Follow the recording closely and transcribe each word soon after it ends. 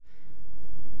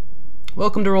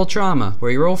Welcome to Roll Trauma,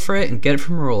 where you roll for it and get it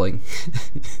from rolling.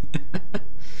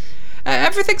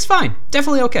 Everything's fine.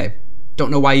 Definitely okay.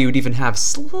 Don't know why you would even have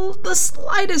the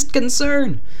slightest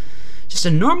concern. Just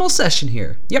a normal session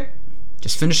here. Yep.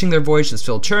 Just finishing their voyage to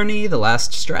Svilchurni, the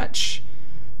last stretch.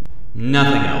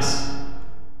 Nothing else.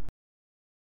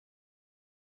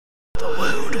 The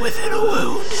wound within a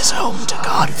wound is home to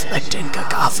conflict and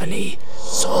cacophony.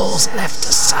 Souls left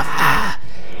to suffer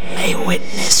may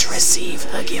witness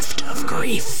receive the gift of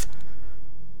grief.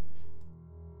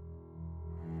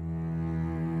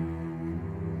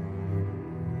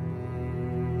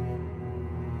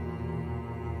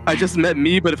 I just met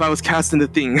me, but if I was casting the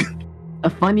thing. The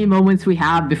funny moments we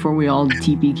have before we all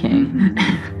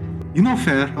TPK. You know,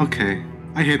 fair. Okay.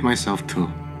 I hate myself too.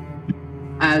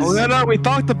 No, we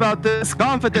talked about this.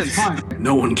 Confidence.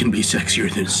 No one can be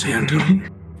sexier than Santa.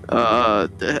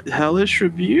 The Hellish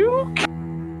Rebuke?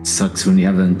 Sucks when you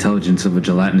have the intelligence of a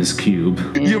gelatinous cube.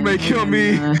 You may kill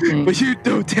me, but you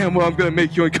know damn well I'm gonna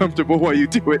make you uncomfortable while you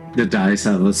do it. The dice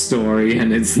have a story,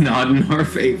 and it's not in our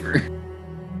favor.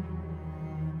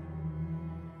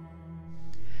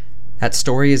 That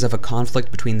story is of a conflict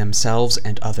between themselves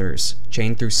and others,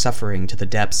 chained through suffering to the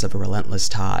depths of a relentless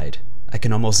tide. I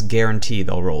can almost guarantee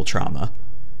they'll roll trauma.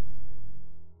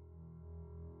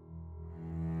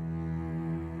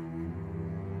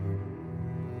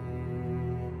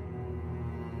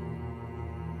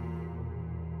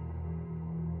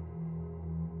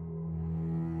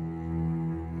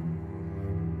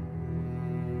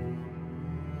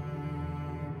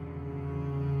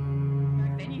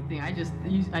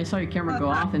 I saw your camera go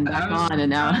off and back on, and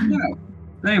now.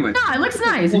 Anyway. No, it looks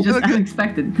nice. It's just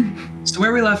unexpected. So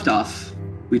where we left off,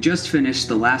 we just finished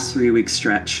the last 3-week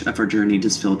stretch of our journey to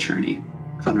Svilchurni.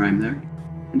 Fun rhyme there.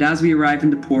 And as we arrive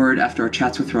into port after our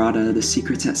chats with Rada, the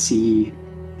secrets at sea,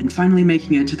 and finally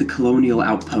making it to the colonial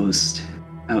outpost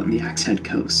out in the Axehead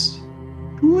coast.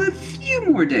 A few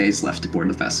more days left to board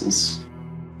the vessels.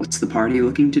 What's the party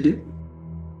looking to do?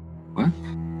 What?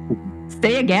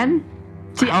 Stay again?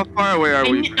 See, how far away are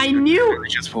we? I knew. We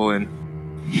just pull in.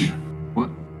 What?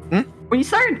 When you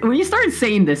started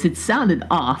saying this, it sounded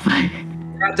off.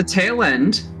 We're at the tail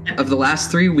end of the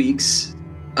last 3 weeks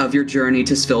of your journey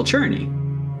to Svilchurni.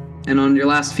 And on your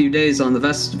last few days on the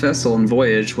vessel and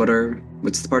voyage,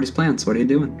 what's the party's plans? What are you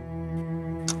doing?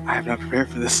 I have not prepared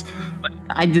for this.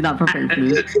 I did not prepare for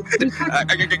this.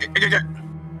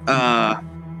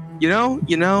 You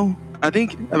know, I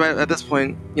think at this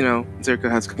point, Zerka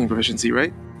has cooking proficiency,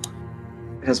 right?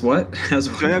 Has what? Do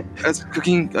I have as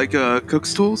cooking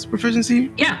cook's tools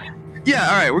proficiency? Yeah. Yeah.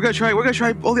 All right, we're gonna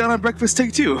try Oleana breakfast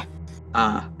take 2.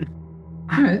 All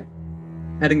right.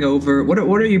 Heading over. What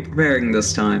are you preparing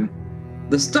this time?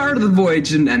 The start of the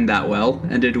voyage didn't end that well.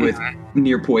 Ended with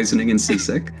near poisoning and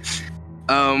seasick.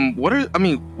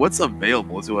 What's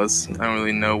available to us? I don't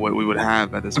really know what we would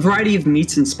have at this point. A variety of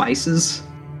meats and spices.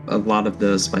 A lot of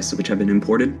the spices which have been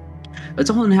imported.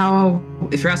 It's all in how,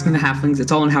 if you're asking the halflings,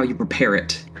 it's all in how you prepare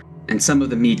it. And some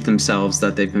of the meat themselves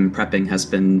that they've been prepping has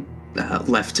been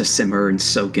left to simmer and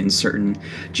soak in certain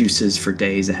juices for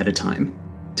days ahead of time,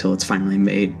 till it's finally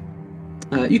made.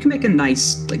 You can make a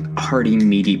nice, hearty,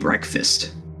 meaty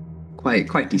breakfast.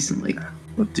 Quite decently.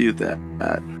 We'll do that.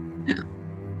 Yeah.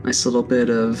 Nice little bit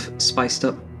of spiced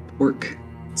up pork.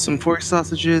 Some pork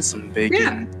sausages, some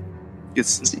bacon. Yeah.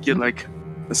 Get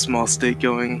a small steak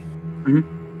going.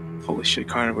 Mm-hmm. Holy shit,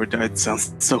 carnivore diet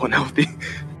sounds so unhealthy.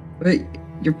 But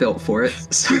you're built for it.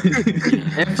 So.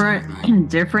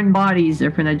 different bodies,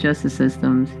 different digestive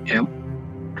systems. Yep.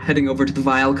 Heading over to the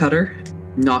vial cutter,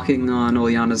 knocking on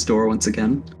Oleana's door once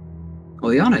again.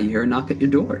 Oleana, you hear a knock at your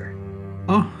door.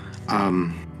 Oh,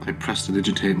 I press to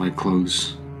digitate my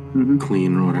clothes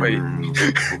clean or whatever. Wait. And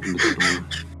open the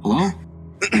door.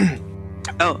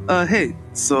 Hello? Hey,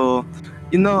 so,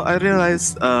 I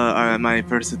realized my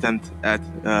first attempt at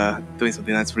doing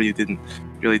something nice for you didn't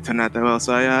really turn out that well,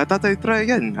 so I thought I'd try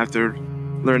again after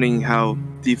learning how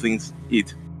tieflings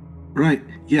eat. Right,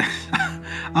 yeah.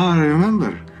 I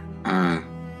remember. And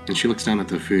she looks down at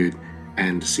the food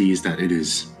and sees that it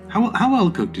is... How well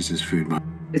cooked is this food, Mark?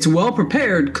 It's well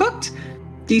prepared, cooked,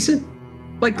 decent.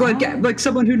 Like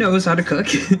someone who knows how to cook.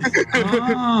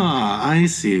 I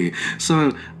see.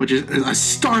 So, which is a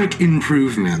stark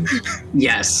improvement.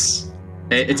 Yes.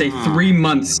 It's a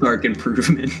 3-month stark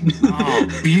improvement. Oh,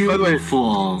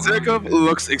 beautiful. Zerkov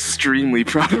looks extremely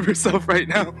proud of herself right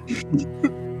now.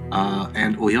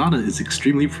 And Oleana is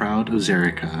extremely proud of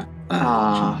Zerika.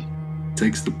 She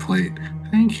takes the plate.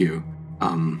 Thank you.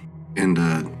 And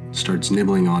starts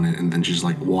nibbling on it, and then she just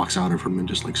walks out of her room and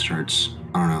just starts,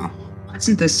 I don't know.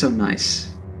 Isn't this so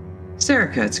nice?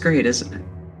 Zerika, it's great, isn't it?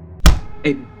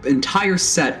 An entire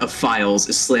set of files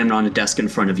is slammed on a desk in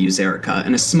front of you, Zerika,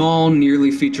 in a small,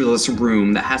 nearly featureless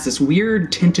room that has this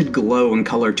weird tinted glow and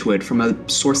color to it from a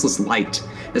sourceless light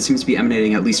that seems to be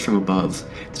emanating at least from above.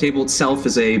 The table itself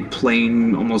is a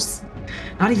plain, almost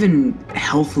not even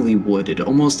healthily wooded,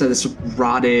 almost this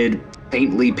rotted,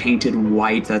 faintly painted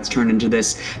white that's turned into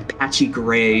this patchy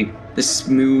gray, this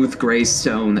smooth gray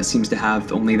stone that seems to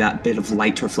have only that bit of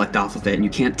light to reflect off of it, and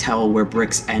you can't tell where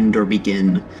bricks end or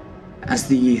begin. As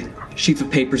the sheaf of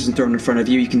papers is thrown in front of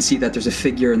you, you can see that there's a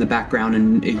figure in the background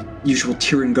in a usual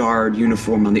Tyran Guard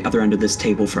uniform on the other end of this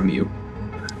table from you.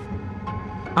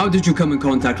 How did you come in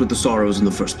contact with the Sorrows in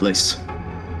the first place?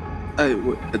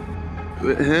 Who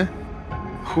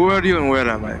are you and where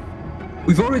am I?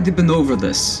 We've already been over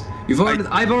this.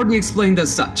 I've already explained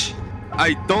as such.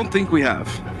 I don't think we have.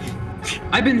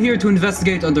 I've been here to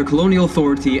investigate under colonial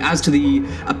authority as to the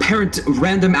apparent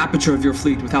random aperture of your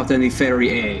fleet without any fairy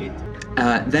aid.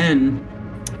 Then,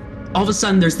 all of a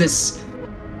sudden, there's this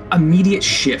immediate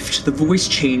shift. The voice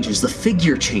changes, the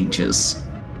figure changes,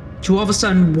 to all of a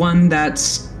sudden one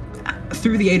that's,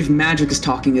 through the aid of magic, is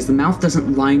talking as the mouth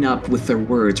doesn't line up with their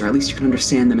words, or at least you can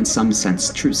understand them in some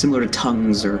sense, similar to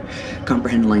tongues or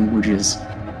comprehend languages.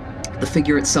 The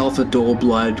figure itself, a dull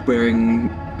blood, wearing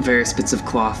various bits of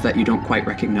cloth that you don't quite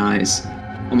recognize.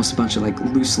 Almost a bunch of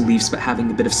loose leaves, but having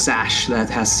a bit of sash that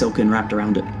has silken wrapped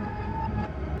around it.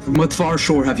 From what far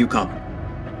shore have you come?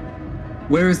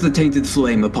 Where is the tainted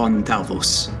flame upon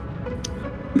Talvos?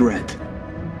 Red.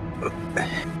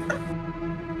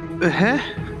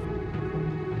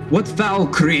 What foul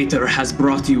creator has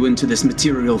brought you into this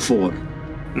material form?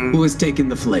 Who has taken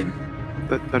the flame?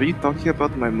 Are you talking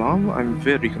about my mom? I'm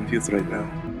very confused right now.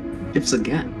 Shifts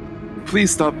again. Please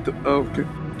stop. Okay.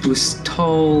 This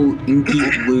tall, inky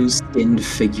blue-skinned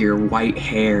figure, white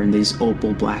hair, and these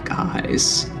opal black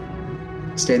eyes.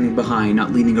 Standing behind,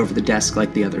 not leaning over the desk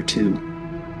like the other two.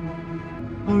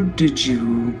 Or did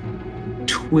you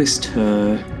twist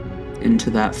her into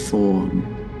that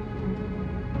form?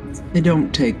 They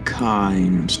don't take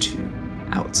kind to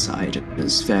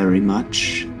outsiders very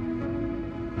much.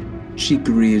 She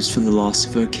grieves for the loss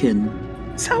of her kin.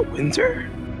 Is that Winter?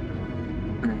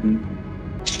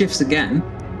 Shifts again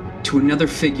to another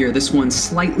figure, this one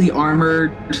slightly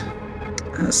armored,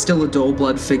 still a dull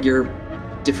blood figure,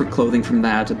 different clothing from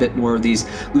that, a bit more of these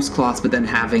loose cloths, but then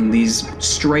having these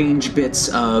strange bits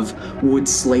of wood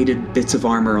slated bits of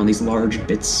armor on these large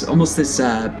bits, almost this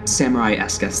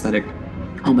samurai-esque aesthetic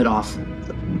helmet off.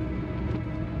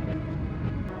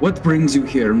 What brings you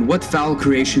here, and what foul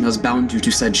creation has bound you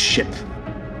to said ship?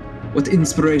 What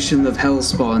inspiration of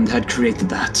Hellspawn had created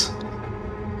that?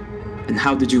 And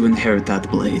how did you inherit that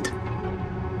blade?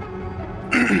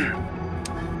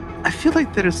 I feel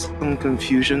like there is some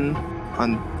confusion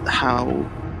on how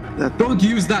that... Don't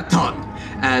use that tongue!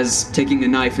 As taking a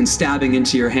knife and stabbing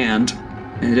into your hand,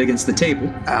 and against the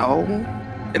table. Ow.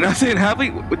 And I'm saying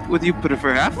halfling? Would you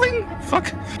prefer halfling?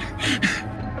 Fuck.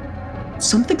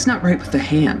 Something's not right with the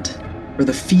hand, or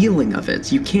the feeling of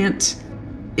it. You can't...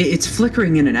 It's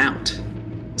flickering in and out.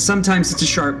 Sometimes it's a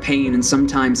sharp pain, and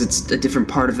sometimes it's a different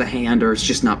part of the hand, or it's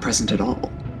just not present at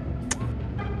all.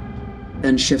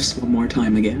 Then shifts one more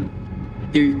time again.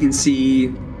 Here you can see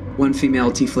one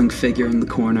female tiefling figure in the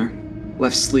corner,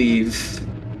 left sleeve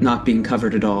not being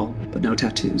covered at all, but no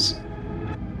tattoos.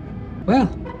 Well,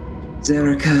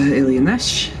 Zerika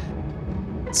Ilyanesh,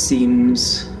 it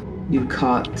seems you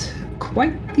caught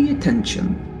quite the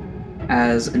attention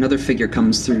as another figure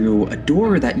comes through a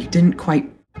door that you didn't quite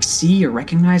see or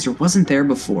recognize or wasn't there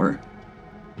before.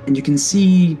 And you can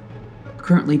see,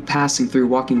 currently passing through,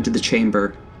 walking into the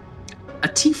chamber, a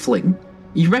tiefling.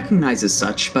 You recognize as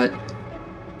such, but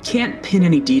can't pin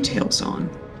any details on.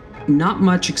 Not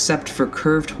much except for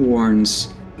curved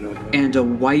horns and a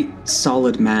white,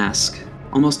 solid mask,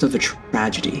 almost of a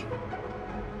tragedy.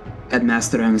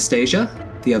 Headmaster Anastasia,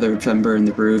 the other member in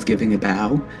the groove, giving a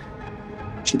bow.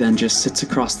 She then just sits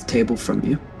across the table from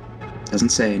you, doesn't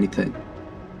say anything,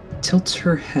 tilts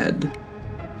her head,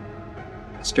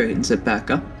 straightens it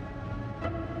back up,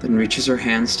 then reaches her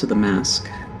hands to the mask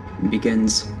and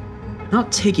begins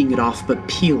not taking it off but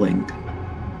peeling,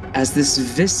 as this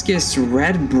viscous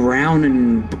red, brown,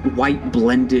 and white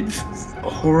blended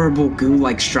horrible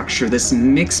goo-like structure, this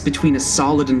mix between a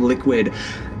solid and liquid,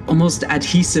 almost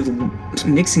adhesive,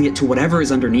 mixing it to whatever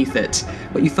is underneath it.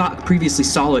 What you thought previously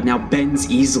solid now bends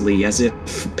easily as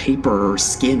if paper or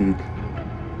skin.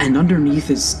 And underneath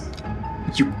is...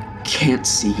 you can't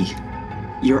see.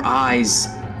 Your eyes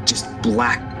just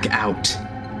black out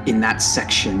in that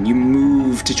section. You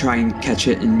move to try and catch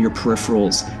it in your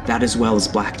peripherals. That as well is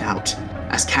blacked out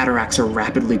as cataracts are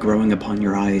rapidly growing upon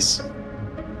your eyes.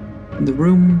 The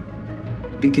room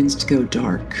begins to go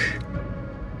dark,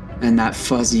 and that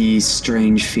fuzzy,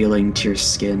 strange feeling to your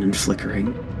skin and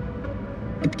flickering,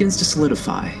 it begins to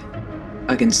solidify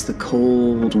against the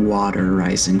cold water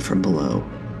rising from below.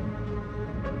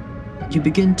 You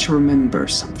begin to remember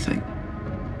something.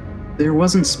 There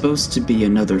wasn't supposed to be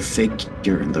another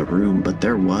figure in the room, but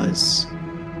there was.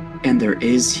 And there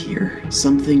is here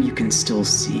something you can still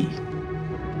see.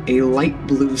 A light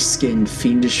blue-skinned,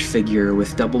 fiendish figure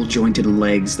with double-jointed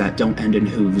legs that don't end in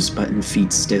hooves but in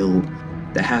feet still,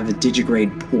 that have a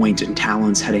digigrade point and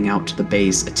talons heading out to the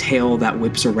base, a tail that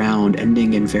whips around,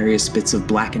 ending in various bits of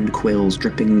blackened quills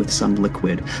dripping with some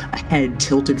liquid, a head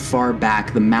tilted far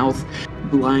back, the mouth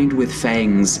lined with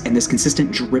fangs, and this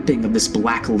consistent dripping of this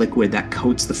black liquid that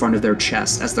coats the front of their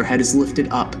chest as their head is lifted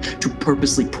up to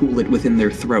purposely pool it within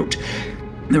their throat.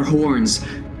 Their horns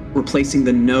replacing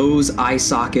the nose, eye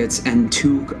sockets, and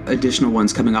 2 additional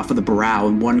ones coming off of the brow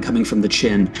and 1 coming from the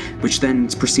chin, which then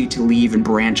proceed to leave and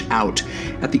branch out.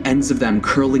 At the ends of them,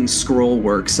 curling scroll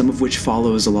work, some of which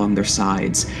follows along their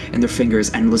sides, and their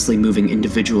fingers endlessly moving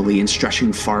individually and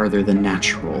stretching farther than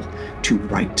natural to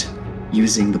write,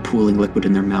 using the pooling liquid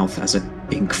in their mouth as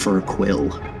ink for a quill.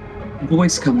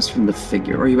 Voice comes from the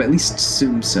figure, or you at least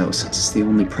assume so, since it's the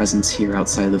only presence here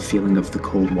outside of the feeling of the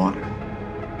cold water.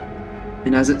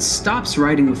 And as it stops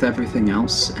writing with everything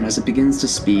else, and as it begins to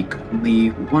speak, only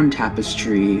 1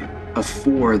 tapestry of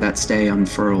 4 that stay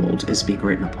unfurled is being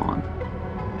written upon.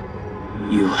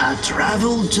 You had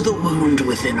traveled to the wound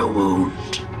within a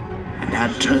wound, and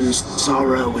had turned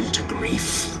sorrow into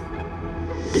grief.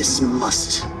 This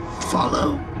must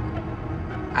follow.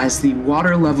 As the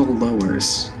water level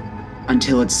lowers,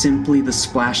 until it's simply the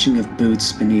splashing of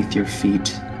boots beneath your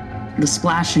feet, the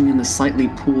splashing in the slightly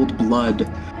pooled blood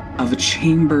of a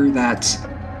chamber that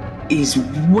is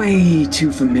way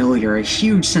too familiar. A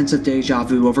huge sense of deja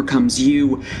vu overcomes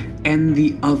you and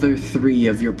the other 3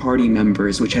 of your party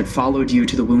members, which had followed you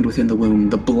to the wound within the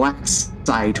wound, the black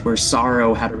site where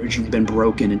sorrow had originally been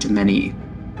broken into many.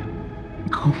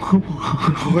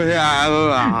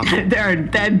 There are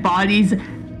dead bodies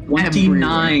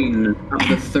 29 of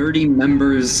the 30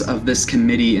 members of this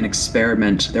committee and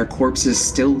experiment, their corpses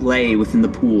still lay within the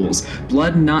pools,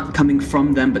 blood not coming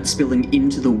from them but spilling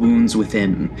into the wounds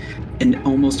within, an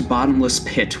almost bottomless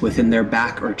pit within their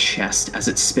back or chest as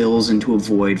it spills into a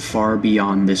void far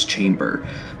beyond this chamber.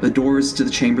 The doors to the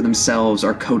chamber themselves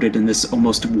are coated in this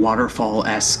almost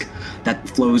waterfall-esque that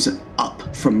flows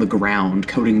up from the ground,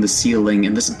 coating the ceiling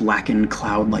in this blackened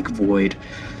cloud-like void.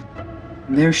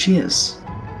 And there she is.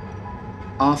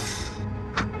 Off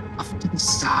to the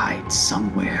side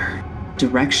somewhere.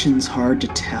 Directions hard to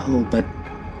tell, but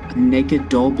a naked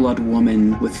dull-blood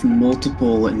woman with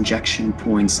multiple injection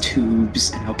points, tubes,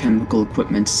 and alchemical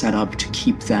equipment set up to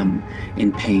keep them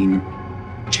in pain.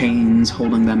 Chains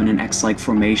holding them in an X-like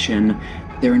formation,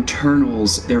 their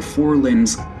internals, their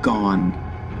forelimbs gone,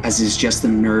 as is just the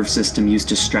nerve system used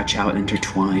to stretch out and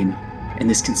intertwine. And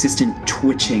this consistent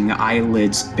twitching,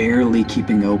 eyelids barely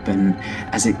keeping open,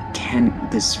 as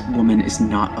this woman is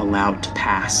not allowed to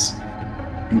pass.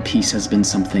 And peace has been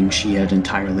something she had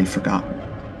entirely forgotten.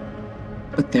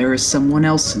 But there is someone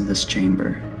else in this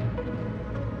chamber.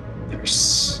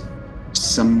 There's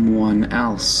someone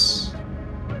else.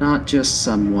 Not just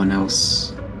someone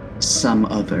else, some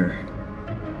other.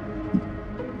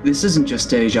 This isn't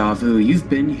just deja vu, you've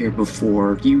been here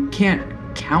before. You can't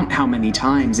count how many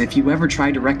times. If you ever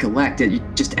try to recollect, it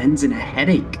just ends in a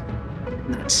headache.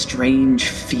 And that strange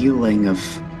feeling of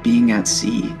being at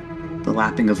sea, the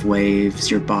lapping of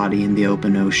waves, your body in the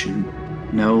open ocean,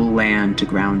 no land to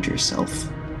ground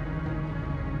yourself.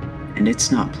 And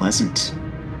it's not pleasant.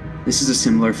 This is a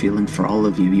similar feeling for all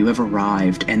of you. You have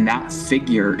arrived, and that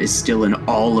figure is still in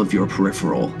all of your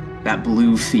peripheral. That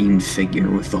blue fiend figure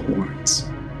with the horns.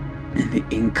 And the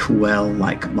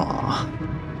inkwell-like maw.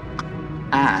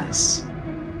 As,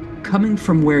 coming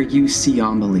from where you see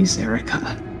Amelie,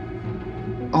 Zerika,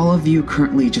 all of you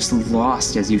currently just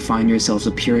lost as you find yourselves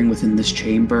appearing within this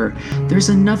chamber, there's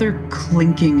another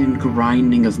clinking and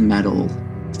grinding of metal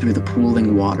through the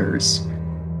pooling waters.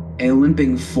 A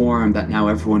limping form that now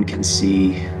everyone can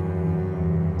see.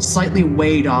 Slightly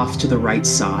weighed off to the right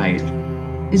side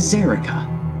is Zerika.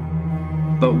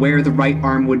 But where the right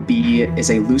arm would be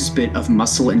is a loose bit of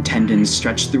muscle and tendons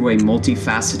stretched through a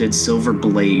multifaceted silver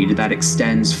blade that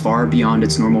extends far beyond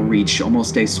its normal reach,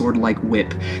 almost a sword-like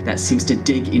whip that seems to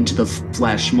dig into the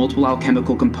flesh. Multiple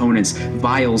alchemical components,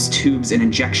 vials, tubes, and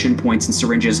injection points and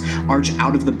syringes arch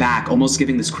out of the back, almost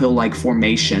giving this quill-like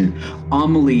formation.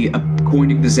 Amelie,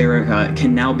 according to Zerika,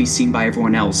 can now be seen by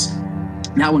everyone else.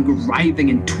 now one writhing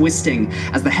and twisting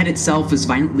as the head itself is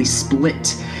violently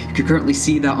split. You can currently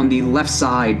see that on the left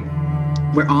side,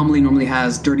 where Amelie normally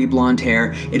has dirty blonde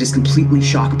hair, it is completely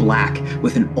shock black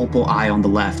with an opal eye on the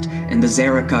left. And the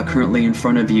Zerika currently in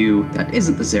front of you, that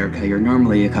isn't the Zerika you're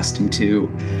normally accustomed to,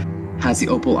 has the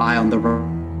opal eye on the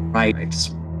right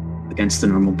against the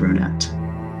normal brunette.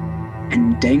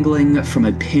 And dangling from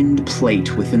a pinned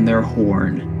plate within their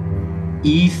horn,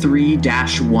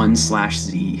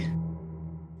 E3-1/Z.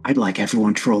 I'd like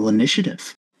everyone to roll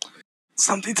initiative.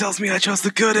 Something tells me I chose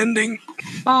the good ending.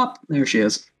 Bop, there she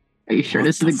is. Are you sure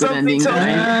this is a good ending,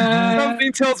 guy?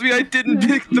 Something tells me I didn't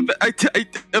pick the. I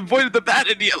avoided the bad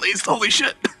ending at least. Holy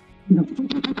shit!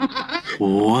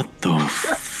 What the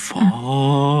fuck?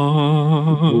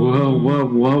 Whoa.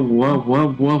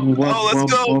 Oh,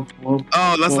 let's go.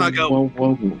 Oh, let's not go.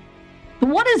 So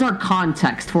what is our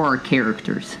context for our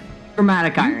characters?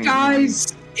 Dramatic irony. You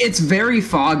guys, it's very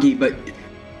foggy, but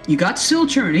you got Still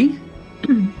Journey.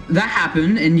 That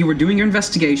happened, and you were doing your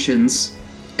investigations,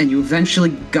 and you eventually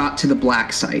got to the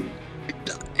black site.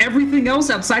 Everything else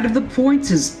outside of the points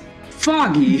is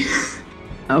foggy.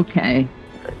 Okay.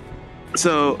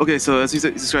 So as you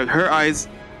described, her eyes.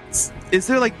 Is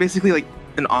there like basically like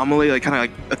an Amelie like kind of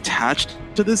like attached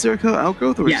to this Zerika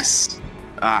outgrowth? Or Yes.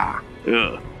 Ugh.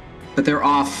 But they're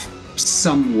off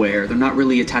somewhere. They're not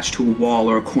really attached to a wall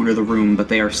or a corner of the room, but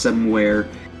they are somewhere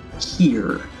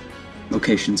here.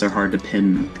 Locations are hard to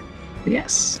pin.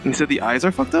 Yes. You said the eyes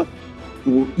are fucked up?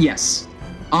 Yes.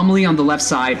 Amelie on the left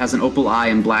side has an opal eye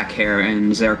and black hair,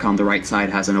 and Zerika on the right side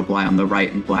has an opal eye on the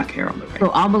right and black hair on the right.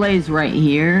 So Amelie is right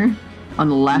here on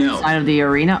the left side of the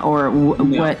arena, or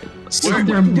what? So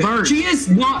they're merged. She is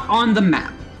not on the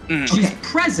map. She's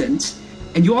present,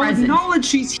 and you all acknowledge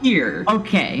she's here.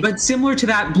 Okay. But similar to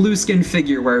that blue skin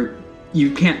figure where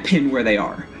you can't pin where they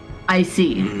are. I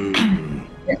see.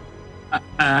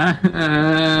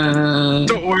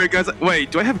 Don't worry, guys.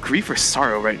 Wait, do I have grief or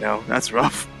sorrow right now? That's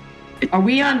rough. Are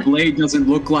we on? Blade doesn't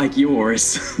look like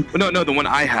yours. No, the one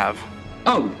I have.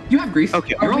 Oh, you have grief.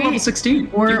 Okay. You're on level 16.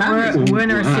 We're in our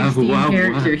 16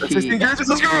 character sheet. 16 characters,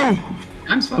 let's go!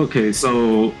 I'm fine. Okay,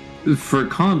 so for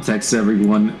context,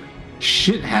 everyone,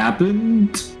 shit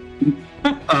happened.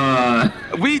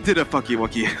 We did a fucky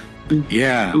wucky.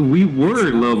 Yeah. We were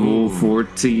level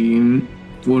 14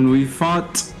 when we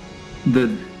fought the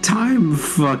time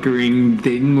fuckering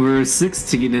thing. We were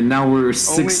 16 and now we're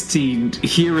 16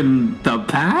 here in the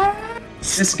past?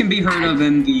 This can be heard of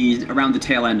in the around the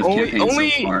tail end of campaign so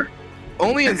far.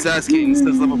 Only in Zasking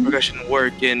does level progression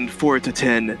work in 4 to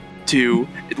 10 to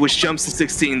which jumps to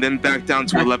 16, then back down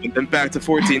to 11, then back to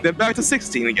 14, then back to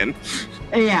 16 again.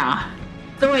 Yeah.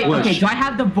 So wait, okay, do I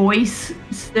have the voice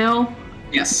still?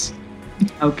 Yes.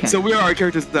 Okay. So we are our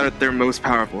characters that are their most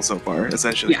powerful so far,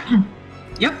 essentially. Yeah.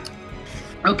 Yep.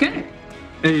 Okay.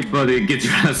 Hey, buddy, get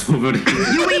your ass over there.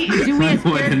 Do we as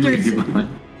characters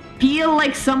feel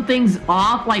like something's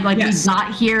off? Like Yes. we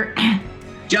got here?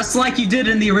 Just like you did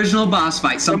in the original boss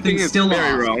fight, something's is still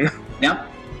very off. wrong. Yep.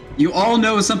 You all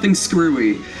know something's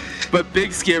screwy. But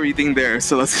big scary thing there,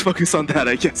 so let's focus on that,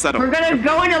 I guess. I don't We're gonna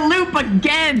go in a loop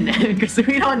again because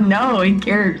we don't know in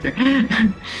character.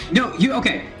 No,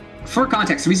 okay. For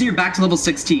context, the reason you're back to level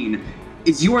 16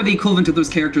 is you are the equivalent of those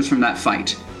characters from that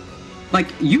fight. Like,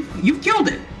 you've killed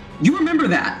it. You remember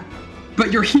that.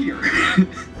 But you're here.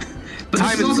 But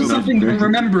Time this is is also something you're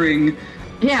remembering.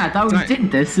 Yeah, I thought we did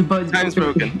this, but Time's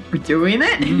broken. We're doing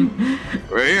it.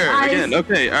 We're here again.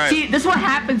 Okay, all right. See, this is what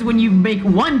happens when you make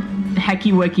one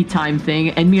Hecky Wecky time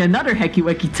thing and me another Hecky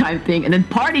Wecky time thing, and then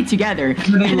party together.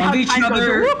 And they love now each time goes,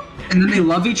 other. whoop. And then they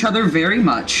love each other very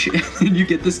much. And you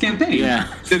get this campaign. Yeah.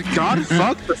 Did God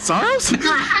fuck the Sorrows? Is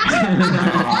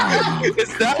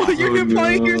that what you're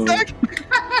implying here, Zach?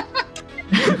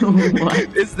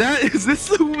 What? Is this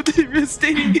the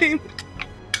restating game?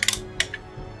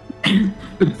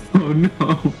 Oh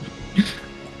no.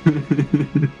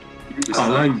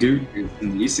 All I do.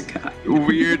 Isekai.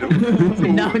 Weird.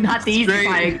 No, not the easy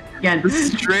guy again. The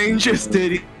strangest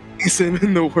dating sim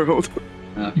in the world.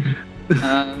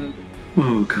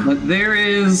 Oh god. But there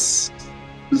is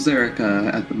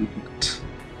Zerika at the moment,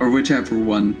 or whichever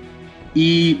one.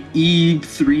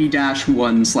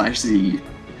 E3-1/Z.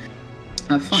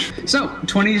 Fun. So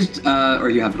 20s, or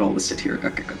you have it all listed here.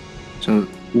 Okay, good. So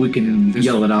We can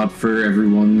yell it out for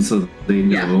everyone so they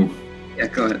know. Yeah,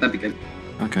 go ahead. That'd be good.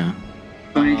 okay.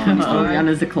 2025.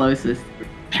 Rihanna's the closest.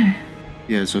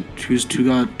 Yeah. So who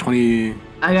got 20?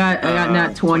 I got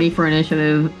nat 20 for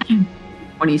initiative.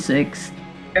 26.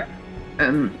 Yeah.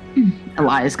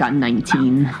 Elias got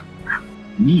 19.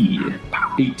 Yeah.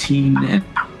 18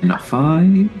 and a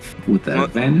 5 with that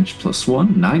advantage plus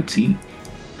 1, 19.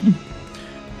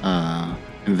 And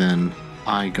then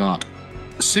I got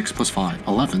 6 plus 5,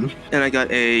 11. And I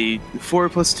got a 4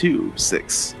 plus 2,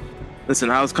 6. Listen,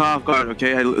 I was caught off guard,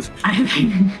 okay?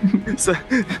 So,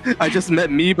 I just met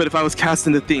me, but if I was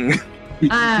casting the thing.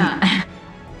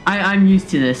 I'm used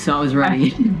to this, so I was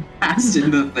ready. Cast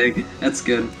in the thing. That's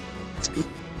good.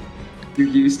 You're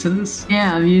used to this?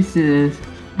 Yeah, I'm used to this.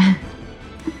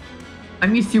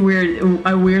 I'm used to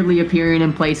weirdly appearing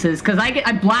in places because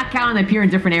I black out and appear in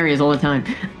different areas all the time.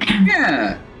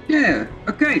 Yeah.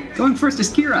 Okay, going first is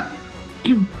Kira.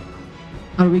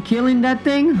 Are we killing that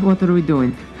thing? What are we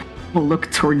doing? We'll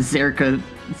look towards Zerka,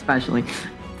 especially.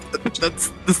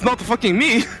 That's not fucking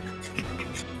me.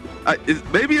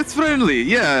 Maybe it's friendly.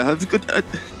 Yeah, that's good.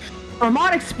 From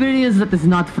our experience, that is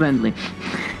not friendly.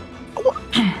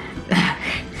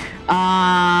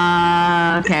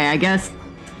 Okay, I guess.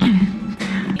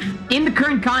 In the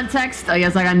current context, I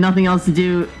guess I got nothing else to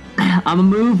do. I'm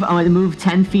gonna move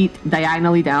 10 feet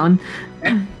diagonally down.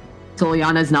 So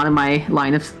Liana's not in my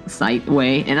line of sight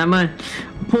way, and I'm gonna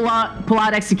pull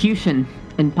out execution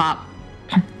and pop.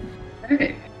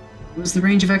 Hey, what's the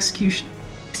range of execution?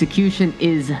 Execution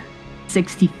is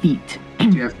 60 feet. Do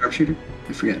you have sharpshooter?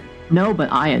 I forget. No, but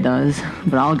Aya does.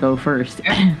 But I'll go first.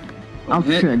 I'll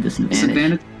hit. try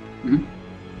disadvantage.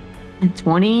 Mm-hmm.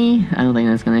 20? I don't think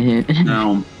that's gonna hit.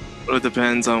 No. Well, it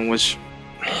depends on which.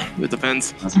 It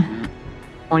depends.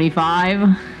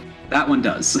 25? That one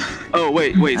does. Oh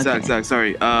wait, Okay. Zach,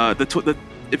 sorry.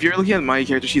 If you're looking at my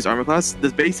character sheet's armor class, the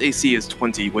base AC is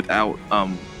 20 without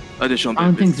additional. I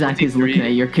don't think benefits. Zach is 23 looking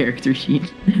at your character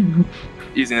sheet.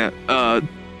 using that.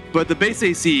 But the base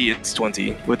AC is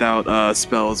 20 without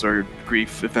spells or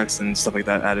grief effects and stuff like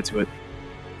that added to it.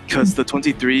 Because the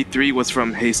 3 was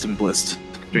from haste and bliss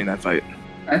during that fight.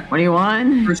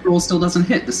 21? First roll still doesn't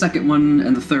hit. The second one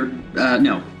and the third,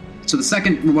 no. So the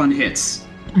second one hits.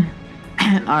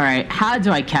 Alright, how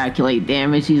do I calculate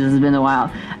damage? Jesus, it's been a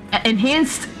while.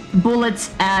 Enhanced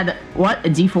bullets add what? A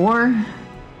d4?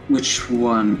 Which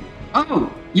one?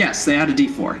 Oh, yes, they add a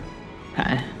d4.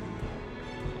 Okay.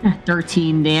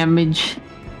 13 damage.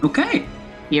 Okay.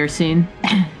 Piercing.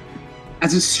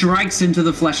 As it strikes into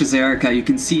the flesh of Zerika, you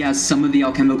can see as some of the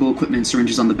alchemical equipment and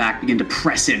syringes on the back begin to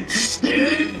press in.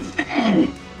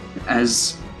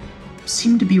 As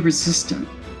seem to be resistant.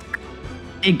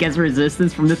 It gets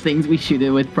resistance from the things we shoot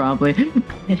it with, probably.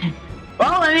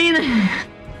 Well, I mean,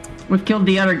 we've killed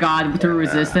the other god through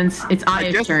resistance. It's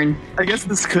Aya's turn. I guess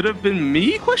this could have been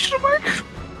me? Question mark.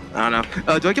 I don't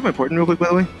know. Do I get my portent real quick, by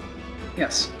the way?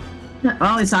 Yes.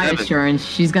 Well, it's Aya's turn.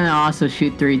 She's gonna also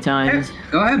shoot 3 times. Okay,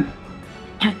 go ahead.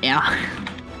 Yeah.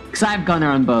 Because I have gunner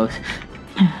on both.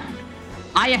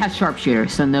 Aya has sharpshooter,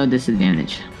 so no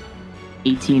disadvantage.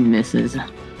 18 misses.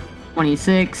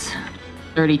 26.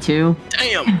 32.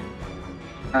 Damn!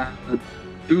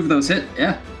 2 of those hit,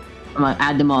 yeah. I'm gonna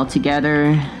add them all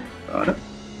together. Got it.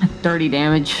 30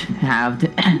 damage, halved.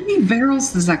 How many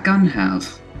barrels does that gun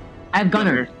have? I have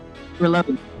gunner.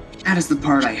 Reload. That is the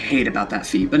part I hate about that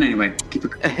feat. But anyway, keep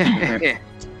it there.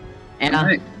 And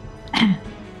Alright.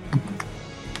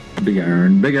 Big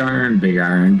iron, big iron, big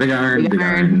iron, big iron, big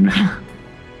iron.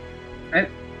 Right.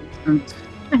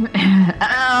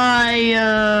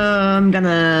 I'm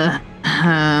gonna.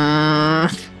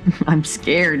 I'm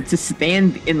scared to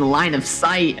stand in the line of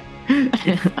sight.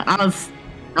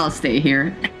 I'll stay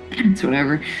here. It's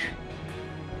whatever.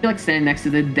 I feel like standing next to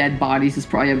the dead bodies is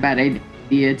probably a bad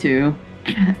idea too.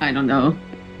 I don't know.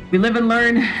 We live and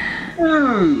learn.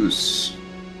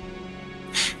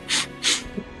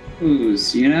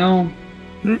 Who's, you know?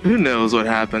 Who knows what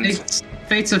happens?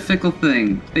 Fate's a fickle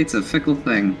thing. Fate's a fickle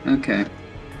thing. Okay.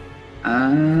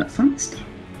 Fun stuff.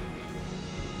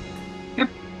 Yep.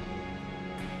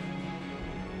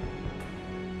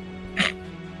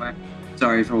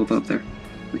 Sorry for all up there.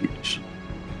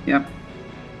 Yep.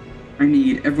 I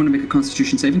need everyone to make a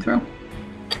Constitution saving throw.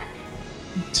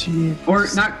 Or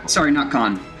not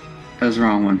con. That was the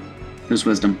wrong one. It was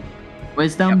Wisdom.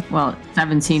 Wisdom? Yep. Well,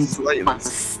 17 Slightly.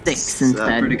 plus 6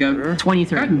 instead. Pretty good.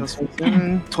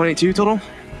 23. 22 total?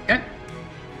 Okay.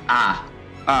 Ah.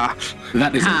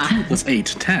 That is 2 plus 8,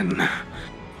 10.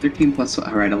 13 plus...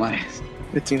 Alright, Elias.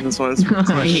 15 plus 1 is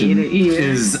I hate it. Yeah.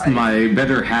 Is my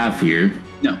better half here?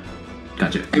 No.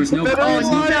 Gotcha. There was no prep.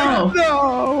 Oh,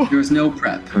 No! There was no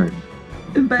prep.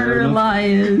 Better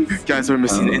Elias. Guys, we're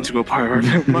missing an integral part of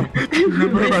our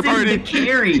We're missing the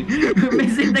carry. We're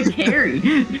missing the carry.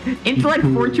 Intellect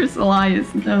Fortress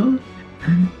Elias, no.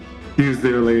 He's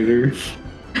there later.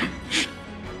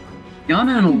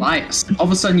 Yana and Elias, all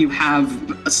of a sudden you have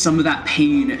some of that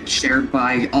pain shared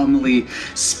by Amelie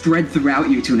spread throughout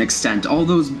you to an extent. All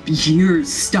those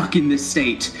years stuck in this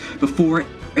state before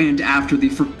and after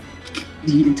the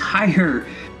entire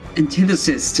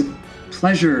antithesis to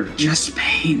pleasure, just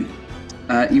pain.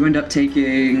 You end up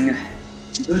taking a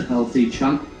good healthy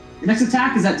chunk. Your next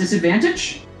attack is at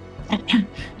disadvantage.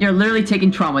 You're literally taking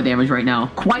trauma damage right now.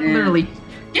 Quite literally.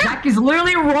 Jack is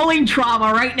literally rolling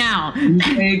trauma right now.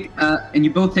 And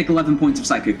you both take 11 points of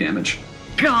psychic damage.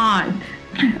 God.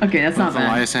 Okay, that's not bad.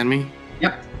 Elias and me?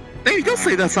 Yep. Hey, don't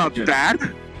say that's not bad.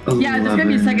 Yeah, there's gonna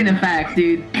be a second effect,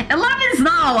 dude. 11's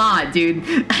not a lot, dude.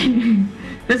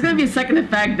 There's gonna be a second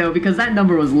effect, though, because that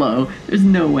number was low. There's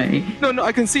no way. No,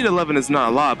 I concede 11 is not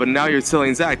a lot, but now you're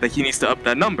telling Zach that he needs to up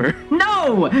that number.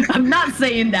 No! I'm not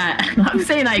saying that. I'm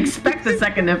saying I expect a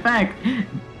second effect.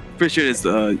 Pretty sure it's,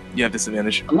 you have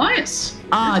disadvantage. Elias.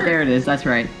 Ah, there it is. That's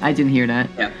right. I didn't hear that.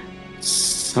 Yeah.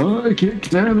 Psychic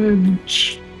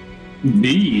damage.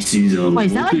 This is a Wait,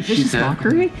 is that like vicious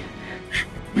mockery?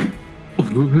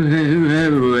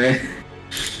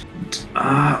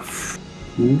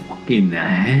 Fucking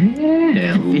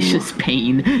hell. Vicious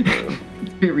pain.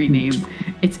 Very named.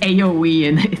 It's AoE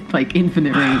and it's like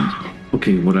infinite range.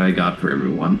 Okay, what I got for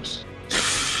everyone?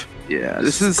 Yeah,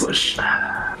 this is. Push.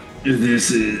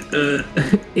 This is.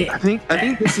 I think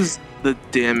this is the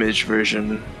damage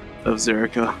version of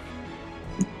Zerica.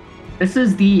 This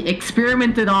is the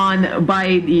experimented on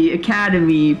by the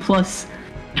Academy plus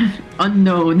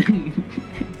unknown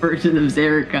version of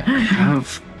Zerica.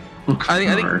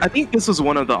 I think this was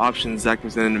one of the options Zach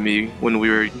presented to me when we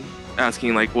were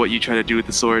asking like what you try to do with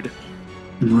the sword.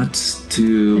 Let's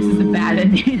do. This is the bad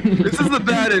ending. This is the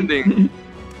bad ending.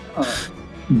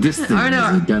 This thing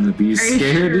isn't gonna be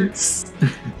scared.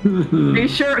 Are you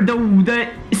sure the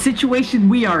situation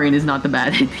we are in is not the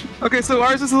bad ending? Okay, so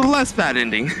ours is the less bad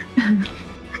ending.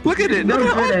 Look at it. Look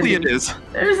how ugly it is.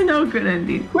 There's no good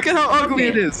ending. Look at how ugly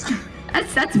it is.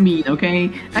 That's mean, okay?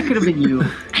 That could have been you.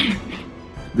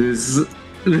 This.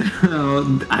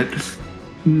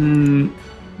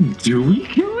 Do we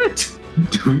kill it?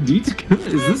 Do we need to kill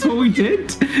it? Is this what we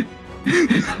did?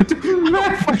 I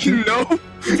don't fucking know.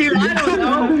 Dude, I don't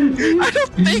know. I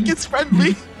don't think it's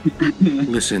friendly.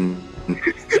 Listen,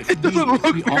 It doesn't look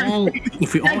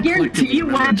if we all guarantee collectively you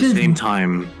remember at the watches- same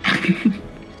time,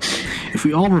 if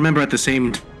we all remember at the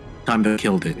same time that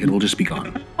killed it, it'll just be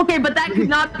gone. Okay, but that could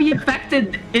not be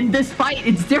affected in this fight.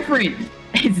 It's different.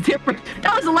 It's different.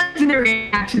 That was a legendary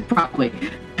action, probably.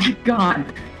 God.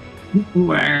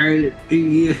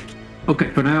 Okay,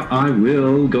 for now I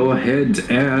will go ahead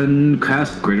and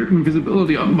cast Greater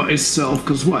Invisibility on myself,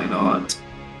 because why not?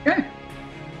 Okay.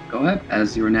 Go ahead,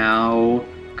 as you're now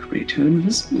Greater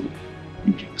Invisible.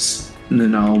 Yes. And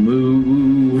then I'll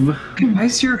move. Why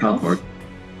is your health? Upward.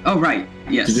 Oh, right.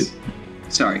 Yes. Did it-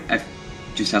 Sorry, I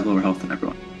just have lower health than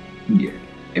everyone. Yeah.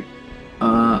 Yep.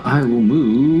 I will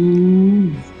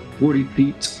move 40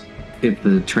 feet if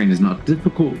the terrain is not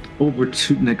difficult over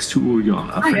to next to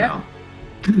Oriana for now.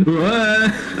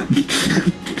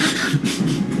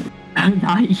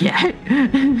 Not yet.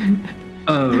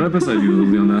 Right beside you,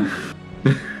 Liliana.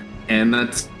 And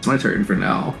that's my turn for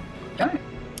now. Okay.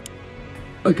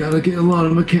 I gotta get a lot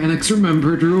of mechanics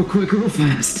remembered real quick, real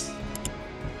fast.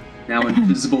 Now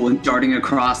invisible and darting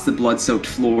across the blood-soaked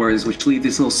floors, which leave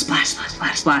this little splash, splash,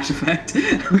 splash, splash effect.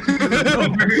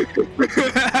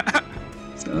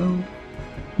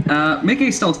 So, make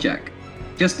a stealth check.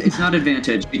 Just, it's not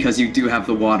advantage because you do have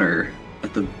the water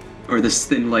at the, or this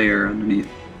thin layer underneath.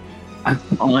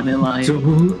 On in line.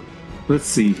 So, let's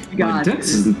see. My got dex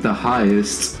this. isn't the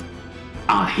highest.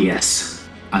 Ah, yes.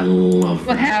 I love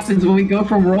What that. happens when we go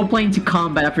from role-playing to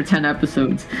combat after 10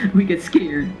 episodes? We get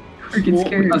scared. Freaking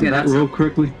scared. okay, Did that that's- roll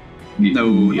correctly?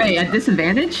 No. Wait, at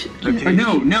disadvantage? Or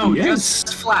no, Yes.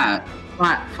 just flat.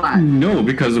 Flat. No,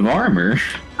 because of armor.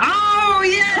 Oh,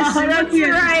 yes! Oh, that's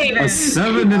right. A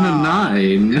 7 and a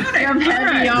 9. I have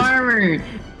heavy armor.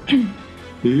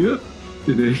 Yep.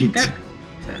 An 8. Yep.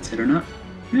 That's hit or not.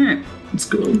 Alright. Let's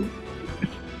go.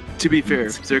 To be fair,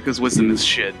 Zerica's wisdom is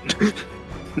shit.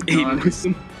 8 in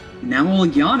wisdom. Now,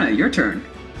 Yana, your turn.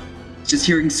 Just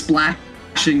hearing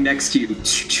splashing next to you.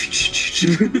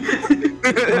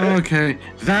 Okay,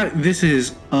 this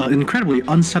is incredibly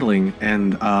unsettling,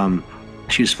 and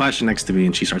she's flashing next to me,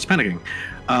 and she starts panicking.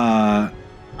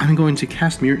 I'm going to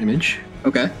cast Mirror Image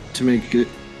Okay. to make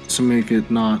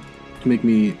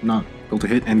me not able to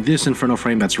hit, and this Inferno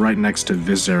Frame that's right next to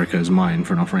this Zerica is my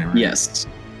Inferno Frame, right? Yes.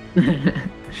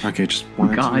 Okay, just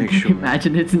wanted to God, make sure.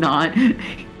 imagine it's not.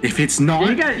 If it's not,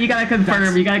 You gotta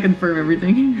confirm. You gotta confirm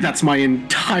everything. that's my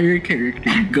entire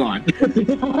character gone.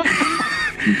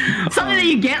 Something that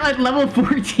you get at level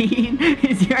 14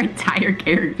 is your entire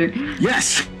character.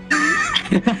 Yes.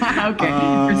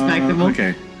 Okay, respectable.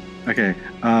 Okay.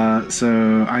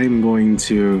 So I'm going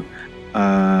to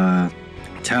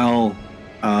tell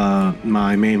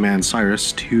my main man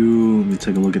Cyrus to let me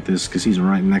take a look at this because he's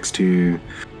right next to.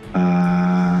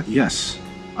 Yes,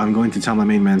 I'm going to tell my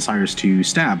main man Cyrus to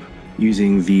stab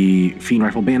using the Fiend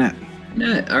Rifle Bayonet.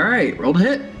 Yeah, all right, roll to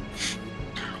hit.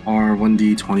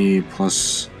 R1d20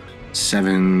 plus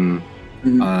 7.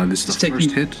 This is the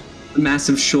first hit. A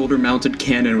massive shoulder-mounted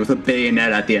cannon with a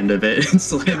bayonet at the end of it and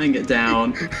slamming it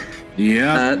down.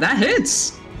 Yeah. That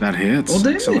hits. That hits. Well,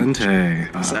 damage. Excelente.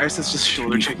 Cyrus is just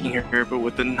shoulder checking her, but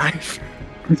with a knife.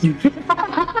 Dude,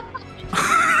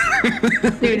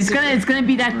 it's gonna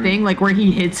be that thing like where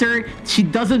he hits her, she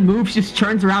doesn't move, she just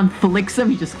turns around, flicks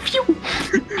him, he just phew,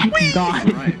 gone.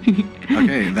 Right.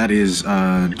 Okay, that is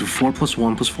 4 plus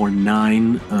 1 plus 4,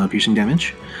 9 piercing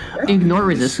damage. Ignore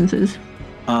resistances.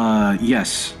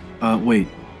 Yes. Wait.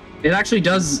 It actually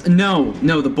does. No,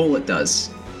 the bullet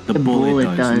does. The bullet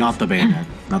does, not the bayonet.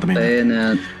 Not the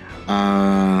bayonet.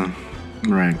 Bayonet.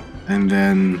 Right. And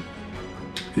then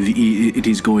it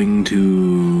is going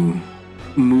to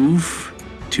move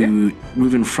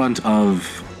in front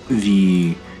of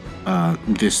the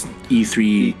this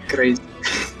E3 Crazy.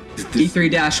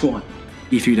 E3-1.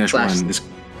 E3-1. This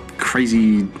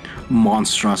crazy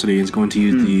monstrosity is going to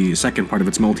use the second part of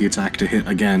its multi-attack to hit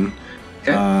again.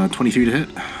 Okay. 23 to hit.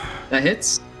 That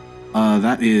hits.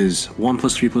 That is 1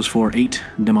 plus 3 plus 4, 8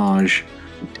 damage.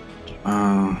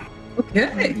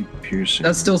 Okay. Piercing.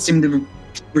 That still seemed to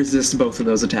resist both of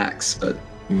those attacks, but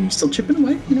still chipping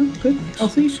away. Good,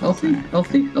 healthy.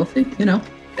 You know.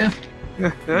 Yeah.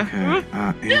 Okay.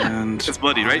 And It's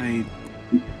bloody, right?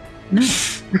 No.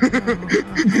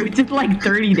 We did like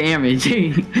 30 damage.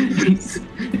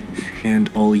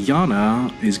 And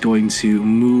Oliana is going to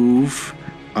move.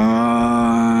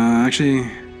 Actually,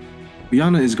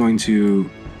 Oliana is going to.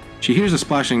 She hears a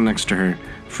splashing next to her.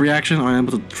 Free action. I'm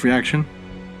able to free action.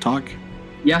 Talk.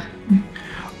 Yeah.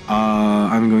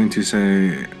 I'm going to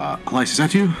say, Elias, is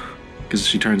that you? Because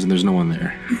she turns and there's no one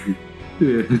there.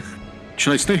 Yeah.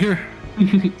 Should I stay here?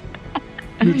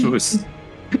 Good choice.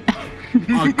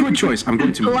 Good choice. I'm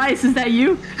going to. Elias, is that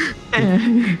you? As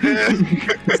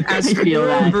I feel four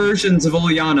that. versions of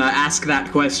Oliana ask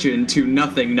that question to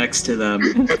nothing next to them.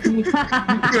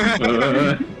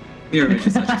 Mirror image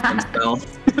is such a fun spell.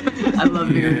 I love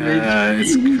mirror image.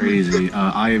 It's crazy.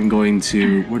 I am going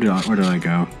to. Where did I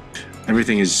go?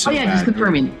 Everything is so Oh yeah, bad. just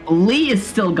confirming. Lee is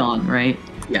still gone, right?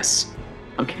 Yes.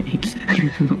 Okay.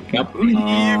 Yep. Oh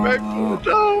my god.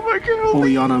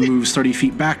 Oliana moves 30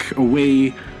 feet back,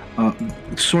 away,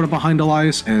 sort of behind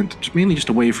Elias, and mainly just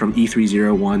away from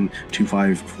E30, 1, 2,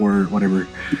 5, 4, whatever.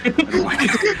 I don't like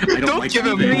it. I don't like give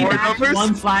him that. more numbers.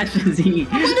 1/Z.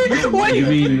 Wait, You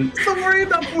mean don't worry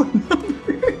about more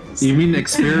numbers. you mean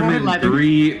experiment More letters.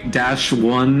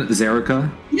 3-1 Zerica?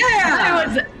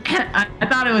 Yeah. I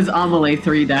thought it was Amelie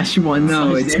 3-1.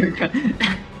 No, it's-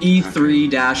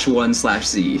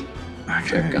 E3-1/Z.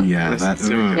 Okay, yeah, that's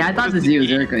Yeah, I thought the Z was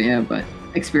Zerka, yeah, but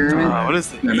experiment. What is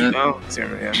the No, no. Oh,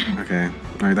 yeah. okay. All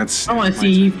right, that's. I want to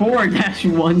see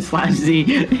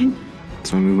 4-1/Z.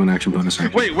 So movement action bonus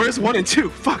action. Wait, where's 1 and 2?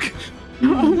 Fuck.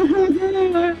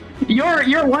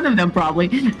 You're one of them probably.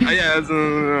 Yeah.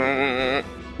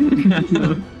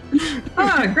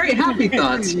 Great happy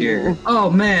thoughts here. Oh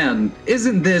man,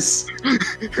 isn't this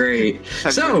great?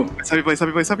 So, Happy place.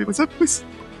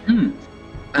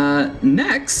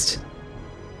 next,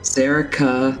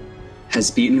 Zerica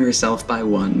has beaten herself by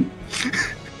 1.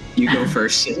 You go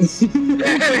first.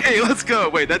 Hey, let's go.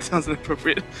 Wait, that sounds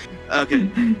inappropriate. Okay.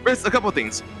 First, a couple of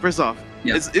things. First off,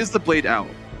 Yeah. is the blade out?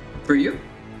 For you?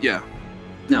 Yeah.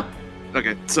 No.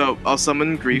 Okay, so I'll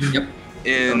summon Grief. Yep.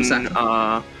 In Bonus action.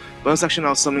 bonus action,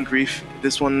 I'll summon Grief.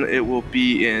 This one, it will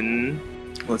be in.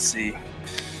 Let's see.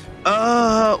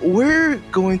 We're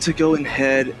going to go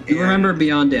ahead. You remember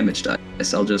beyond damage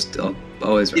dice? I'll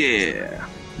always. Yeah.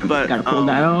 But Gotta pull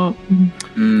that out.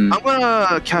 Mm. I'm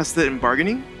gonna cast it in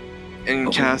bargaining,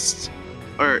 and cast.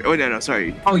 Or no,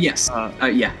 sorry. Oh yes. Uh,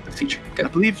 Yeah, the feature. I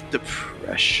Good. believe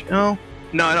depression. No,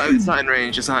 it's not in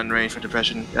range. It's not in range for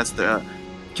depression. That's the.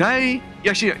 Can I?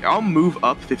 Yeah, actually, I'll move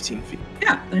up 15 feet.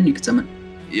 Yeah, then you can summon.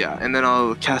 Yeah, and then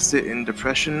I'll cast it in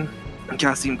depression. I'm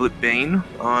casting Bane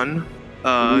on.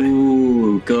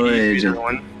 Ooh, good. the other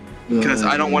one, because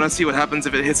I don't want to see what happens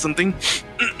if it hits something.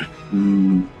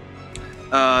 Mm.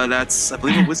 That's I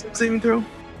believe a wisdom saving throw.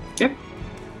 Yep.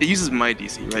 It uses my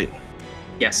DC, right?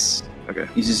 Yes. Okay.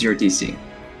 Uses your DC.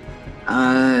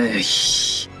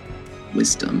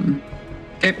 Wisdom.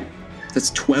 Okay. That's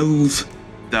 12.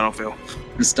 That'll fail.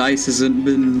 This dice hasn't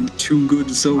been too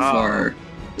good so far.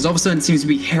 This all of a sudden seems to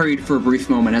be harried for a brief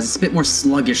moment, as it's a bit more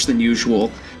sluggish than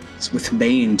usual. It's with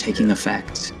Bane taking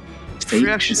effect.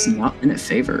 Fate is not in its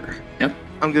favor. Yep.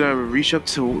 I'm gonna reach up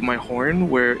to my horn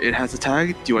where it has a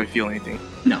tag. Do I feel anything?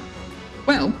 No.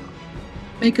 Well,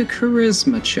 make a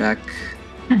charisma check.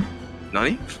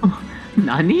 Nani?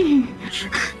 Nani?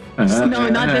 No,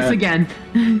 not this again.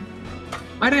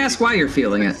 Might I ask why you're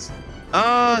feeling it?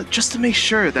 Just to make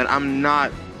sure that I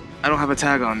don't have a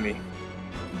tag on me.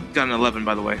 Got an 11,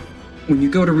 by the way. When you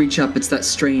go to reach up, it's that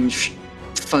strange,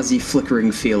 fuzzy,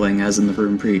 flickering feeling as in the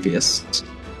room previous.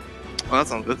 Well, that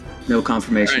sounds good. No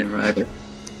confirmation either.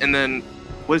 And then,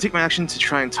 would I take my action to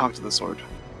try and talk to the sword?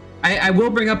 I will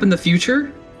bring up in the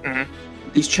future,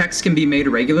 these checks can be made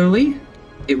regularly.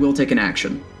 It will take an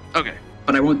action. Okay.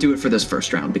 But I won't do it for this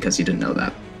first round because you didn't know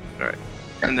that. Alright.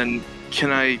 And then,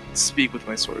 can I speak with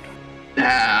my sword?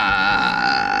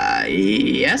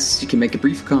 Yes, you can make a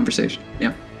brief conversation.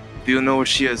 Yeah. Do you know where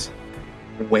she is?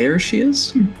 Where she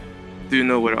is? Do you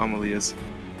know where Amelie is?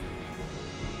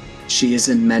 She is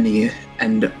in many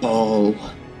and all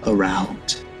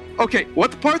around. Okay,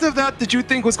 what part of that did you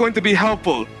think was going to be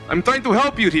helpful? I'm trying to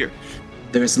help you here.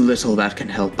 There's little that can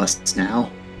help us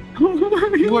now.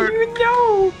 You are...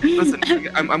 No. Listen,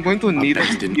 I'm going to need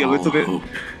us to be a little bit...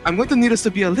 I'm going to need us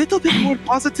to be a little bit more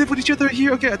positive with each other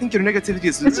here. Okay, I think your negativity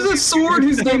is... This is a sword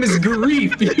whose name is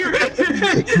Grief. I think your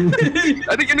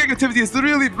negativity is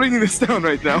really bringing this down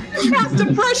right now. You have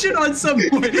depression on some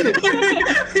point. She's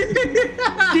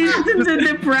in the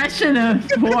depression of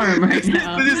form right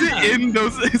now.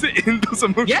 Is it in those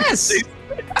emotions? Yes. She's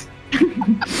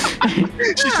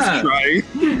just crying.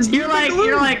 You're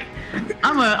like,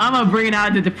 I'm a bring it out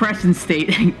of the depression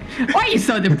state. Why are you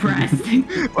so depressed?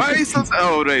 Why are you so...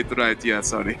 Oh, right, yeah,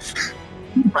 sorry.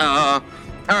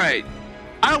 Alright.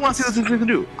 I don't want to see what this thing to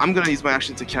do. I'm gonna use my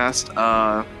action to cast,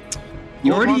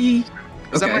 You already...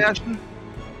 Is that my action?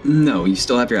 No, you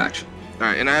still have your action.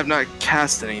 Alright, and I have not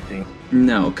cast anything.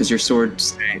 No, because your sword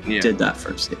Yeah. did that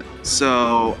first. Yeah.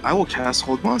 So, I will cast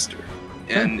Hold Monster.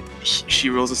 And she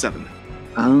rolls a 7.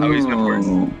 Oh. I'll use my force.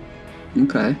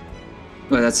 Okay.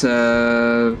 Well, that's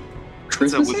a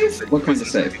charisma save? What kind of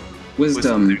save?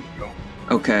 Wisdom.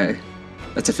 Okay.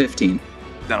 That's a 15.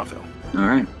 That'll fail. All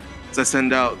right. So I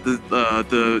send out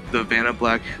the Vanna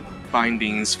Black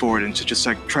bindings forward and to just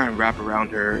like try and wrap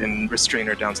around her and restrain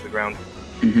her down to the ground.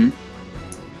 Mm-hmm.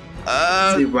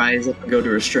 They rise up and go to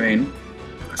restrain.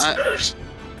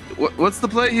 What's the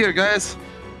play here, guys?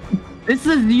 This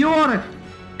is you.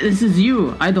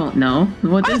 I don't know.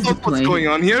 What is the play? What's going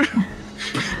on here?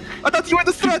 I thought you were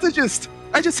the strategist.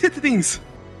 I just hit things.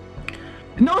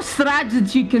 No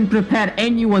strategy can prepare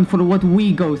anyone for what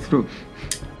we go through.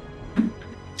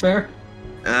 Fair.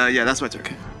 Yeah, that's my turn.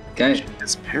 Okay.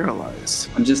 It's paralyzed.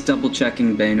 I'm just double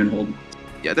checking Bane and Hold.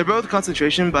 Yeah, they're both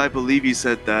concentration, but I believe you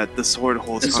said that the sword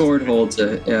holds. The sword holds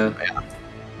it. Yeah.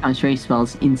 Concentration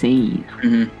spells insane.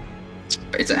 Mm-hmm.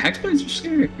 It's a hex blades are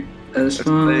scary.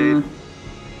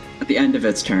 At the end of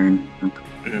its turn. Okay.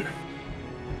 Mm-hmm.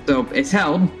 So it's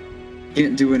held.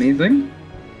 Can't do anything.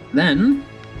 Then,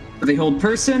 for the hold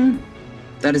person,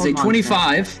 that is Hold a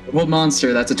 25. Hold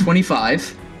monster, that's a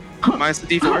 25. Minus the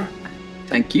D4.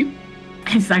 Thank you.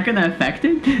 Is that gonna affect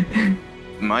it?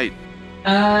 Might.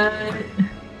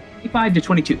 25 to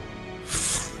 22.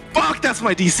 Fuck, that's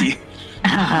my DC.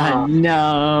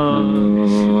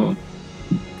 No.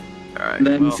 Alright.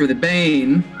 Then for the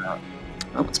Bane,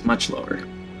 oh, it's much lower.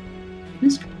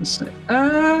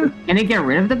 Can it get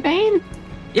rid of the Bane?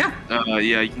 Yeah.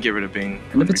 Yeah, you can get rid of Bane.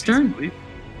 End of its turn.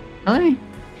 Really?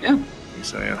 Yeah.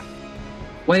 So yeah.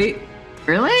 Wait.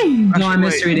 Really? No, I'm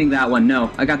misreading that one. No,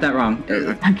 I got that wrong.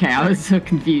 Okay, I was so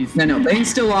confused. No, Bane's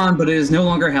still on, but it is no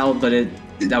longer held, but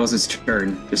that was his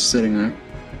turn. Just sitting there.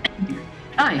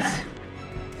 Nice.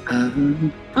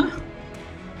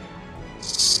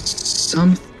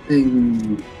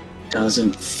 Something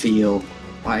doesn't feel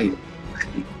quite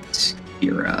right,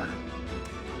 Kira.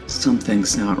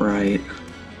 Something's not right.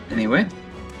 Anyway,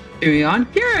 moving on.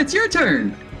 Kira, it's your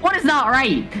turn. What is not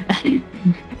right?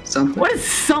 Something. What is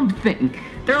something?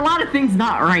 There are a lot of things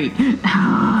not right.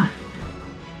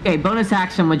 Okay, bonus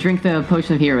action. I'm gonna drink the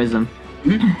potion of heroism.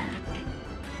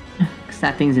 Cause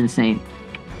that thing's insane.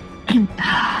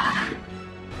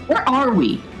 Where are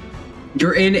we?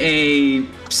 You're in a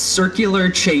circular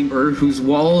chamber whose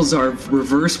walls are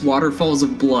reverse waterfalls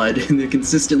of blood in the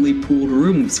consistently pooled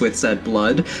rooms with said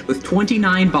blood, with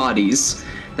 29 bodies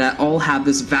that all have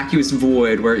this vacuous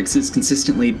void where it is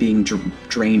consistently being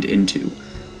drained into.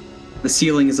 The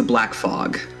ceiling is a black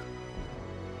fog. Is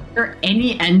there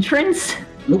any entrance?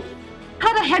 Nope.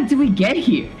 How the heck did we get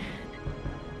here?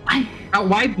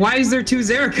 Why is there 2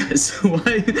 Zerikas?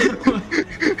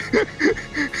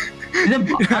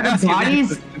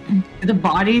 Do the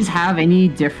bodies have any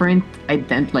different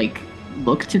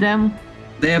look to them?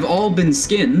 They have all been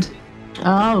skinned.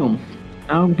 Oh,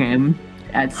 okay.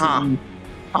 That's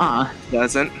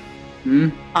Doesn't.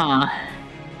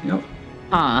 Yep.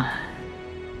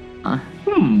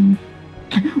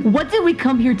 What did we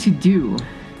come here to do?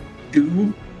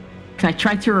 Do Can I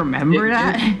try to remember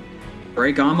that?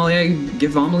 break Amelie,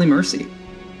 give Amelie mercy.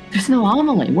 There's no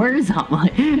Amelie. Where is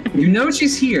Amelie? You know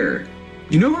she's here.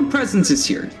 You know her presence is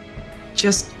here.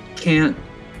 Just can't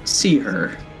see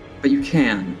her, but you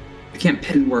can. You can't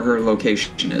pin where her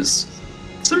location is.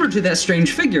 Similar to that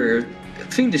strange figure,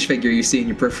 fiendish figure you see in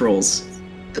your peripherals.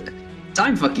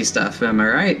 Time fucky stuff, am I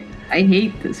right? I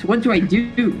hate this. What do I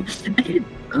do?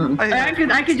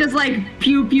 I could just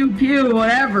pew pew pew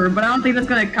whatever, but I don't think that's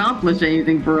gonna accomplish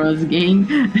anything for us, gang.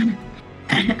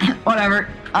 Whatever.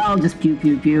 I'll just pew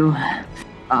pew pew.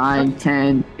 5,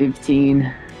 10,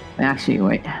 15. Actually,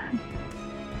 wait. I'm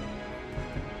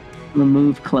gonna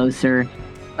move closer.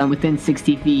 I'm within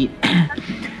 60 feet. I'm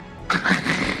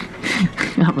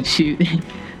gonna shoot.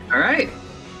 Alright.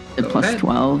 The plus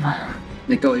 12.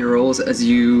 Make all your rolls as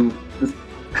you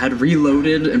had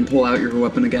reloaded and pull out your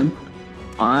weapon again.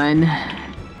 1.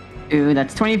 Ooh,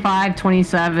 that's 25,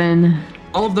 27.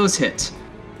 All of those hit.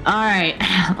 Alright,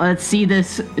 let's see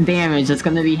this damage. That's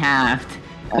gonna be halved.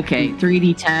 Okay,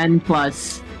 3d10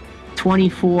 plus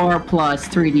 24 plus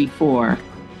 3d4.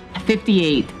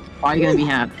 58. Why are you gonna be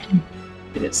halved?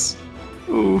 It is.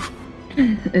 Oof.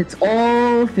 It's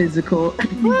all physical.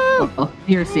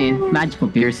 Piercing. Magical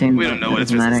piercing. We don't know what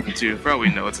it's resistant to. For all we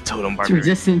know, it's a totem It's barbarian.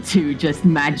 resistant to just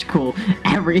magical.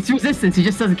 It's resistant to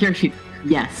just doesn't care sheet.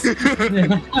 Yes.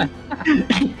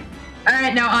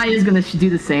 Alright, now Aya's gonna do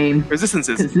the same. Resistance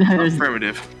is There's-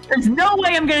 affirmative. There's no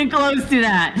way I'm getting close to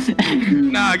that.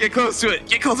 Nah, get close to it.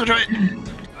 Get closer to it.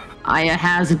 Aya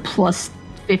has a plus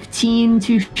 15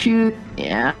 to shoot.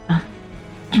 Yeah.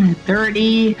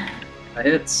 30. That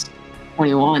hits.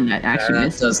 21. That actually That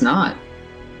missed. does not.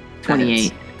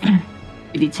 28.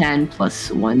 3d10 plus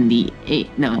 1d8.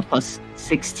 No, plus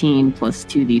 16 plus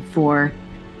 2d4.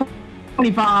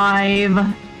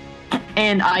 25.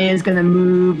 And Aya is gonna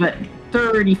move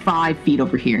 35 feet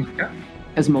over here. Okay.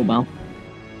 As mobile.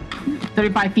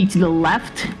 35 feet to the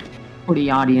left for the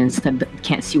audience that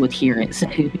can't see what here is.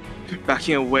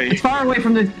 Backing away. As far away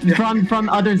from the from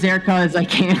other Zerka as I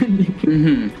can.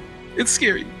 Mm-hmm. It's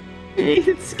scary.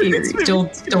 It's scary.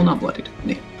 Still not bloodied.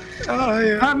 Yeah. Oh,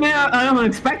 yeah. I mean, I don't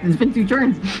expect it. It's been 2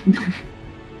 turns.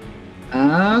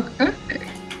 Okay.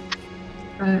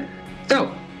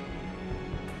 So,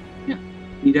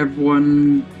 need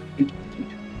everyone.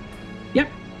 Yep.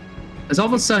 As all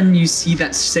of a sudden you see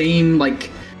that same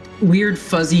weird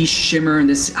fuzzy shimmer and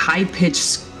this high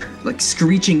pitched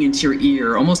screeching into your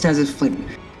ear, almost as if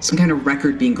some kind of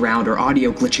record being ground or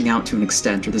audio glitching out to an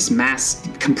extent, or this mass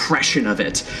compression of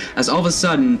it. As all of a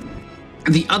sudden,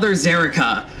 the other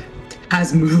Zerika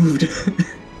has moved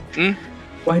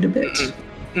quite a bit.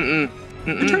 The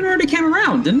turn already came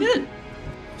around, didn't it?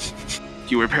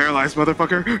 You were paralyzed,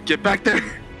 motherfucker. Get back there.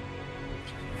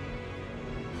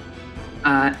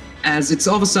 As it's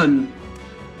all of a sudden,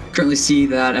 currently see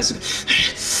that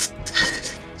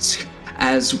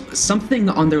as something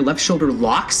on their left shoulder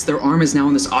locks, their arm is now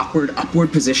in this awkward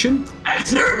upward position.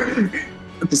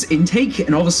 This intake,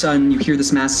 and all of a sudden you hear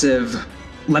this massive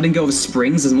letting go of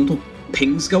springs as multiple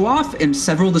pings go off, and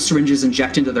several of the syringes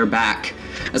inject into their back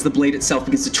as the blade itself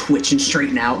begins to twitch and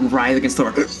straighten out and writhe against the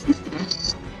rock.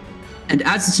 And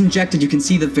as it's injected, you can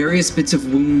see the various bits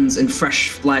of wounds and fresh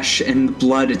flesh and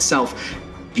blood itself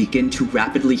begin to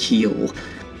rapidly heal.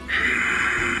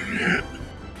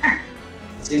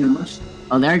 See how much?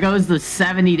 Oh, there goes the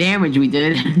 70 damage we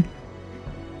did.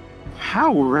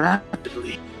 How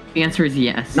rapidly? The answer is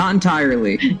yes. Not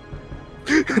entirely.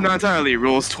 Not entirely.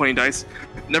 Rolls 20 dice.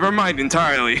 Never mind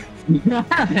entirely.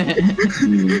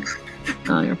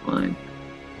 Oh, you're fine.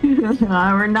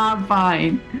 We're not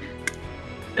fine.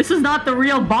 This is not the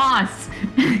real boss.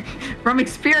 From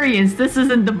experience, this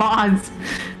isn't the boss.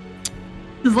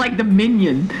 This is like the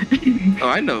minion. Oh,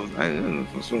 I know.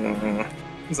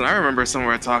 Listen, I remember some of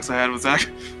our talks I had with Zach.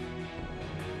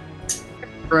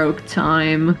 Broke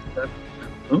time.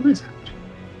 What was that?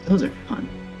 Those are fun.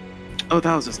 Oh,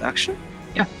 that was just action?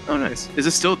 Yeah. Oh, nice. Is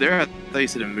it still there? I thought you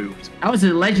said it moved. That was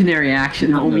a legendary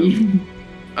action, homie.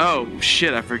 Oh,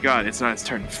 shit, I forgot. It's not its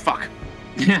turn. Fuck.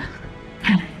 Yeah.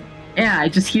 Yeah, I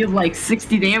just healed like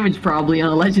 60 damage probably on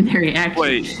a legendary action.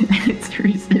 Wait. It's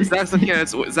resist. Zach's looking at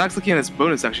its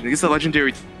bonus action. It gets a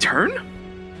legendary turn?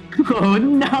 Oh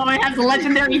no, it has a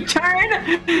legendary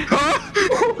turn!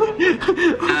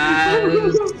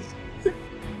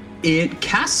 It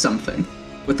casts something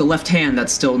with the left hand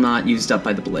that's still not used up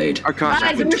by the blade. Arcana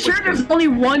check. Guys, are we sure there's only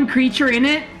one creature in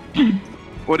it?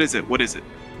 What is it?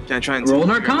 Can I try and Roll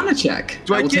an Arcana check.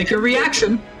 Do I will get take your it?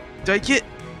 reaction. Do I get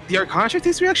the Arcana check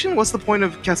takes reaction? What's the point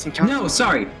of casting counter? No,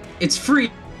 sorry. It's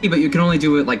free, but you can only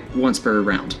do it like once per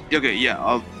round. Okay, yeah,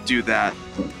 I'll do that.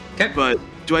 Okay. But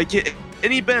do I get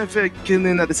any benefit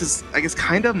given that this is, I guess,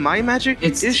 kind of my magic?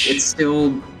 It's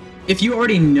still... If you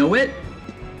already know it,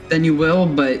 then you will,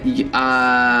 but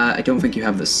I don't think you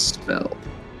have the spell.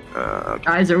 Okay.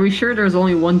 Guys, are we sure there's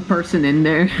only one person in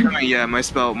there? Yeah, my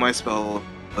spell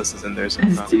list is in there. So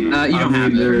That's You don't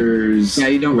have it. There's Yeah,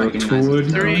 you don't recognize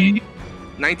it. 3,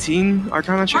 19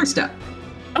 Arcana check. Hard step.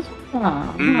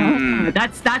 Mm.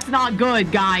 That's not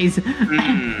good, guys.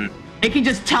 Mm, It can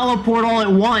just teleport all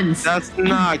at once. that's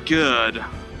not good.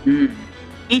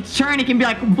 Each turn, it can be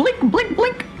like blink, blink,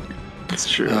 blink. That's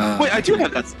true. Wait, I do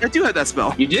have that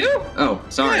spell. You do? Oh,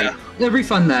 sorry. Yeah. Yeah,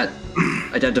 refund that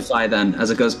identify then as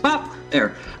it goes pop.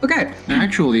 There. Okay.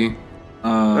 Actually,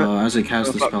 as I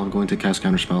cast the spell, I'm going to cast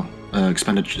counterspell.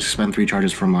 Expend 3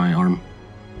 charges from my arm.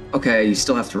 Okay, you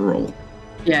still have to roll.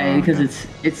 Yeah, because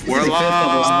it's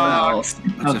Warlock. That's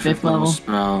Oh, a fifth level?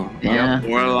 spell. Yeah.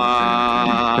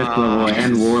 Warlock. 5th level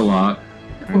and Warlock.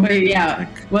 Wait, yeah.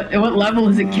 What level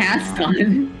is it cast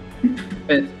on?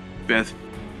 Fifth.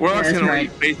 Warlock's Yeah, that's gonna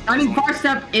right. base I mean, Far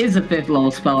Step is a 5th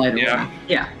level spell. Yeah.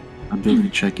 Yeah. Ability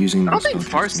check using. I don't think spellcasting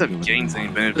Far Step ability. gains any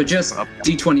So benefit. just Up.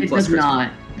 D20 It plus does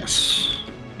not. Yes.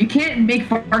 You can't make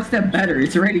Far Step better.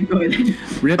 It's already good.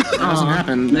 Rip hasn't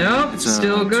happened. Nope, It's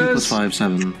still 2 good. plus 5,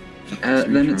 7.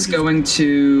 Then it's going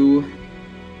to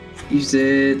use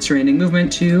its reigning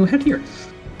movement to head here.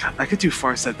 God, I could do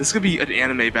Far Step. This could be an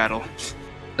anime battle.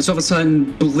 So all of a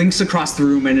sudden blinks across the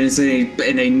room and is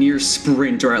in a near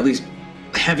sprint or at least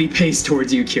heavy pace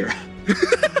towards you, Kira.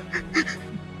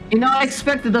 You know, I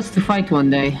expected us to fight one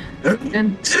day.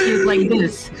 And it's like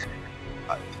this.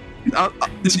 You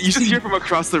just hear from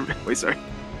across the. Wait, sorry.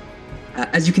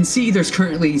 As you can see, there's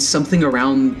currently something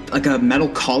around, like a metal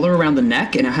collar around the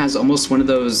neck, and it has almost one of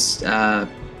those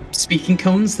speaking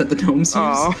cones that the gnomes use,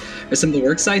 Aw. or some of the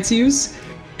work sites use.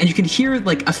 And you can hear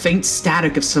like a faint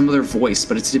static of some of their voice,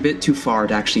 but it's a bit too far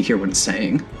to actually hear what it's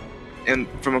saying. And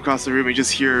from across the room, you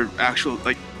just hear actual,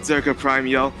 like, Zerka Prime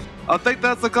yell, "I'll think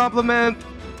that's a compliment!"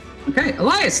 Okay,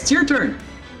 Elias, it's your turn.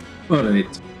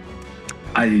 Alright.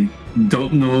 I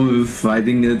don't know if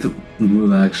fighting it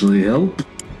will actually help.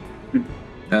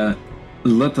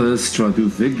 Let us try to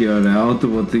figure out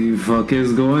what the fuck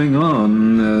is going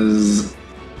on as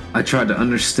I try to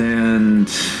understand,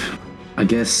 I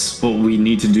guess, what we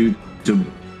need to do to,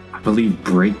 I believe,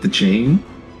 break the chain.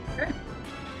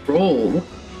 Roll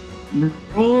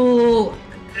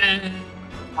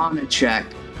on a check.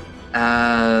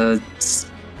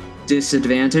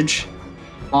 Disadvantage.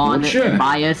 On sure.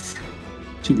 bias.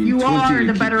 To be You 20 are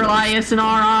the keep better us. Elias in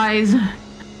our eyes.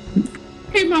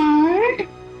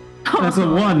 That's a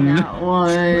 1. That one.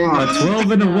 A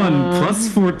 12 and a 1 plus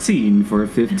 14 for a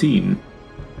 15.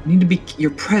 Need to be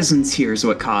your presence here is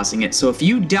what causing it. So if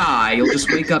you die, you'll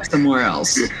just wake up somewhere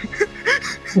else.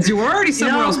 Because you were already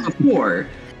somewhere else before.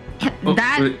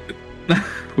 That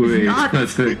Wait, not-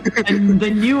 that's it. the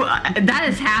new that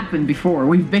has happened before.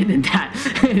 We've been in that,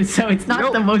 so it's not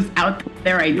No. the most out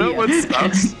there idea. You know what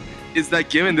sucks? Is that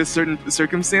given this certain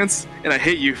circumstance, and I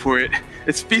hate you for it,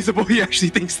 it's feasible he actually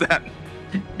thinks that.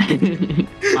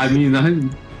 I mean, I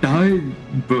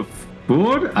died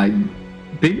before, I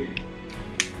think.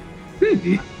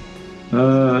 Maybe.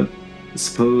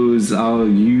 Suppose I'll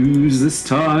use this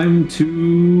time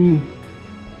to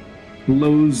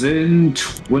close in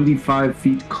 25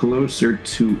 feet closer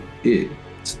to it.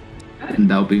 And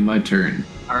that'll be my turn.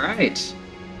 All right.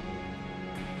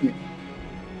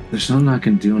 There's nothing I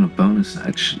can do on a bonus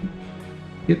action.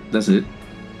 Yep, that's it.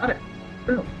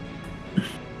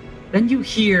 Then you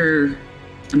hear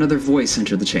another voice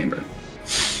enter the chamber.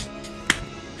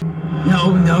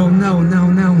 No, no, no, no,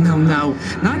 no, no, no.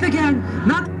 Not again!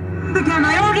 Not again!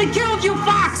 I already killed you,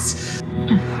 Fox!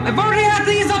 I've already had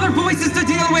these other voices to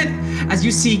deal with! As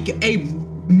you see a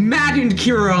maddened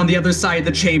Kira on the other side of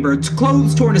the chamber,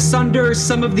 clothes torn asunder,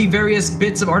 some of the various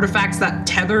bits of artifacts that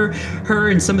tether her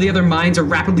and some of the other mines are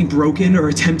rapidly broken or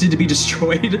attempted to be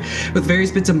destroyed, with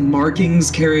various bits of markings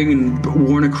carrying and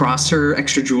worn across her,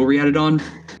 extra jewelry added on,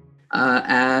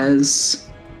 as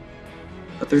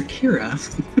other Kira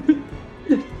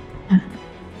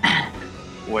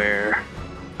Where?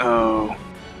 Oh.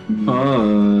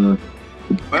 Oh.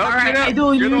 Well, All right, yeah, I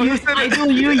do you're the one you. who said I it.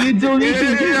 do you. You do me.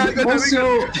 Yeah, I got that. Also,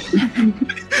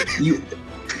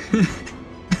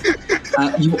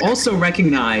 you also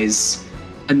recognize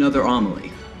another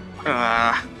Amelie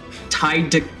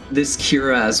tied to this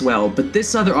Kira as well, but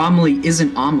this other Amelie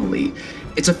isn't Amelie.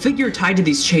 It's a figure tied to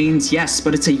these chains, yes,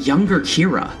 but it's a younger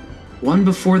Kira, one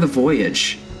before the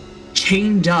voyage,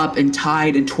 chained up and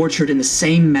tied and tortured in the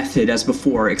same method as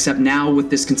before, except now with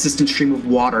this consistent stream of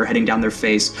water heading down their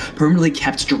face, permanently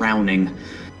kept drowning.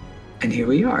 And here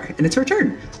we are, and it's her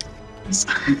turn.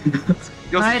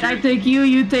 All right, I take you.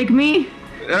 You take me.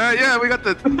 Yeah, we got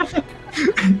the.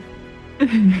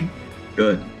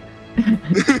 Good.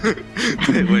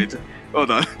 Wait,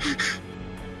 hold on.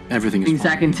 Everything is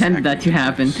Exact fine. intended that to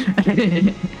happen.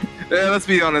 Yeah, let's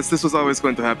be honest. This was always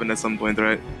going to happen at some point,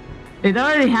 right? It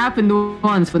already happened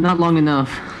once, but not long enough.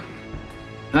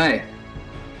 Hi.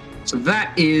 So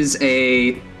that is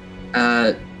a,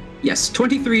 yes,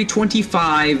 23,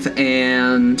 25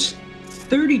 and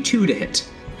 32 to hit.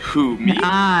 Who, me?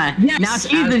 Ah, Yes, now as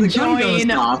he's the gun goes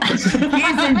enjoying. off. He's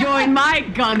enjoying my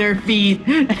gunner feet.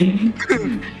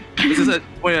 Is this a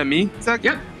point at me, Zach?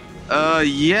 Yep.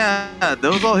 Yeah,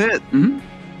 those all hit. Mm-hmm.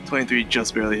 23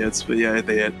 just barely hits, but yeah,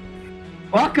 they hit.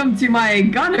 Welcome to my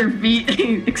gunner feet,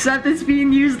 except it's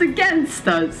being used against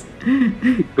us.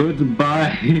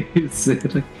 Goodbye,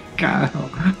 Zerika.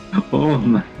 Oh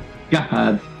my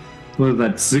god. What is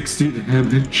that, 60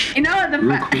 damage? You know,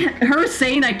 her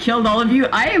saying I killed all of you,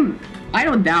 I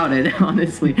don't doubt it,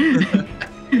 honestly.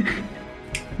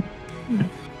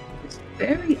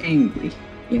 Very angry,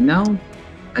 you know?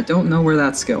 I don't know where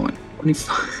that's going.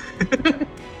 25.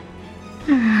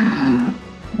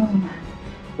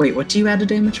 Wait, what do you add to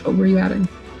damage? What were you adding?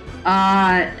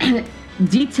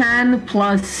 D10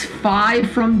 plus 5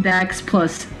 from Dex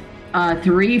plus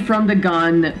 3 from the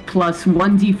gun plus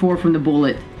 1d4 from the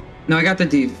bullet. No, I got the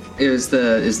D. It was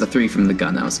the 3 from the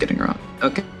gun that I was getting wrong.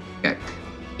 Okay.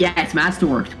 Yeah, it's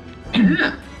masterworked.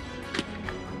 Yeah.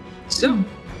 So,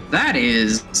 that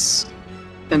is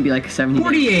Gonna be like 70.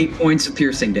 48 points of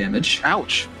piercing damage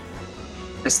Ouch.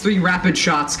 as 3 rapid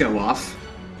shots go off.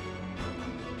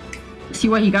 See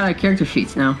what you got on character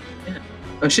sheets now.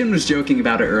 Shin was joking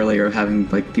about it earlier, of having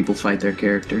like people fight their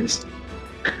characters.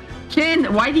 Shin,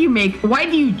 why do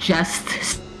you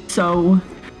jest so?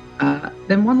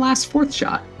 Then one last 4th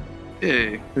shot.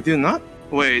 Hey, did you not?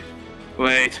 Wait.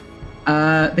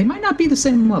 They might not be the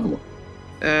same level.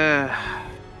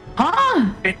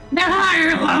 Huh? They're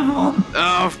higher level.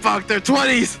 Oh fuck, they're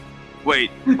 20s! Wait.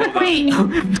 hold on. Wait.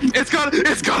 It's got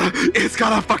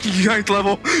a fucking ninth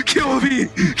level! Kill me!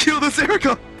 Kill the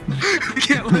Zerika! We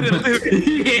can't let it live!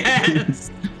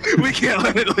 Yes! We can't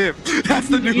let it live! That's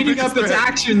the new Eating up its threat.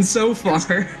 action so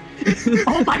far.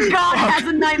 Oh my god, it has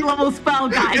a 9th level spell,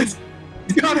 guys.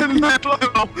 It's got a ninth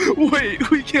level! Wait,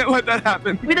 we can't let that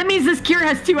happen. Wait, that means this cure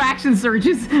has 2 action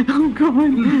surges. Oh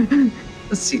god.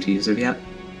 Let's see to use it yet.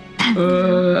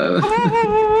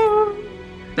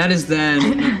 That is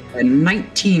then a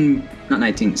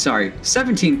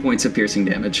 17 points of piercing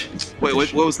damage. Wait,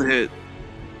 what was the hit?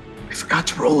 I forgot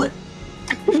to roll it.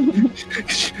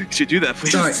 Could you do that,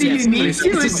 please? Sorry, See, yes, me please. too,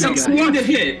 It's a it's so 16 to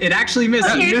hit. It actually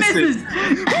misses. Okay, it misses.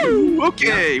 misses. Ooh,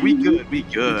 okay, we good.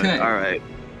 Okay. Alright.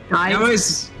 Now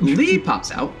as Lee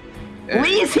pops out,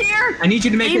 Lee's here. I need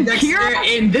you to make a In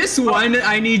dexterity. In this one,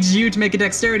 I need you to make a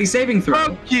dexterity saving throw.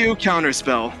 Fuck you,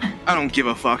 counterspell. I don't give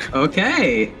a fuck.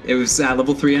 Okay. It was at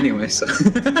level 3 anyway, so. I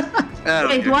don't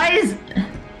Wait, care. why is?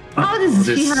 How does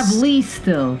he this- have Lee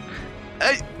still?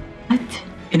 Hey, What?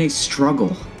 In a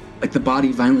struggle, like the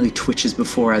body violently twitches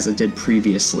before as it did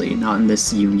previously, not in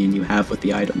this union you have with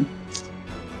the item.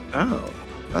 oh.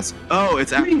 It's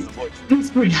after the voice. That's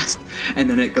pretty awesome. And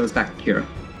then it goes back to Kira.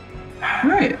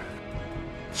 Alright.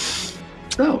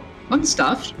 So, fun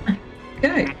stuff.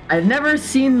 Okay. I've never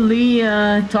seen Lee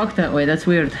talk that way. That's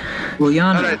weird. Well,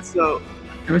 Yana, Alright, so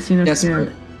Never seen her. yes,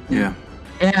 scared. Yeah.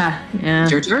 Yeah.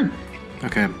 it's your turn.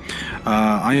 Okay.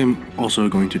 I am also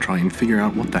going to try and figure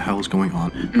out what the hell is going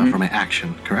on for my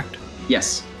action, correct?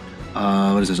 Yes.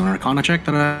 What is this, an Arcana check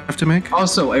that I have to make?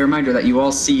 Also, a reminder that you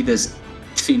all see this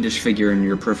fiendish figure in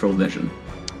your peripheral vision.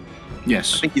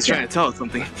 Yes. I think he's trying to tell us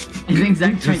something. I think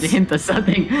Zach tried to hint us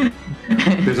something.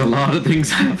 There's a lot of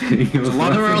things happening. There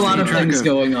are a lot of things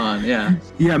going on, yeah.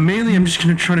 Yeah, mainly I'm just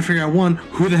gonna try to figure out one,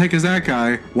 who the heck is that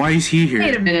guy? Why is he here?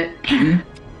 Wait a minute.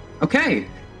 Okay,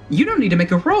 you don't need to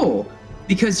make a roll,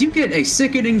 because you get a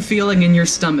sickening feeling in your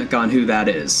stomach on who that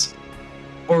is.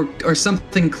 Or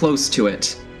something close to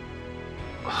it.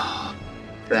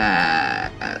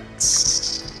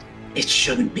 That's... It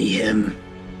shouldn't be him.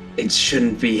 It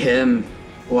shouldn't be him.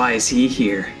 Why is he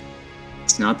here?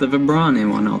 It's not the Vibrani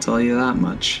one, I'll tell you that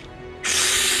much.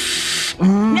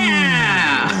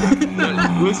 Yeah!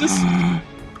 Who is this?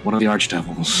 One of the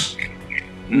Archdevils.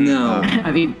 No.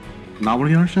 I mean, Not one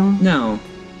of the Archdevils? No.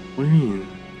 What do you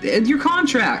mean? Your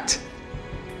contract.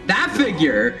 That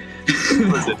figure.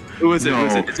 Who is it? Who is it?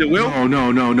 Is it Will?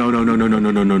 No.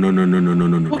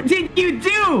 what did you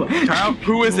do? Kyle?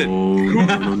 Who is it?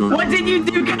 No. What did you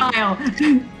do, Kyle?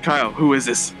 Kyle, who is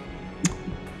this?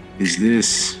 Is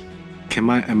this?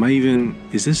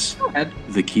 Is this Go ahead.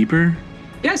 the Keeper?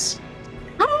 Yes.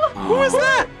 Who is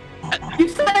that? You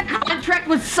said that contract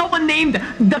with someone named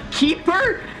the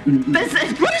Keeper? What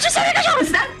did you say?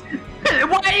 Is that?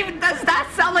 Why even does that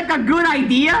sound like a good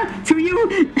idea to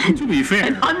you? To be fair,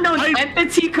 An unknown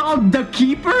entity called the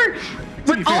Keeper?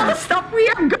 With all the stuff we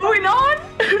have going on?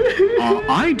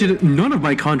 I didn't. None of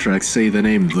my contracts say the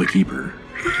name the Keeper.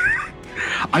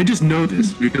 I just know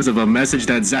this because of a message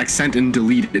that Zach sent and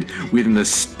deleted within the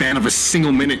span of a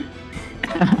single minute.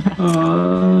 We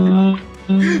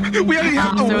already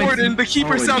have the So it's- warden. The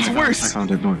keeper sounds I worse.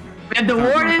 found it. No. We have the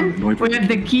Warden, we have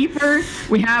the Keeper,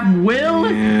 we have Will.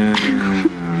 Yeah.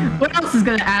 What else is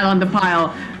gonna add on the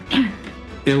pile?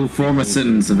 It'll form a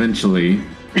sentence eventually.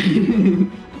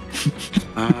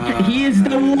 He is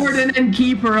the Warden and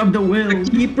Keeper of the Will.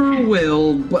 Keeper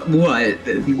will. What?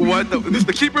 What?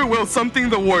 The keeper will something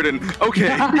the warden. Okay.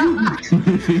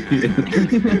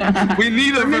 We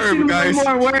need a verb, guys. One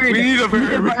more word. We need a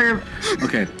verb.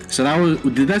 Okay, so that was.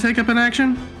 Did that take up an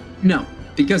action? No,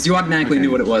 because you automatically Okay.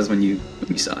 knew what it was when you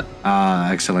saw it.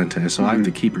 Excellent. So I'm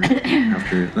the Keeper.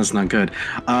 After that's not good.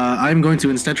 I'm going to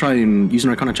instead try and use an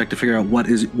Arcana check to figure out what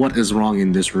is wrong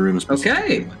in this room.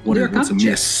 Okay. What's Your Arcana check.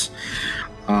 amiss?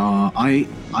 I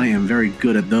am very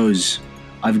good at those.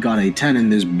 I've got a 10 in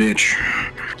this bitch.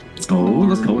 Let's go.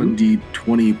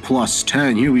 1d20 plus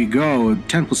 10. Here we go.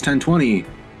 10 plus 10, 20.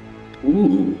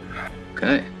 Ooh.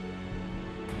 Okay.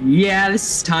 Yeah, this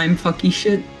is time fucky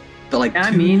shit. But like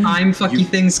I two mean, time fucky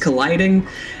things colliding,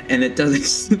 and it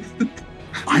doesn't.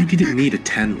 I didn't need a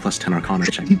 10 plus 10 Arcana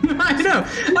check. I know.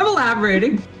 I'm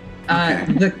elaborating.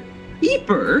 The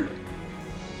Keeper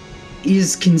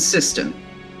is consistent.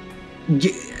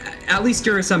 At least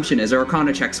your assumption is, or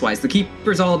Arcana checks wise, the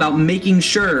Keeper's all about making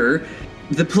sure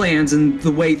the plans and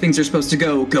the way things are supposed to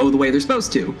go the way they're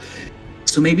supposed to.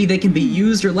 So maybe they can be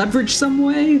used or leveraged some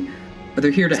way? Or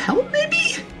they're here to help,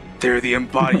 maybe? They're the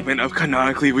embodiment of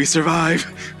canonically we survive.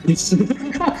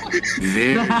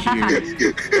 They're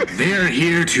here. They're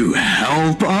here to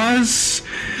help us.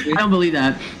 I don't believe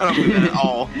that. I don't believe that at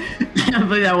all. I don't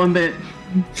believe that one bit.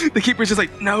 The keeper's just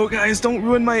like, no, guys, don't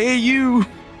ruin my AU.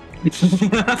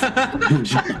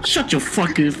 Shut your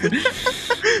fucking.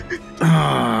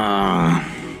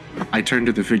 I turn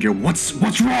to the figure. What's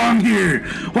wrong here?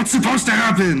 What's supposed to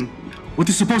happen? What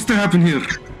is supposed to happen here?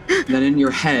 Then in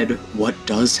your head, what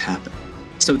does happen?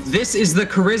 So this is the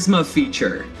charisma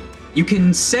feature. You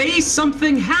can say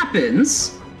something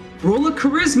happens, roll a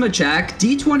charisma check,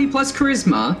 d20 plus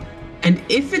charisma, and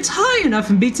if it's high enough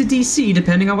and beats a DC,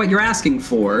 depending on what you're asking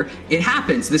for, it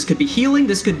happens. This could be healing,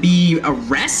 this could be a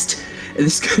rest,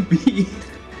 this could be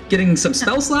getting some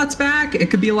spell slots back,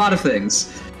 it could be a lot of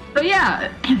things. So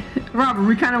yeah, Robert,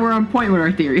 we kind of were on point with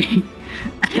our theory.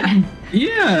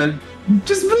 Yeah,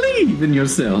 just believe in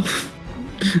yourself.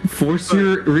 Force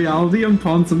your reality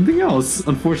upon something else.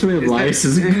 Unfortunately, Elias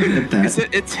isn't good at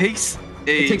that. It takes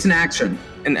It takes an action.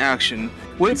 an action.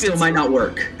 What It if still it's might not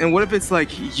work. And what if it's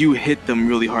like you hit them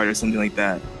really hard or something like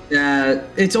that?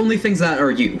 It's only things that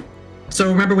are you. So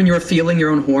remember when you were feeling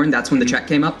your own horn, that's when the check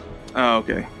came up? Oh,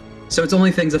 okay. So it's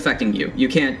only things affecting you. You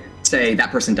can't say that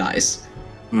person dies.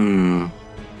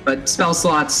 But spell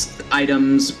slots,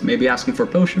 items, maybe asking for a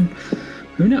potion.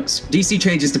 Who knows? DC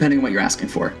changes depending on what you're asking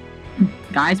for.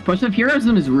 Guys, Push of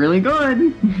Heroism is really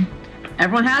good.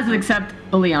 Everyone has it except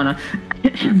Liliana.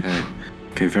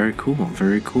 Okay, very cool,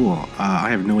 very cool. I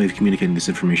have no way of communicating this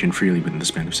information freely within the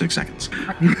span of 6 seconds.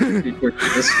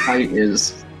 This fight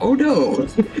is... Oh no!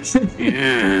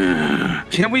 Yeah.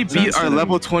 Can we beat our Sensitive.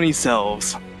 level 20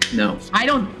 selves? No. I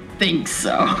don't think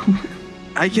so.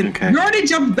 I can. Okay. You already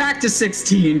jumped back to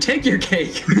 16. Take your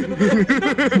cake.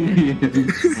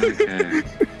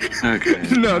 Okay.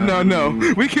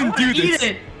 No. We can do Eat this.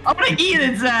 it. I'm gonna eat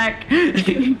it, Zach.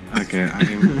 Okay.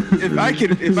 If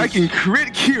I can crit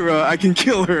Kira, I can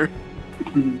kill her.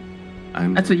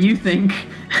 I'm That's what you think.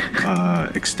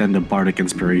 extend a bardic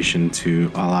inspiration to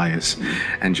Elias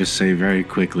and just say very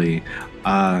quickly,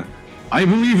 I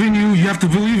believe in you. You have to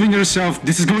believe in yourself.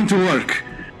 This is going to work.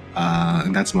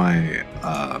 And that's my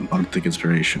bardic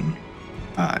inspiration.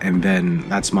 And then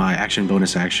that's my action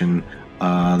bonus action.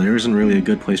 There isn't really a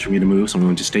good place for me to move, so I'm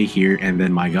going to stay here. And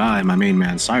then my main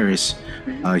man, Cyrus,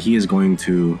 he is going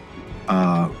to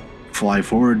fly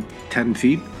forward 10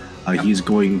 feet. He's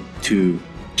going to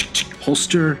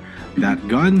holster that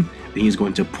gun, and he's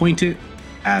going to point it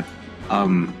at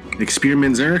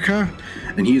Experiment Zerica,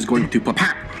 and he is going to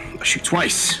shoot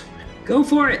twice. Go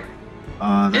for it.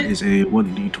 That is a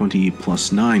 1d20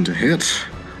 plus 9 to hit.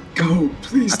 Go,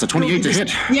 please. That's a 28 to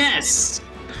hit. Yes,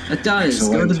 it does.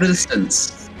 Excellent. Go to the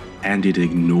distance. And it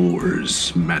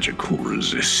ignores magical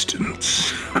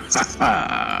resistance.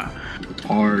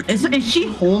 Is she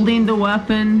holding the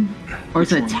weapon, or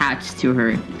is it attached to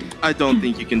her? I don't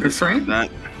think you can disarm that.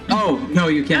 Oh, no,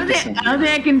 you I can't. don't think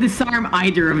I can disarm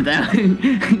either of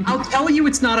them. I'll tell you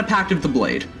it's not a Pact of the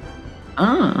Blade.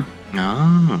 Ah.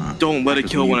 Don't let it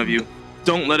kill one of you.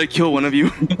 Don't let it kill one of you.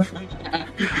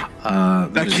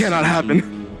 That cannot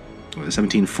happen.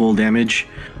 17 full damage.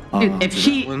 If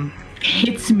she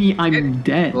hits me, I'm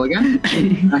dead. Well, again,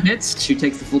 that hits. She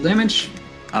takes the full damage.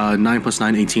 9 plus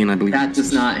 9, 18, I believe. That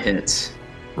does not hit.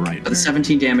 Right. But the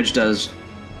 17 damage does.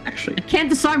 Actually. I can't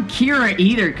disarm Kira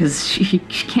either because she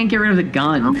can't get rid of the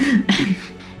gun.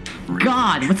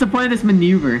 God, what's the point of this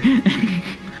maneuver?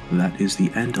 That is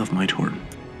the end of my turn.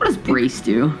 What does Brace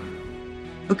do?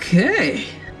 Okay.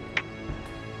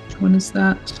 Which one is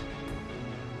that?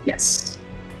 Yes.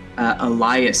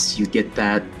 Elias, you get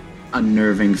that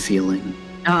unnerving feeling.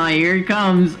 Ah, here it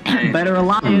comes. Better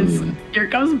Elias. Here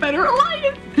comes Better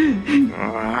Elias.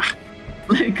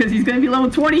 Because he's going to be level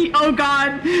 20. Oh,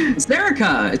 God.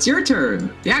 Zerica, it's your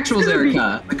turn. The actual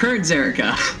Zerica. The current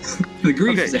Zerica. The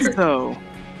grief Zerica.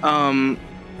 So,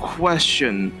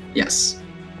 question. Yes.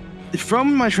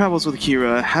 From my travels with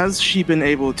Kira, has she been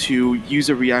able to use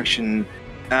a reaction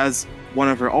as one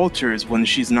of her altars when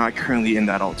she's not currently in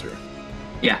that altar?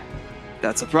 Yeah.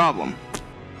 That's a problem.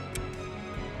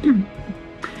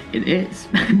 It is.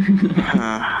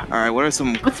 Alright, what are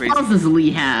some What crazy... spells does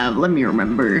Lee have? Let me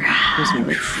remember.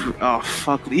 Oh,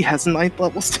 fuck, Lee has 9th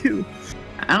levels too.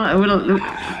 I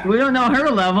don't, we don't know her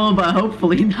level, but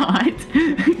hopefully not.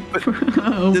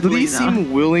 Did Lee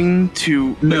seem willing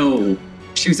to... No.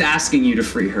 She was asking you to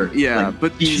free her. Yeah, Like,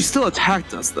 but she still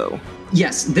attacked us, though.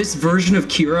 Yes, this version of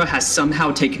Kira has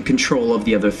somehow taken control of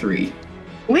the other three.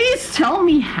 Please tell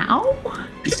me how?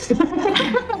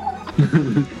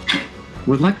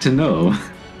 Would like to know.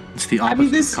 It's the I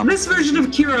opposite. mean, this version of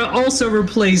Kira also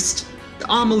replaced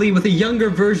Amelie with a younger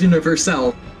version of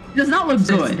herself. It does not look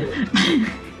good.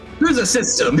 There's a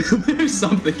system. There's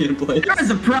something in place. There's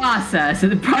a process,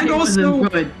 and it probably And also-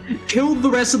 wasn't good. Killed the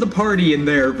rest of the party in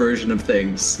their version of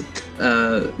things.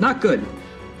 Not good.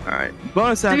 Alright,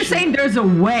 bonus So action. you're saying there's a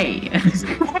way.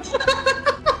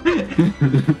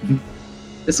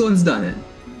 This one's done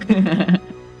it.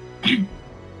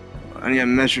 I need to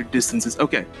measure distances.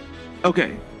 Okay.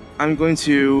 I'm going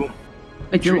to...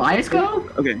 Wait, did Elias go?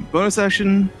 Okay, bonus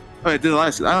action... Oh, yeah, did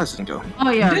Elias didn't go.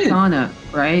 Oh yeah, He did. Arcana,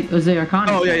 right? Was it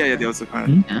Arcana? Oh, yeah, that was the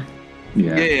kind of...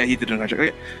 Yeah. Yeah, he did an action.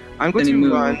 Okay. I'm going Then he to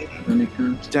moved. run Then he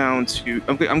comes. down to...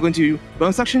 Okay, I'm going to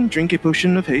bonus action, drink a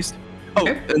potion of haste. Oh,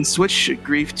 Okay. and switch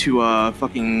grief to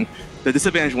fucking the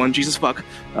disadvantage one. Jesus fuck.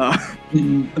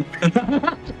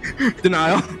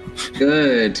 Denial.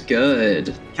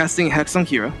 Good. Casting hex on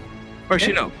Kira. Or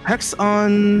actually, no, hex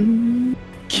on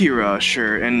Kira,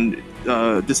 sure, and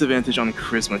disadvantage on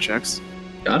charisma checks.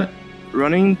 Got it.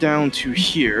 Running down to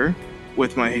here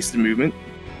with my hasted movement.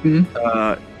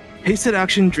 Mhm. Hasted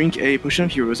action, drink a potion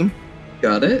of heroism.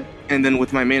 Got it. And then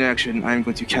with my main action, I'm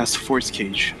going to cast Force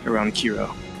Cage around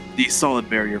Kira, the solid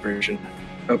barrier version.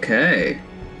 Okay.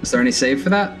 Is there any save for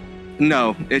that?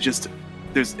 No, it's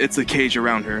a cage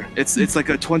around her. It's like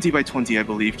a 20 by 20, I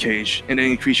believe, cage, and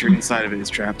any creature inside of it is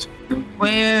trapped.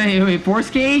 Wait, Force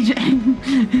Cage?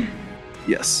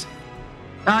 Yes.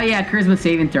 Oh yeah, charisma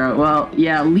saving throw. Well,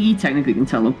 yeah, Lee technically can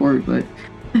teleport, but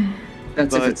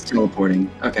That's if But- it's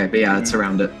teleporting. Okay, but yeah, it's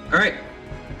around it. All right.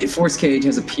 A force cage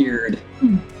has appeared.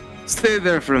 Stay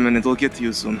there for a minute, we'll get to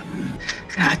you soon.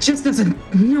 Just as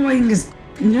annoying as.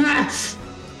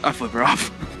 I flip her off.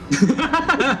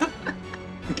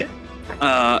 Okay.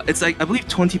 It's like, I believe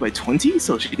 20 by 20,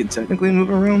 so she can technically move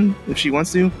around if she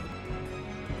wants to.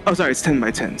 Oh, sorry, it's 10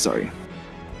 by 10, sorry.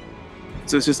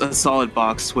 So it's just a solid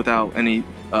box without any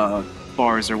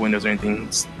bars or windows or anything.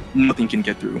 Nothing can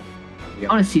get through. I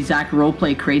want to see Zach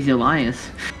roleplay Crazy Elias.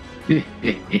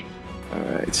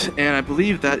 Alright, and I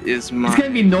believe that is my... It's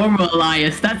gonna be normal,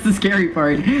 Elias. That's the scary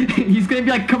part. He's gonna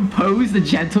be like composed, a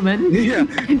gentleman. Yeah.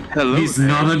 Hello. He's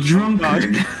not a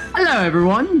drunkard. Hello,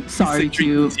 everyone. Sorry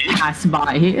to pass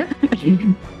by here.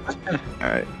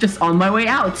 Alright. Just on my way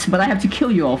out, but I have to kill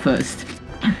you all first.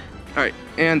 Alright,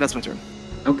 and that's my turn.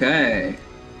 Okay.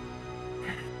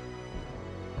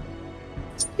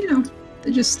 You know,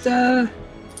 they just they're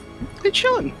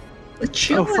chilling. They're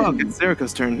chilling. Oh fuck, it's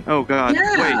Zerika's turn. Oh god.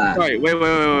 Yeah. Wait. I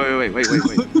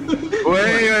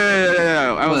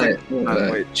was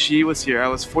wait. She was here. I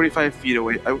was 45 feet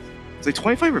away. I was like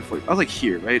 25 or 40. I was like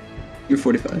here, right? You're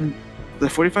 45. The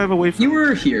 45 away from You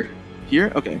were here.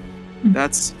 here? Okay.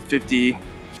 That's 50,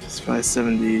 65,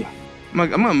 70. I'm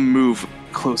gonna move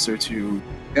closer to...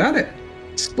 Got it.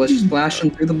 Splashing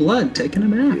through the blood, taking a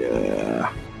nap.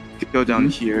 Yeah. Go down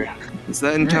here. Is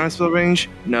that in counterspell range?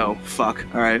 No. Fuck.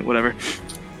 Alright, whatever.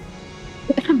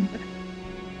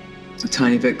 A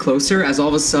tiny bit closer, as all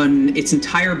of a sudden its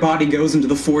entire body goes into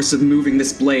the force of moving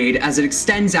this blade. As it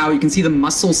extends out, you can see the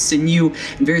muscle, sinew,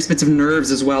 and various bits of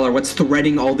nerves as well are what's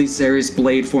threading all these various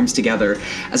blade forms together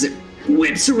as it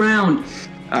whips around.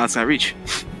 It's not reach.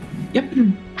 Yep.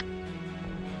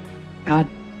 God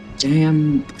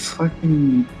damn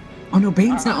fucking... Oh no,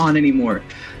 Bane's not on anymore.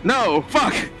 No!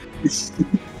 Fuck! It's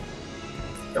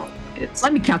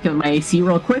Let me calculate my AC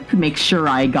real quick, make sure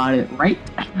I got it right.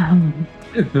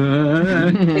 It's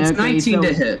Okay, 19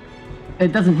 to hit.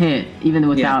 It doesn't hit, even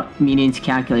without meaning to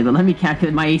calculate, but let me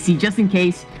calculate my AC just in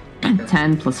case.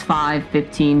 10 plus 5,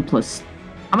 15 plus...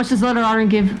 How much does leather armor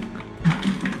give?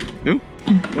 Who?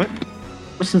 What?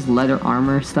 How much does leather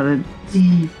armor started?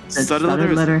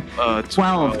 Studded leather?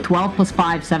 12. 12 plus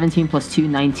 5, 17 plus 2,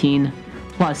 19.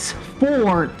 Plus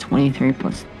 4, 23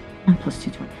 plus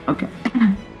 2, 20. Okay.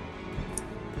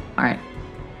 Alright.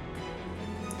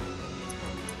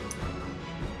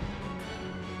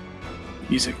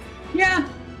 Music. Yeah.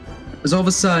 As all of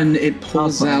a sudden it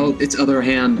pulls out its other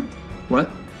hand. What?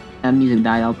 That music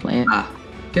died, I'll play it.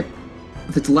 Yep.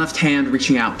 With its left hand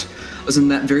reaching out. Wasn't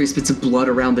that various bits of blood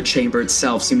around the chamber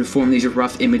itself seem to form these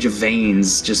rough image of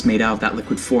veins just made out of that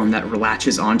liquid form that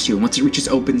latches onto you. And once it reaches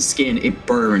open skin, it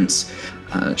burns.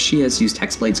 She has used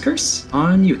Hexblade's Curse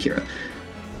on you, Akira.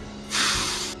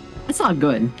 That's not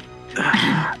good.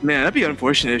 Man, that'd be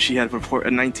unfortunate if she had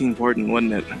a 19 Porton,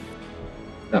 wouldn't it?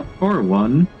 Or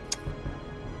one.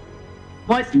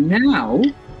 What? Now,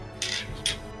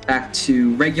 back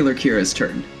to regular Kira's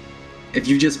turn. If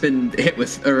you've just been hit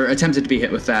with, or attempted to be hit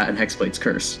with that and Hexblade's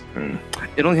Curse.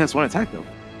 It only has one attack, though.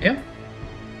 Yeah.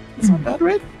 It's not bad,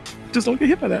 right? Just don't get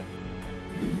hit by that.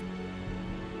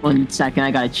 1 second,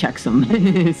 I gotta check some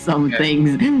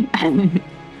things.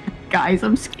 Guys,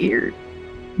 I'm scared.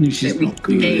 She's not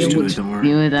good. Used to it, don't worry.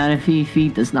 You without a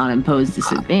feet does not impose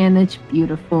disadvantage.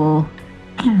 Beautiful.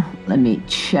 Let me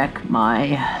check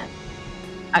my...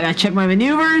 I gotta check my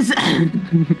maneuvers.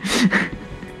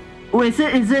 Wait,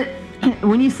 is it...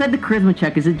 When you said the charisma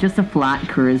check, is it just a flat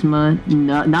charisma?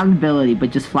 No, not ability,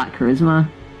 but just flat charisma?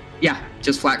 Yeah,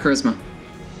 just flat charisma.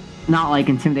 Not like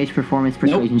intimidation, performance,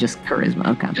 persuasion, just charisma.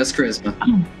 Okay. Just charisma.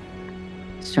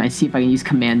 Just trying to see if I can use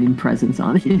commanding presence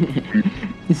on it.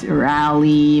 Just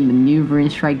rally, maneuver,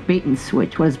 and strike, bait and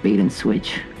switch. What is bait and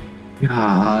switch?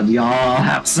 God, y'all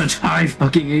have such high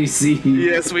fucking AC.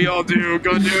 Yes, we all do.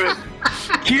 Go do it.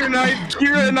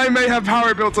 Kira and I may have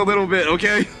power built a little bit,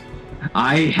 okay?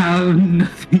 I have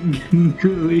nothing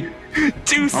really.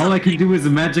 Do something. All I can do is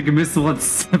a magic missile at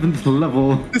 7th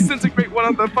level. Disintegrate one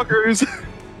of the fuckers.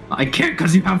 I can't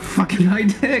because you have fucking high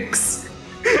dex.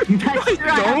 That's true,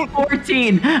 I have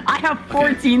 14. I have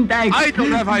 14 dex. I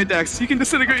don't have high dex. You can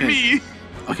disintegrate me.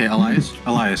 Okay, Elias.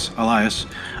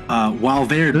 While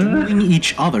they're doing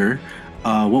each other,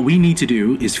 what we need to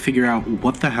do is figure out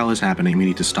what the hell is happening. We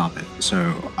need to stop it.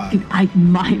 So, I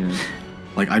might.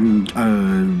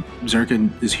 Zerka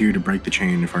is here to break the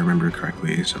chain, if I remember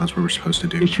correctly. So that's what we're supposed to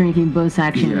do. Your shrinking bonus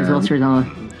action results result.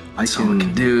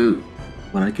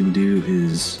 What I can do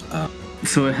is.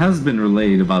 So it has been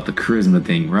relayed about the charisma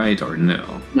thing, right? Or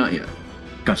no? Not yet.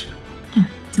 Gotcha.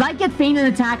 Did I get feign an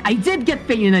attack? I did get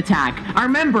feign an attack. I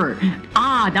remember.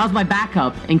 That was my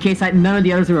backup in case none of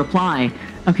the others would reply.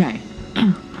 Okay.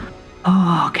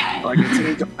 Oh, okay.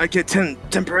 I get 10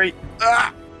 temporary.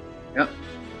 Yep.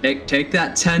 Take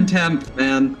that 10 temp,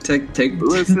 man. Take.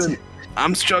 Listen,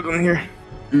 I'm struggling here.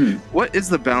 What is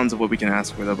the bounds of what we can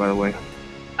ask for, though? By the way.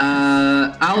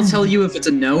 I'll tell you if it's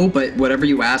a no, but whatever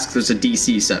you ask, there's a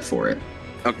DC set for it.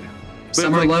 Okay.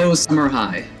 Some are low, some are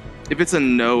high. If it's a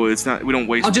no, it's not. We don't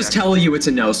waste. I'll just tell you it's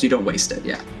a no, so you don't waste it.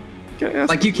 Yeah.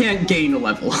 Like you can't gain a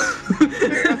level.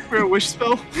 for a wish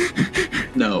spell.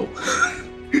 No.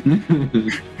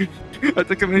 I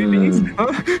took many things.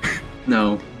 Huh?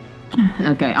 No.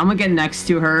 Okay, I'm gonna get next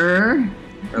to her,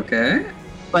 Okay.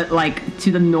 but like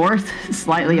to the north,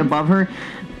 slightly above her.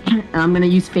 And I'm gonna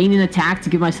use feigning attack to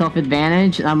give myself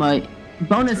advantage. And I'm a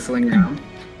bonus. Circling around.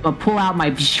 I'll pull out my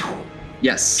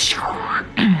Yes.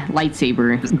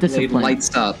 lightsaber. This blade Discipline.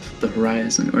 lights up the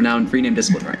horizon, or now renamed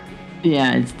Discipline, right?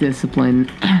 Yeah, it's discipline.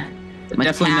 My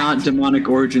Definitely tact- not demonic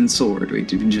origin sword. We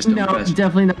just don't No, question.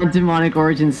 definitely not demonic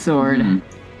origin sword. Mhm.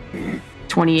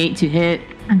 28 to hit.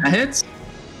 That hits.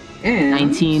 And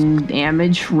 19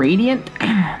 damage, radiant.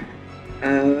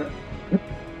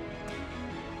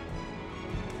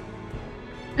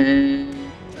 And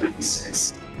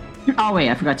 6. Oh wait,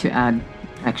 I forgot to add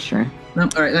extra. No,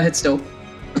 all right, that hits still.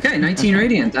 Okay, 19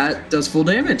 radiant. That does full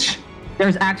damage.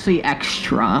 There's actually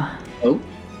extra Oh,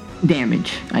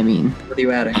 damage. I mean, what are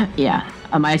you adding? yeah.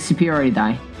 My superiority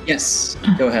die. Yes.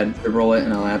 Go ahead. Roll it,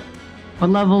 and I'll add What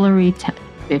level are we?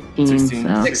 15. 16.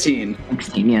 So 16.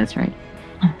 16. Yeah, that's right.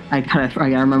 I gotta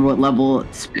remember what level.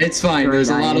 It's fine. There's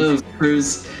a lot of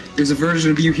there's a version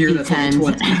of you here that's level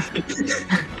E10s.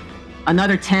 20.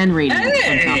 Another 10 radiant on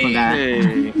top of that.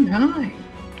 Hey. Nice.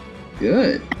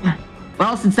 Good.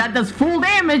 Well, since that does full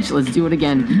damage, let's do it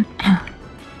again. That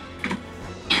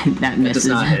That misses.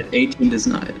 does not hit. 18 does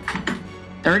not hit.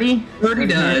 30? 30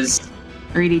 does.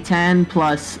 3d10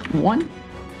 plus 1.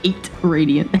 8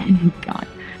 radiant. God.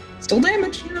 Still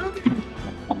damage, you know.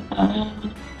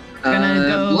 Gonna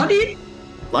go- Bloodied?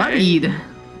 Bloodied.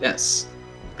 Yes.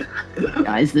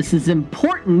 Guys, this is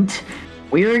important.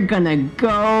 We're gonna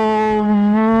go.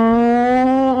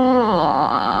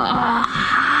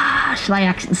 Should I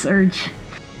action surge?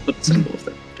 What symbol is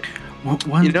that?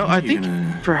 One You know, I thing think you're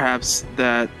gonna- perhaps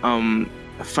that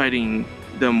fighting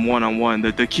them one-on-one,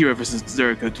 the Kira versus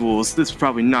Zerka duels, this is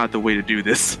probably not the way to do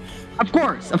this. Of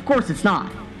course it's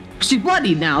not. She's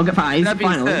bloodied now, guys. That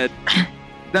being Finally. said,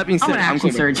 I'm gonna action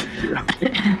going surge.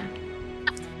 Kira.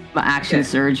 My action Okay.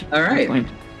 surge. All right.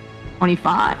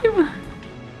 25. That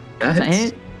Does that hits.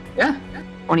 hit? Yeah,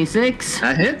 26.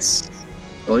 that hits.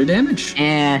 Roll your damage.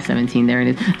 And 17. There it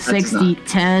is. 60, not-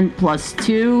 10 plus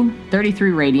 2.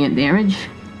 33 radiant damage.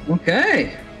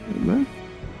 Okay.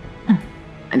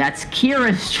 And that's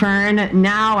Kira's turn.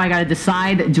 Now I gotta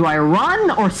decide, do I run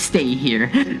or stay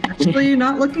here? Actually,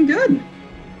 not looking good.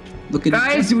 Looking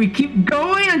Guys, do we keep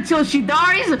going until she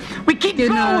dies? We keep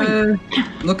going!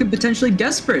 looking potentially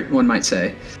desperate, one might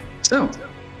say. So,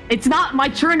 It's not my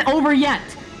turn over yet.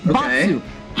 okay. Batsu.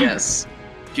 Yes.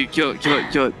 Kill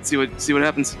it. See what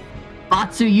happens.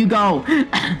 Batsu, you go.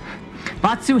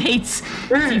 Batsu hates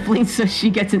tieflings, so she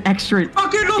gets an extra.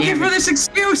 Fucking looking Damn for it. this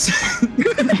excuse.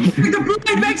 The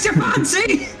blade makes you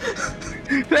fancy.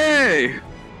 Hey!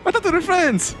 I thought they were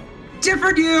friends!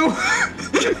 Different you.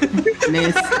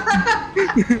 Miss.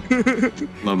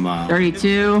 Lamau.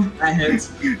 32, That hits.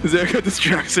 Zerka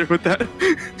distracts her with that.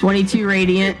 22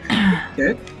 radiant.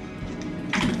 Okay.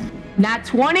 Nat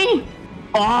 20?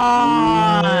 Oh!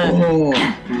 Oh.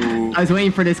 Ooh, I was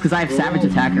waiting for this because I have Savage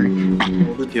Attacker.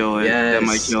 kill it. That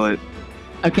might kill it.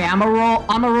 Okay, I'm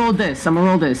gonna roll this. I'm gonna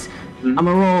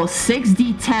roll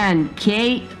 6d10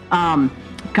 K. God,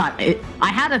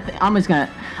 I'm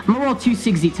gonna roll 2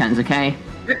 6d10s. Okay.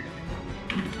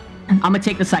 I'm gonna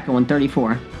take the second one,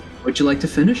 34. Would you like to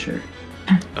finish her?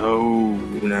 Oh,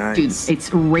 nice. Dude,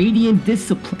 it's Radiant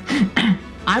Discipline.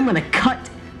 I'm gonna cut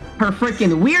her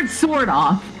freaking weird sword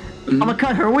off. I'm gonna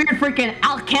cut her weird freaking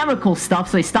alchemical stuff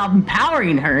so they stop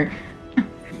empowering her. And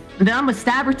then I'm gonna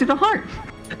stab her through the heart.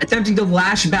 Attempting to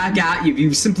lash back at you,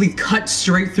 you simply cut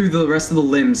straight through the rest of the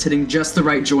limbs, hitting just the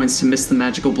right joints to miss the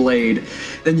magical blade.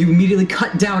 Then you immediately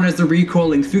cut down as they're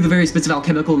recoiling through the various bits of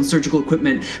alchemical and surgical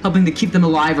equipment, helping to keep them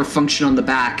alive or function on the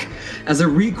back. As they're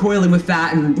recoiling with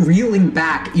that and reeling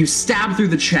back, you stab through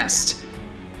the chest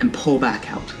and pull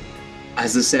back out.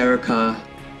 As the Zerka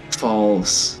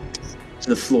falls to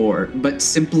the floor, but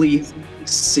simply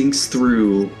sinks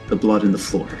through the blood in the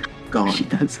floor. Gone. She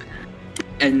does.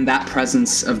 And that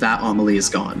presence of that Amelie is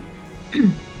gone.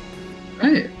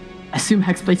 Right. Assume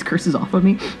Hexblade's curse is off of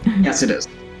me. Yes, it is.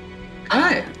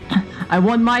 Alright. I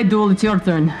won my duel. It's your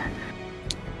turn.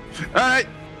 Alright!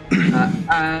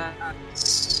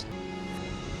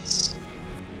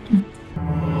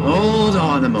 Hold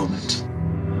on a moment.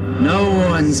 No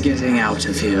one's getting out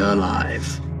of here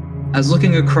alive. As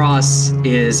looking across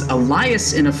is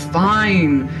Elias in a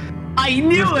fine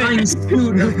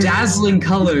suit of dazzling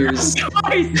colors.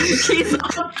 He's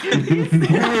up.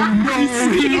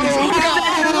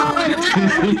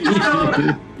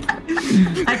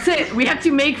 That's it. We have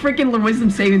to make freaking wisdom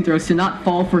saving throws to not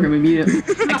fall for him immediately.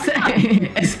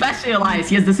 Especially Elias.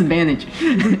 He has disadvantage.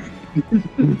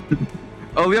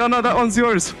 Oh, Liana, that one's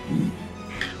yours.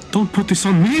 Don't put this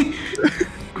on me!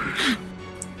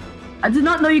 I did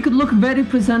not know you could look very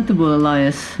presentable,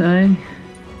 Elias. The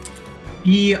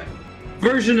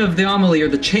version of the Amelie or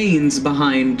the chains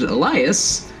behind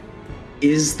Elias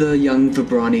is the young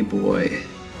Vibrani boy.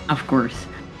 Of course.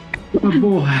 Oh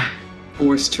boy.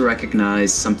 Forced to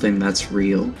recognize something that's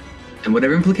real, and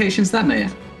whatever implications that may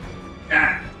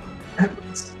have.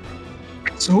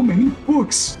 So many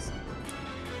books.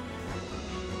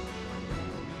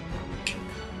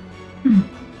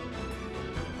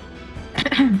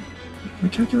 Am I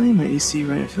calculating my AC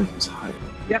right? I feel like it was high.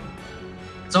 Yep.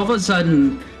 So all of a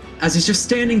sudden, as he's just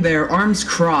standing there, arms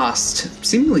crossed,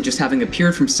 seemingly just having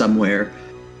appeared from somewhere,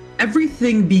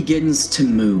 everything begins to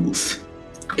move.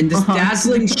 In this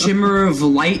dazzling shimmer of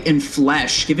light and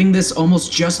flesh, giving this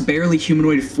almost just barely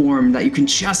humanoid form that you can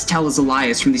just tell is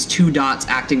Elias from these two dots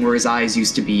acting where his eyes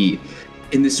used to be.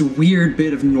 In this weird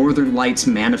bit of northern lights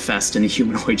manifest in a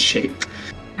humanoid shape.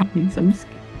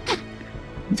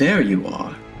 There you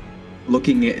are,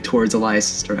 looking towards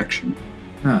Elias's direction.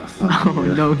 Oh, fuck. Oh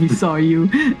no, he saw you.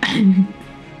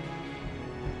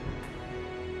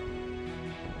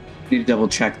 Need to double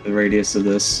check the radius of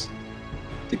this.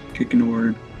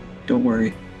 Ignored. Don't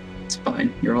worry. It's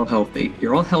fine. You're all healthy.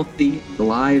 You're all healthy,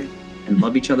 alive, and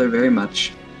love each other very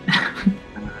much. We're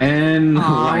And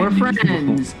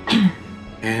lightning. friends.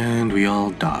 And we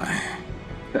all die.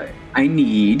 Okay. I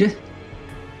need.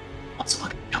 Lots of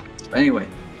luck. But anyway,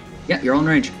 yeah, you're all in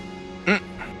range.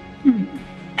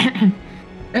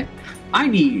 Okay. I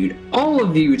need all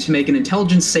of you to make an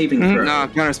intelligence saving throw. Nah,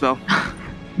 counterspell.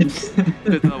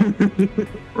 Fifth level.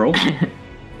 Roll.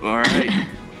 Alright.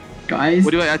 Guys.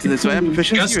 What do I add to this? Do I have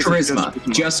proficiency? Just or is it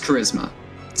charisma. Just charisma.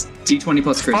 It's D20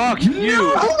 plus charisma. Fuck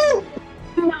you!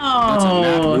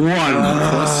 No. 1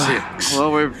 plus 6.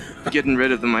 Well, we're getting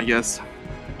rid of them, I guess.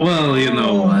 Well, you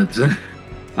know what?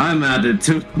 I'm at it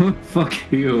too. Fuck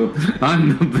you.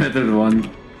 I'm the better one.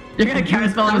 You're gonna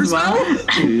counterspell him as well?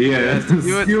 Yes.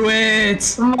 Do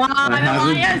it! Come on, I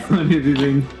haven't Elias! done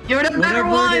anything. You're the better Whatever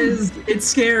one! it is, it's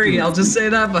scary. I'll just say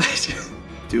that much.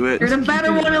 Do it. You're the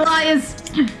better one, Elias!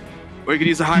 Or you could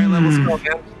use a higher level spell,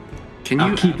 man. Can you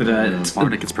I'll keep it at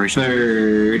Bardic Inspiration?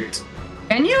 third.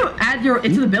 Can you add your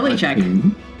it's an ability check?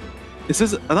 Can It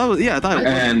says, I thought it was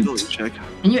And- a ability check.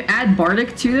 you add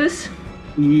Bardic to this?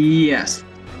 Yes.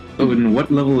 Oh, and what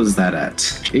level is that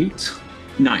at? 8?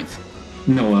 9th.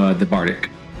 No, the Bardic.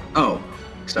 Oh,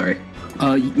 sorry.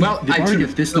 Well, Well, the I Bardic took-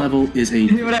 at this level is a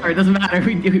Whatever, it doesn't matter.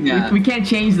 We can't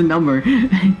change the number.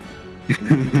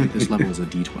 this level is a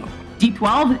D12.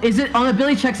 D12? Is it on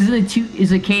ability checks? Is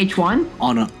it KH1?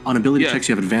 On ability Yeah. checks,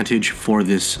 you have advantage for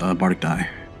this Bardic die.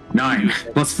 9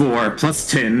 plus 4 plus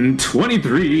 10,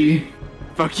 23.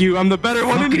 Fuck you, I'm the better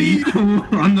one Fucking indeed!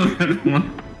 I'm the better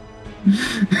one.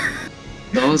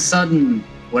 All of a sudden,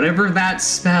 whatever that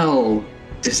spell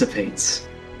dissipates.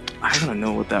 I don't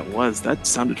know what that was. That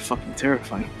sounded fucking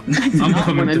terrifying. I'm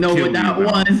I want to know what that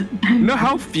was. You know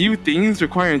how few things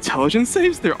require intelligence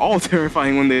saves? They're all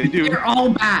terrifying when they do. They're all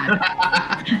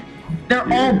bad. They're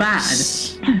all bad.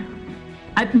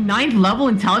 At 9th level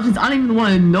intelligence, I don't even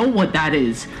want to know what that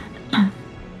is.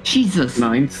 Jesus.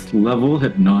 9th level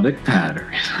hypnotic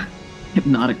pattern.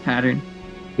 Hypnotic pattern.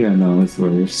 Yeah, no, it's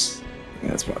worse. Yeah,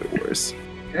 that's probably worse.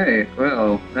 Okay,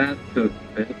 well, that took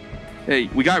a bit. Hey,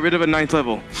 we got rid of a 9th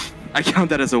level. I count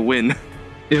that as a win.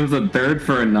 It was a 3rd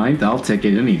for a 9th. I'll take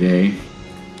it any day.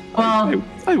 Well,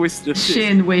 I wasted a shit.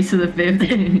 Shin wasted the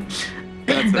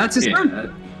 5th. That's his turn.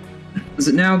 Yeah. As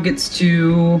it now gets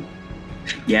to...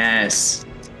 Yes.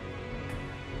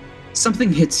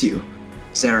 Something hits you,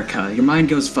 Zerika. Your mind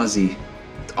goes fuzzy.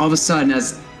 All of a sudden,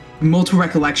 as multiple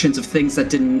recollections of things that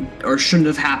didn't or shouldn't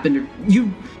have happened, or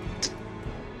you...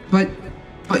 But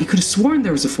you could have sworn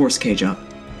there was a force cage up.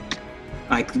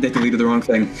 They deleted the wrong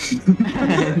thing.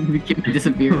 It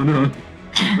disappeared. Oh no.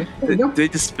 Did they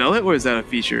dispel it, or is that a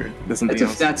feature? That's something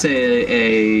else. That's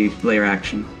a layer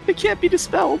action. It can't be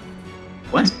dispelled.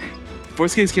 What?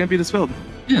 Force case can't be dispelled.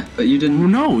 Yeah, but you Oh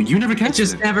didn't... no, you never It cast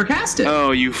just it. never cast it.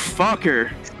 Oh, you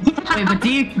fucker. Wait, but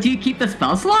do you keep the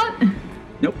spell slot?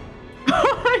 Nope.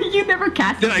 You never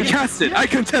cast Did it. I cast it? I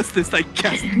contest this. I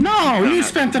cast it. No, you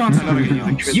spent it on something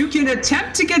else. You can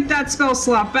attempt to get that spell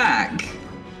slot back.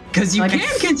 Because you Like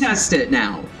can contest it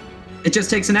now. It just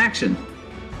takes an action.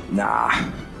 Nah.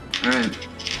 Alright.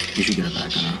 You should get it back.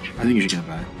 I think you should get it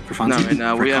back. For fun, Not right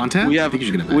now. for content, I think you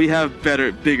should get it back. we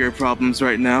have bigger problems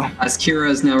right now. As Kira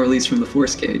is now released from the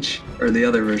Force Cage. Or the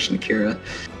other version of Kira.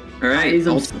 Alright.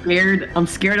 Guys, I'm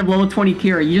scared of level 20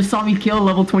 Kira. You just saw me kill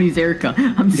level 20 Zerika.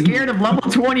 I'm scared of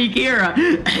level 20 Kira.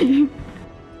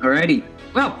 Alrighty.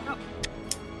 Well,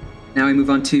 Now we move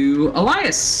on to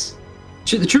Elias.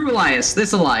 The true Elias.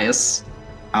 This Elias.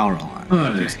 Our ally.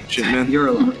 Alright. Shit, man. Your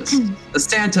Elias. The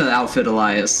Santa outfit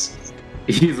Elias.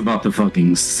 He's about to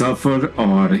fucking suffer,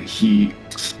 or he...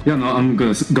 I'm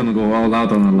gonna go all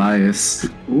out on Elias.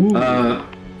 Ooh.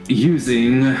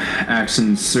 Using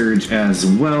Action Surge as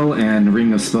well, and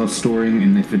Ring of Spell Storing,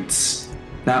 and if it's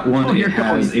that one, it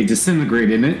has a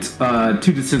Disintegrate in it.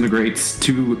 2 Disintegrates,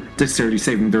 2 Dexterity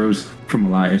saving throws from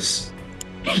Elias.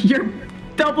 You're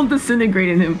double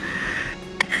disintegrating him.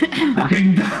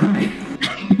 I die.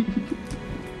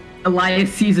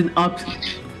 Elias sees an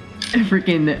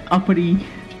freaking uppity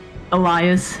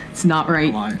Elias. It's not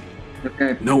right. Ally.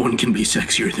 Okay. No one can be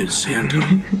sexier than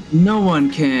Santa. No one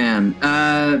can.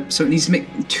 So it needs to make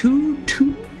two.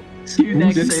 Two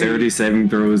Dexterity saving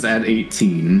throws at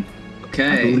 18. I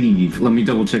Okay. believe. Let me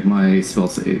double check my spell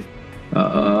save.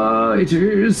 It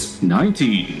is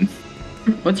 19.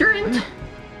 What's your int?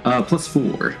 Plus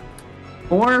 4.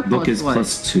 4 Book plus is what?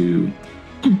 plus 2.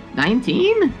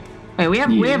 19? Wait, we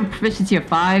have Yeah. proficiency of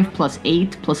 5 plus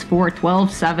 8 plus 4,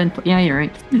 12, 7. Yeah, you're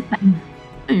right.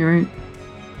 You're right.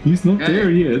 He's not Okay.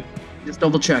 there yet. Just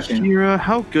double checking. Kira,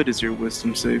 how good is your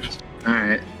wisdom save? All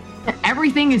right.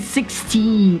 Everything is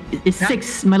 16. Is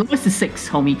 6. My lowest is 6,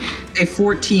 homie. A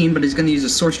 14, but he's going to use a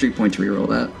sorcery point to reroll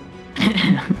that.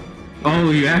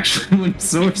 Oh, you actually went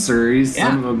sorcery,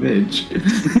 son of a bitch.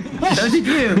 So did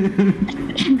you.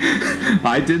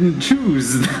 I didn't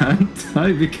choose that.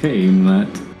 I became that.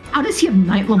 How does he have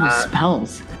night level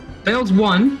spells? Fails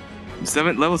 1.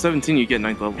 Level 17, you get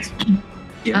 9th levels.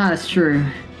 Yeah. That's true.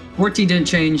 14 didn't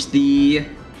change. The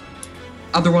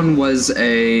other one was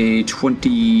a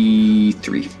 23.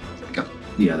 There we go.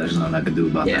 Yeah, there's nothing I can do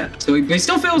about Yeah. So he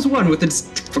still fails 1 with its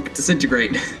fucking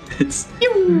disintegrate. It's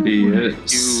that.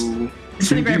 Yes. You.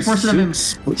 Disintegrate portion of him.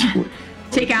 76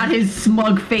 Take out his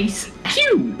smug face.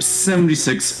 Pew!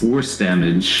 76 force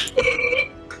damage.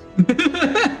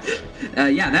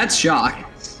 yeah, that's shock.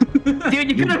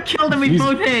 Dude, you could have killed him. We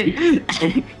both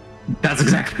hit. That's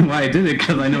exactly why I did it,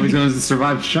 because I know he's going to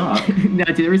survive shock. No,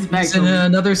 dude, respect. And homie.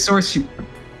 another source.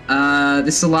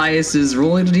 This Elias is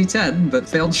rolling a d10, but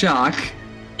failed shock.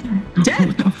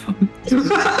 10.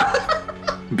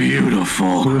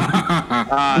 Beautiful.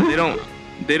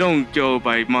 They don't go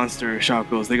by monster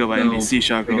shock rolls. They go by NPC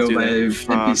shock They rolls. go by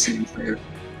Fuck. NPC.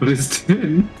 But it's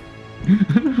 10.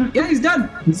 Yeah, he's done.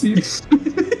 Is he- Is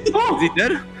he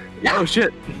dead? Yeah. Oh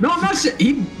shit! No, I'm not shit.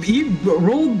 He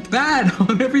rolled bad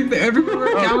on everything. Everywhere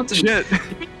it Oh counted. shit!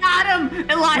 We got him!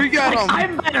 Elias, We got him.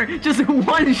 I'm better. Just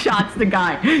one shots the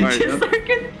guy. right, Just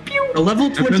freaking pew. A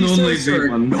level 20 can only sorcerer. be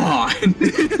one. Gone.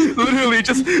 Literally,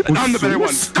 just I'm the better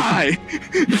one. Die!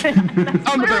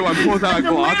 I'm the better one. Pulls out a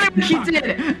That's Glock. literally what he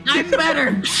did. I'm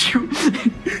better. Pew.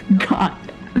 God.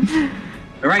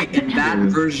 All right, and that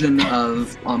version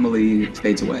of Amelie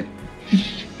fades away.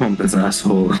 Pump his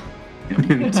asshole.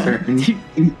 In turn.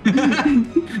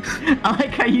 I like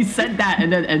how you said that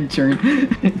and then end turn.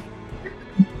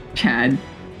 Chad.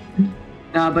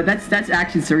 But that's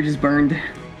Action Surge is burned.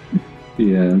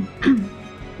 Yeah.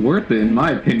 Worth it, in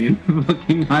my opinion.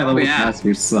 Fucking high level yeah.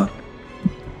 casters suck.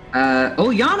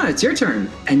 Yana, it's your turn,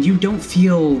 and you don't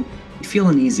feel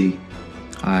uneasy.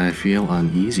 I feel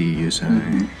uneasy, you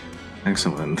say.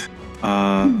 Excellent.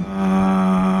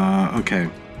 Okay.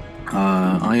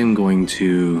 I am going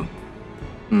to...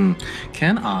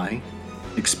 Can I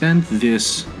expend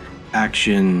this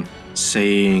action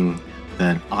saying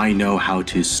that I know how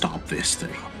to stop this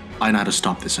thing? I know how to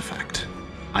stop this effect.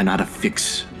 I know how to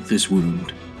fix this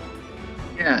wound.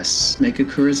 Yes, make a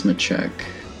charisma check.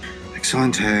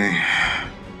 Excellent.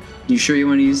 You sure you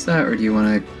want to use that, or do you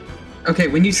want to? Okay,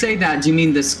 when you say that, do you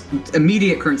mean this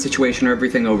immediate current situation or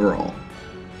everything overall?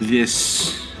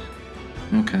 This...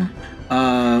 Okay.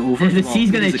 Well, first The of all,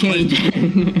 C's this gonna is a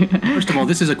change. First of all,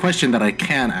 this is a question that I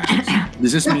can ask.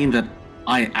 Does this mean that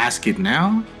I ask it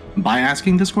now by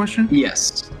asking this question?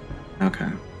 Yes. Okay.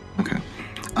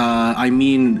 I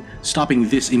mean, stopping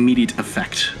this immediate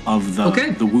effect of the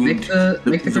wound, Make the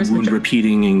charisma wound check.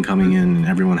 repeating and coming in, and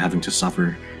everyone having to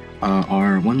suffer.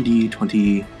 Are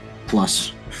 1d20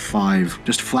 plus 5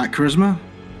 just flat charisma?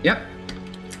 Yep.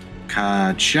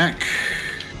 Check.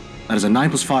 That is a 9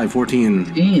 plus 5, 14.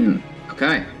 15.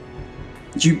 Okay.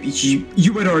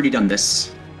 You had already done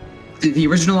this. The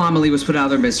original Amelie was put out of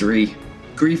their misery.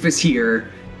 Grief is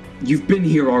here. You've been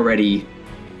here already.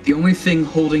 The only thing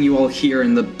holding you all here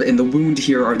in the wound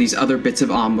here are these other bits of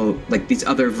Amelie, like these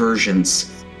other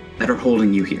versions that are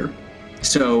holding you here.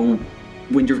 So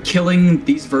when you're killing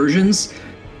these versions,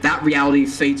 that reality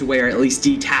fades away or at least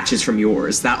detaches from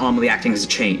yours. That Amelie acting as a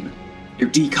chain. You're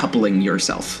decoupling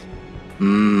yourself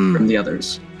from the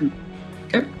others.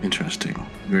 Okay. Interesting.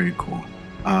 Very cool.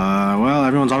 Well,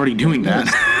 everyone's already doing that.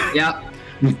 Yeah.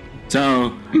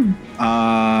 So,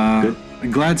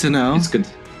 glad to know. It's good.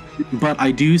 But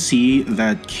I do see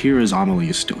that Kira's Amelie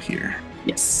is still here.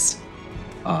 Yes.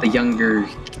 The younger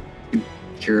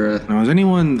Kira. Now, has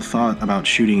anyone thought about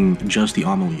shooting just the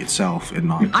Amelie itself and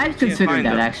not? I've considered find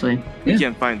that them. actually. We Yeah.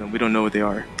 can't find them. We don't know what they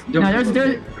are. No, there's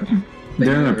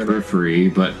They're in the periphery,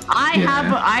 but I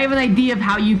yeah. have an idea of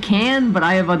how you can, but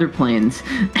I have other plans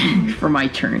for my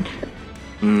turn.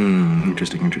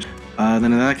 Interesting. Then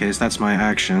in that case, that's my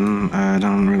action. I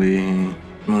don't really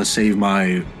want to save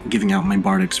my giving out my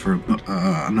bardics for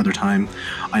another time.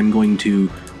 I'm going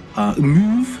to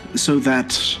move so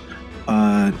that.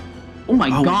 Oh my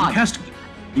god!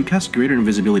 You cast greater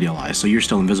invisibility ally, so you're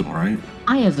still invisible, right?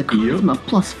 I has a charisma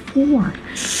 +4.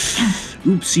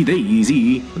 Oopsie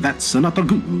daisy, that's not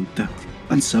good.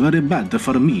 That's very bad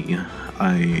for me.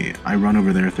 I run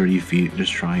over there 30 feet,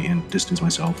 just try and distance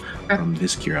myself from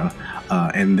this Kira.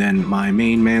 And then my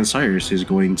main man Cyrus is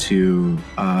going to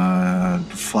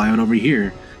fly out over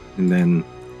here and then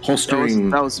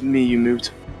holstering. That was me. You moved.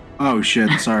 Oh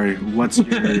shit, sorry. What's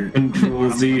your.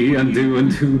 Control Z,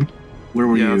 undo. Where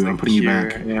were Yeah, I you? was I'm like putting you here,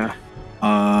 back.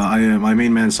 Yeah. My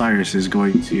main man Cyrus is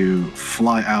going to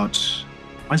fly out.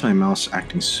 Why is my mouse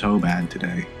acting so bad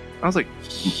today? I was like,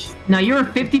 Now you're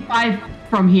 55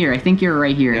 from here. I think you're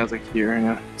right here. yeah, I was like here.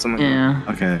 Yeah. Something like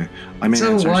Yeah. Okay, my main So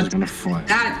man Cyrus what? is going to fly.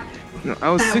 That that. No, I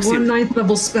was 60. 9th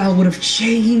level spell would have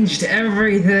changed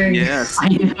everything. Yes. I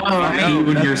know. I know,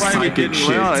 Even that's your why we psychic didn't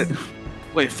shit. allow it.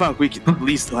 Wait, fuck. We at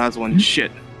least still has one.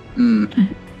 Shit.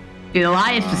 Mm.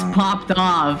 Elias just popped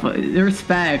off.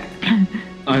 Respect.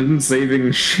 I'm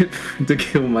saving shit to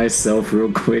kill myself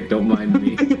real quick. Don't mind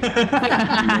me.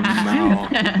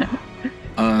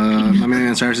 My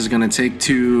man Cyrus is going to take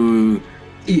two.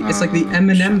 It's like the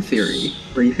M&M theory,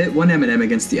 where you hit one M&M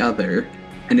against the other,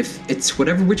 and if it's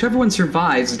whichever one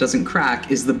survives, doesn't crack,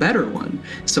 is the better one.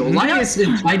 So Elias,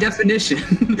 by definition,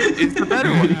 It's the better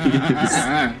one.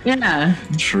 Yeah.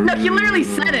 True. No, he literally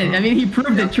said it. I mean, he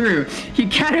proved it true. He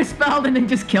counterspelled and then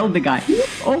just killed the guy.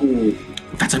 Oh.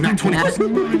 That's a nat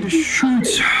 20.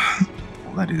 Shoot.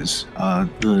 That is.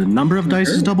 The number of dice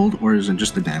is doubled, or is it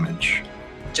just the damage?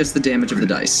 just the damage of the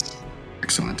dice.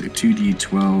 Excellent. A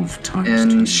 2d12 times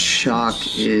And 2. shock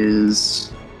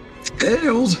is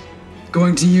failed.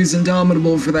 Going to use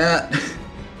Indomitable for that.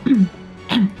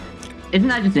 Isn't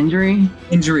that just injury?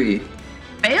 Injury.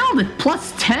 Failed at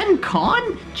 +10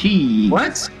 con? Gee.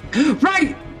 What?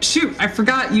 Right! Shoot, I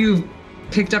forgot you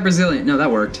picked up Resilient. No,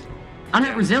 that worked. I don't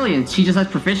have resilience. She just has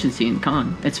proficiency in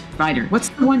con. It's fighter. What's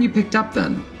the one you picked up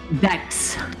then?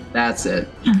 Dex. That's it.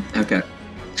 Okay.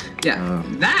 Yeah,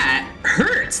 that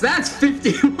hurts. That's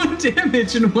 51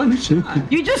 damage in one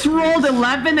shot. You just rolled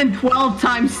 11 and 12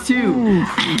 times 2.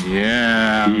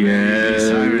 Yeah. Yes.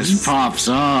 Cyrus pops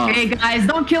up. Hey guys,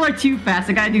 don't kill her too fast.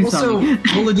 I gotta do Also,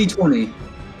 something. roll a d20.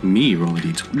 Me roll a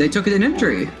d20. They took it an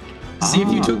injury. See if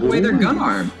you took away their gun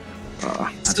arm.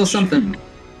 Still something.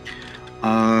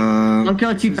 Don't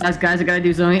kill her too fast, guys. I gotta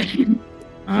do something.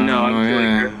 No, I'm killing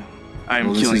her. I'm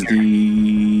Well, this killing is her.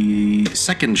 the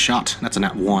second shot. That's a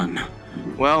nat 1.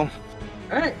 Well,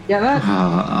 Alright, yeah,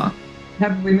 that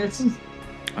probably misses.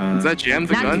 is that jam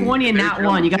the Nat gun? 20 and nat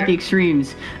 1. You got the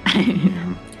extremes.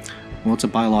 Yeah. Well, it's a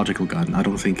biological gun. I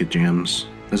don't think it jams.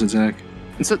 Does it, Zach?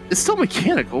 It's still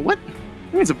mechanical. What?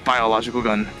 It means a biological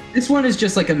gun. This one is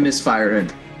just like a misfire.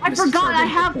 I forgot I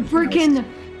have freaking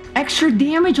extra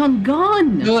damage on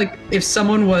gun. You know, like, if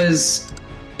someone was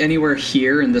anywhere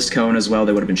here in this cone as well,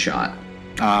 they would have been shot.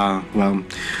 Well,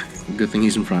 good thing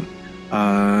he's in front.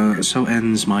 So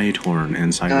ends my turn,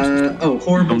 and Cyrus.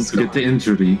 Horrible Don't scar. forget the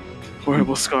injury.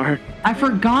 Horrible scar. I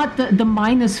forgot the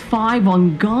 -5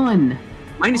 on gun.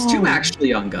 -2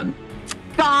 actually on gun.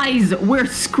 Guys, we're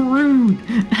screwed.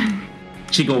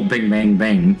 She go bang bang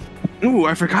bang. Ooh,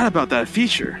 I forgot about that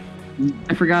feature.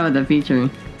 I forgot about that feature.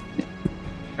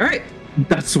 Alright.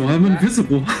 That's why I'm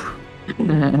invisible.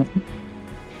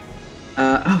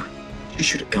 She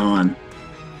should have gone.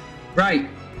 Right.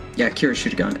 Yeah, Kira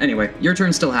should have gone. Anyway, your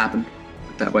turn still happened.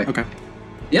 That way. Okay.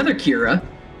 The other Kira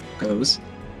goes.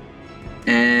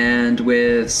 And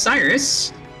with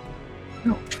Cyrus.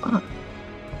 Oh, fuck.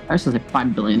 Cyrus has like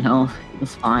 5 billion health.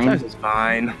 That's fine. That is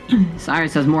fine.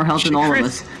 Cyrus has more health than all of Crits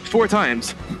us. 4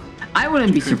 times. I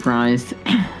wouldn't be surprised.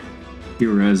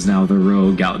 Kira is now the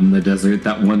rogue out in the desert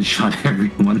that one-shot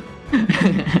everyone.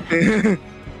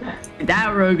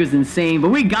 That rogue is insane, but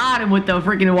we got him with the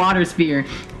freaking water spear.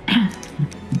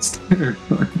 It's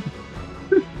terrifying.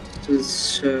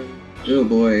 Oh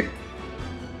boy.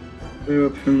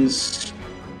 Weapons.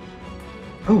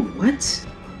 Oh, what?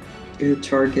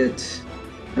 Target.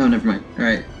 Oh, never mind. All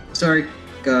right. Sorry,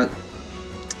 got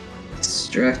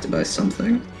distracted by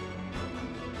something.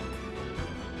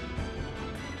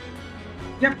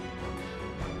 Yep.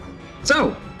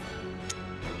 So,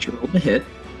 she rolled a hit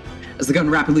as the gun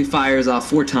rapidly fires off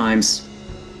 4 times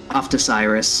off to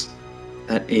Cyrus.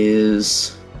 That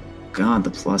is, God, the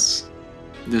plus.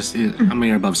 How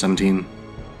many are above 17?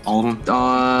 All of them?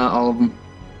 All of them.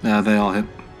 Yeah, they all hit.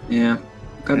 Yeah.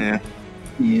 Okay.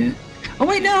 Yeah. Oh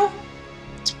wait, no.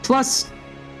 It's plus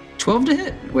 12 to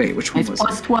hit. Wait, which one It's was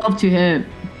plus it? 12 to hit.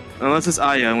 Unless it's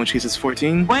Aya, in which case it's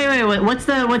 14. Wait. What's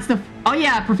the? Oh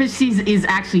yeah, proficiency is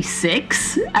actually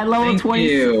 6 at level Thank 20.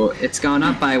 you. It's gone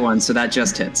up by 1, so that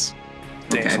just hits.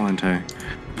 Okay. Excellent.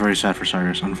 Very sad for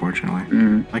Cyrus, unfortunately.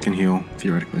 Mm-hmm. I can heal,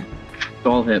 theoretically.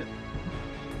 All hit.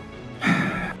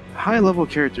 High level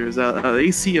characters,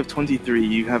 AC of 23,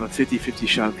 you have a 50-50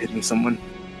 shot of hitting someone.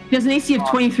 He has an AC of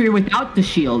 23 without the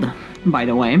shield, by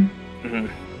the way.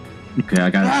 Okay, I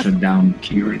gotta shut down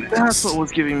Kieran. That's what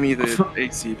was giving me the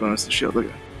AC bonus to shield. Look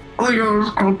at Oya's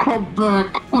gonna come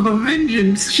back with a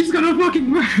vengeance. She's gonna fucking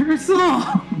murder us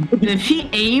all. If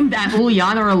she aimed at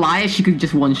Uliana or Elias, she could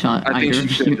just one-shot I think either.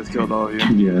 she should have just killed all of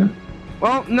you. Yeah.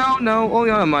 Well, no,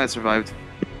 Oliana might have survived.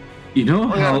 You know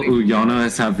how Uyana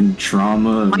is having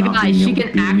trauma? My not God, being she able can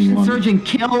to do action anyone? surge and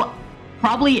kill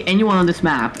probably anyone on this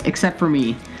map, except for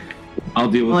me.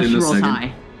 I'll deal with Unless it she in a rolls second.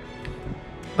 high.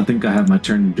 I think I have my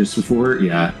turn just before.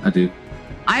 Yeah, I do.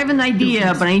 I have an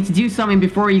idea, but I need to do something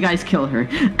before you guys kill her.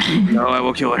 No, I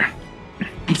will kill her. I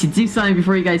need to do something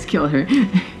before you guys kill her.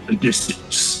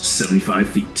 Just 75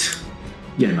 feet.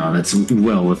 Yeah, no, that's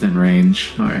well within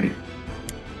range. All right.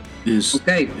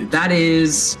 Okay, that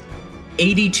is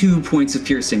 82 points of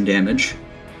piercing damage.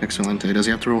 Excellent. Does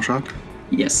he have to roll shock?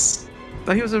 Yes.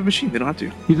 Thought he was a machine, they don't have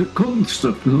to. He's a cold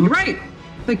stuff. You're right.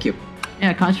 Thank you.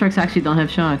 Yeah, constructs actually don't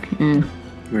have shock. Yeah.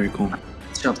 Very cool.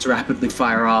 Shots rapidly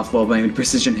fire off while making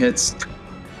precision hits,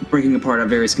 breaking apart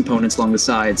various components along the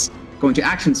sides. Going to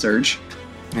action surge.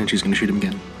 And she's going to shoot him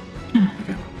again.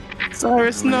 Okay.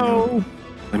 Cyrus, no!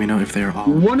 Let me know if they're all...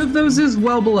 One of those is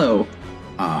well below,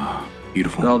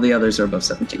 Beautiful. but all the others are above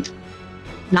 17.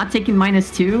 Not taking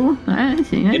 -2? I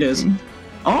see. It is.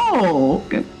 Oh,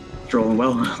 okay. It's rolling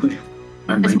well.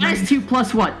 It's -2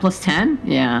 plus what? Plus 10?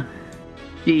 Yeah.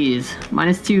 Jeez.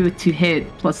 -2 to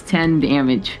hit, plus 10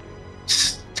 damage.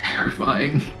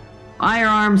 Terrifying.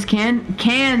 Firearms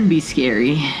can be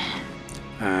scary.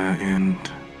 And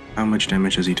how much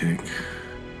damage does he take?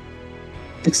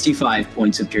 65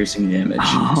 points of piercing damage.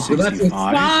 Oh, So that's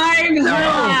 65?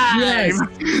 Yes!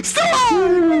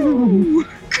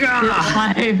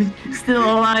 Still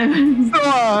alive.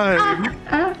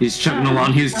 He's chugging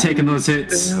along. He's taking those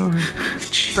hits.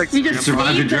 It's like, He He just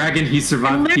survived the saved, dragon. He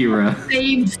survived Kira.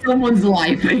 saved someone's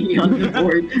life on the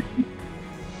board.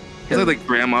 it's like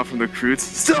grandma from the Croods.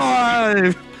 Still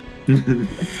alive!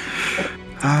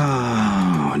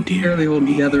 Oh, dear. Barely holding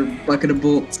together, bucket of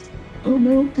bolts. Oh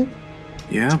no.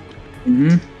 Yeah,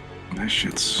 Mm-hmm. that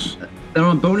shit's... Then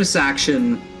on bonus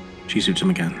action, She shoots him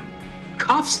again.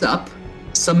 coughs up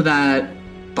some of that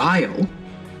bile,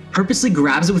 purposely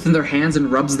grabs it within their hands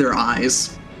and rubs their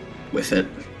eyes with it.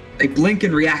 They blink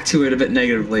and react to it a bit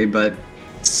negatively, but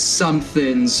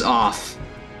something's off.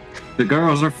 The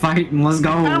girls are fighting. Let's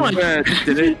go.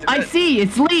 Did it? I see.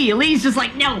 It's Lee. Lee's just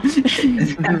like, no,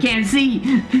 I can't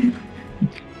see.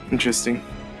 Interesting.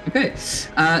 Okay,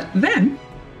 then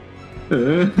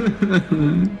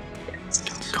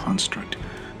Construct.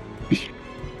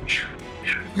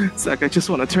 Zach, I just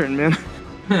want to turn, man.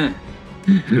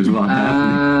 There's a lot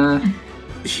happening.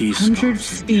 He's 100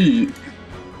 feet.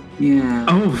 Yeah.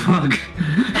 Oh fuck!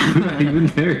 We're not even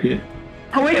there yet.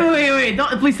 Oh, wait.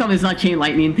 Don't, please tell me it's not chain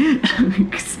lightning.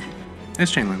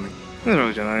 It's chain lightning. That's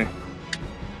really Jedi.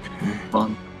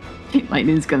 Fun. Chain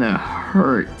lightning's gonna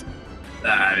hurt.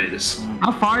 That is.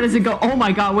 How far does it go? Oh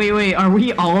my god, wait. Are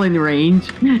we all in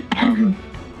range?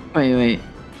 Wait.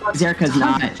 Zerka's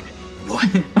not.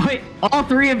 What? Wait, all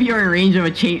 3 of you are in range of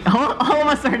a chain. All of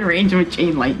us are in range of a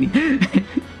chain lightning.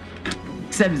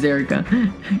 Except Zerka.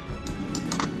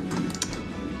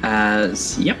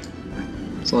 Yep.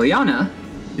 So, Liana,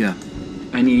 Yeah.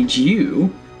 I need you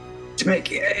to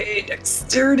make a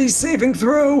dexterity saving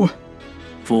throw.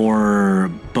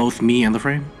 For both me and the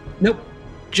frame? Nope.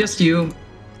 Just you.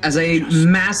 As a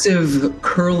massive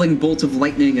curling bolt of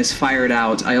lightning is fired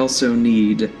out, I also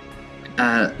need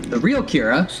the real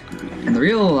Kira and the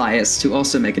real Elias to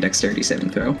also make a dexterity saving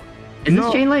throw. Is No.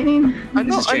 this chain lightning?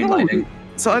 This is chain lightning.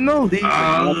 So I know Lee's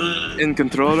not in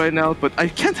control right now, but I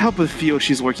can't help but feel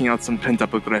she's working out some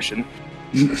pent-up aggression.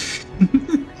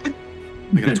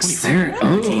 I got a That's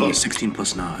 24. there. 16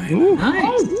 plus 9.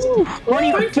 Nice.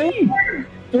 24.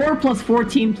 4 plus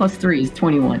 14 plus 3 is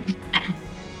 21.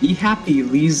 Be happy,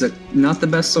 Lee's not the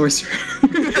best sorcerer.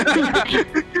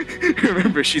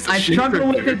 Remember, she's a I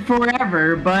struggled with it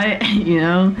forever, but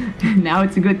now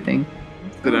it's a good thing.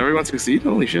 Did everyone succeed?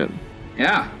 Holy shit.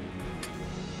 Yeah.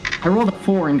 I rolled a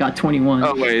 4 and got 21.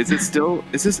 Oh wait, is it still?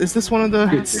 Is this one of the?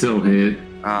 It's still hit.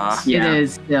 Yeah. It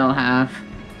is still half.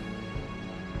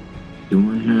 Do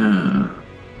I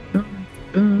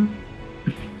have?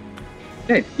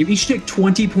 Okay, you each take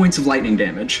 20 points of lightning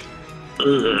damage.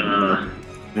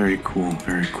 Very cool,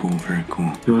 very cool, very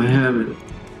cool. Do I have it?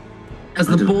 As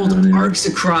the bolt arcs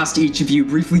across each of you,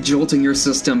 briefly jolting your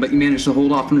system, but you manage to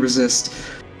hold off and resist.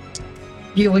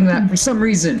 Feeling that for some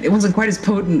reason it wasn't quite as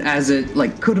potent as it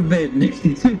could have been.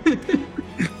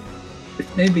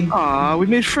 Maybe. Aw, we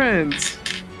made friends.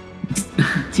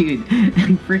 Dude,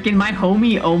 freaking my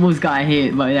homie almost got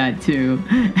hit by that too.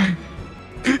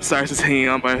 Cyrus is hanging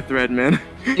on by a thread, man.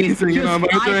 He's hanging just on by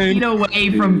a 5 thread. feet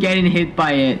away from getting hit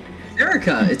by it.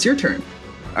 Erica, it's your turn.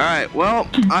 Alright, well,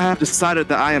 I have decided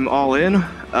that I am all in.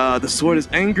 The sword is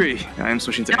angry. I am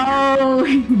switching to anger.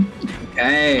 No!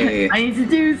 Okay. I need to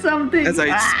do something. As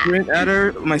I sprint at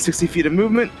her, my 60 feet of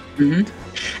movement. And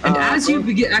as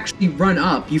you actually run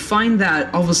up, you find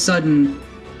that all of a sudden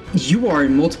you are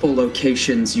in multiple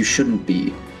locations you shouldn't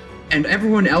be. And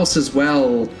everyone else as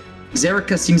well.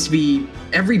 Zerika seems to be,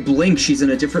 every blink she's in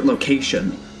a different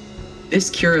location. This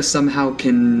Kira somehow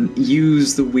can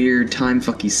use the weird time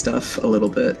fucky stuff a little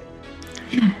bit.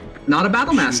 Not a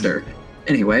battle master.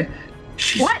 Anyway.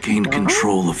 She's What? gained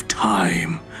control of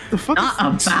time. The fuck Not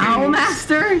a is battle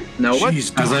master? No.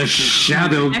 She's As a got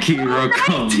shadow Kira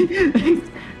comes.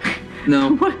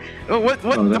 No. What? Oh,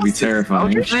 that'd be else is-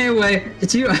 terrifying. Anyway,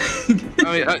 it's you. I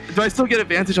mean, do I still get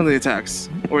advantage on the attacks?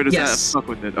 Or does Yes. that fuck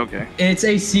with it? Okay. Its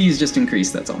AC is just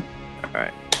increased, that's all.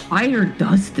 Fighter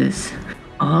does this.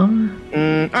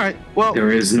 Alright, well,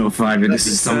 There is no fighter. This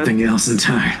is something else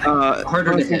entirely.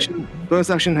 Harder to hit. Bonus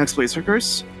action Hexblade her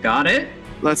curse. Got it?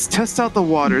 Let's test out the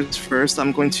waters first.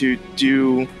 I'm going to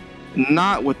do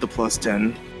not with the plus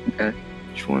 10. Okay.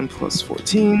 Each one plus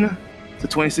 14. So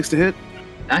 26 to hit.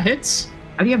 That hits.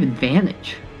 How do you have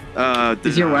advantage?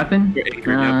 Is your weapon? Your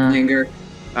anger, yep. Anger.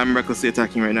 I'm recklessly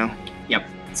attacking right now. Yep.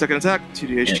 Second attack,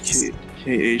 2d8 Yes.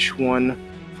 KH1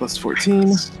 plus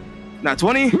 14. Not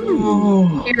 20.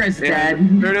 Ooh. Kira's And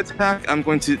dead. third attack, I'm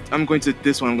going to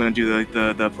this one. I'm going to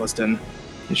do the plus 10.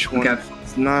 H1 Okay.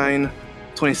 plus 9,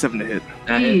 27 to hit.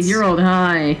 That Jeez, hits. you're rolled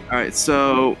high. All right,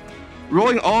 so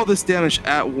rolling all this damage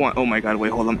at one. Oh my god!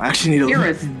 Wait, hold on. I actually need to.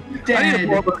 Kira's I need to dead.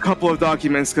 pull up a couple of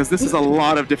documents because this is a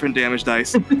lot of different damage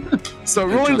dice. So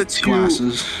rolling the Adjust two,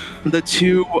 glasses. the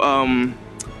two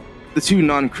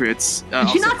non-crits. Did she I'll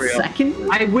not separate out. second?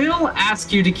 I will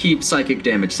ask you to keep psychic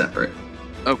damage separate.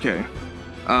 Okay.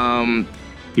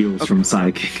 Heals from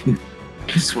psychic.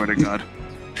 I swear to God.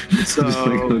 So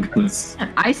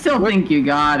I still think you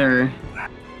got her.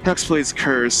 Hexblade's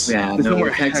curse. Yeah, There's no, more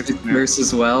hex hex in there. verse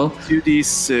as well.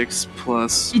 2d6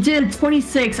 plus You did a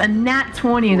 26, a nat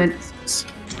 20, and a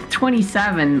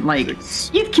 27. Like, 6.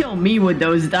 you'd kill me with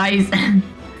those dice.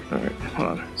 All right,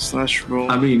 hold on. Slash roll.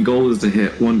 I mean, goal is to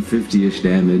hit 150-ish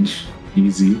damage.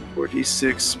 Easy.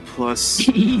 4d6 plus.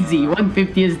 Easy,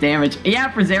 150 is damage.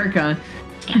 Yeah, for Zerika.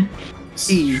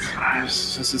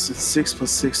 Jeez. This is 6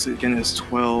 plus 6 again is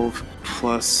 12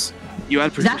 plus. You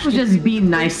add Zach was precision. just being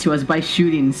nice to us by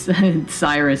shooting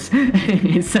Cyrus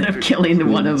instead of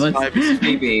killing one of us. 5 is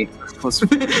Maybe. plus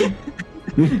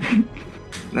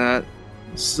that.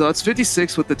 So it's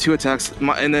 56 with the 2 attacks,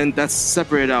 and then that's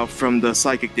separated out from the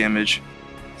psychic damage,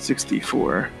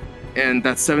 64, and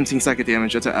that's 17 psychic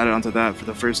damage. That's added onto that for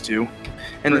the first 2,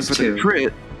 and First then for 2. the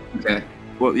crit. Okay.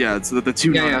 Well, yeah, it's the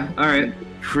 2 Yeah. Alright.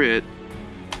 crit.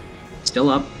 Still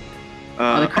up.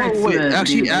 the crit's Oh wait, the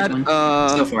actually big add. one.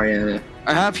 So far, yeah.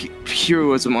 I have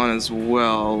heroism on as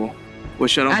well,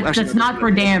 which I don't. actually That's not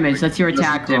for damage, that's your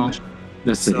attack roll. Damage.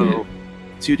 That's the hit.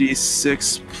 So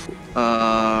 2d6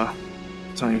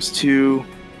 times 2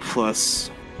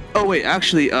 plus. Oh wait,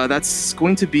 actually, that's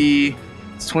going to be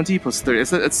 20 plus 30.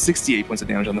 It's 68 points of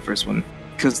damage on the first one,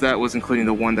 because that was including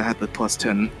the one that had the plus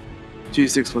 10.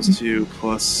 2d6 plus 2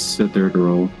 plus The third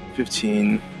roll.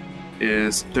 15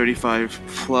 is 35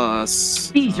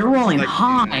 plus. Jeez, you're rolling like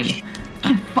high.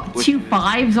 2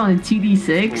 5s on a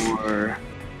 2d6? 4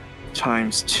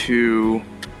 times 2,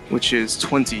 which is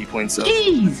 20 points of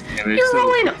Jeez, damage. you're So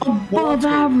rolling above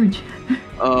average.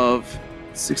 of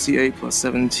 68 plus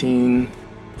 17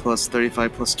 plus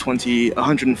 35 plus 20,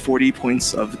 140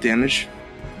 points of damage.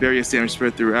 Various damage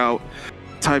spread throughout.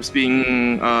 types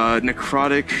being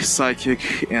necrotic,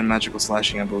 psychic, and magical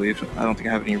slashing, I believe. I don't think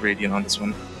I have any radiant on this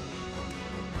one.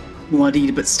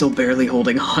 Bloodied, but still barely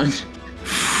holding on.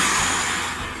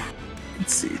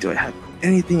 Let's see, do I have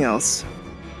anything else?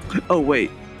 Oh,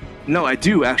 wait. No, I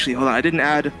do, actually. Hold on, I didn't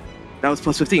add... That was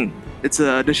plus 15. It's an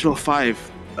additional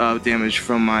 5 damage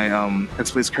from my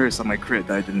Hexblade's Curse on my crit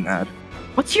that I didn't add.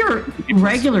 What's your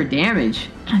regular damage?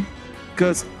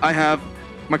 Because I have...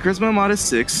 My Charisma mod is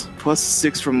 6, plus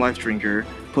 6 from Life Drinker,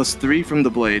 plus 3 from the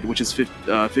Blade, which is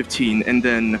 15, and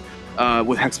then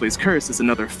with Hexblade's Curse, it's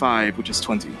another 5, which is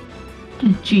 20.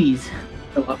 Jeez.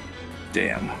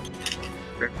 Damn.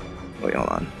 Wait, hold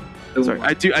on. Sorry,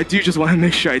 I do just want to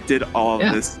make sure I did all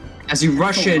of this. As you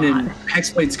rush in and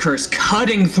Hexblade's Curse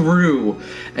cutting through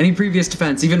any previous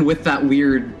defense, even with that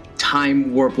weird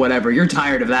time warp whatever, you're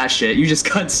tired of that shit. You just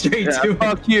cut straight to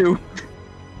fuck it. you.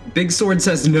 Big Sword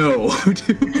says no.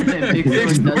 Big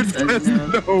Sword says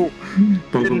no.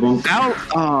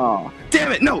 Ow!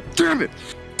 Damn it! No! Damn it!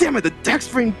 Damn it! The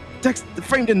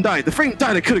frame didn't die. The frame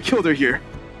died. I could have killed her here.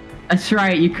 That's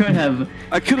right. You could have.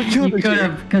 I could have killed her. You could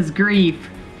have, because grief.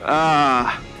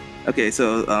 Okay.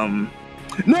 So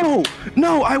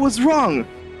no! I was wrong.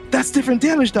 That's different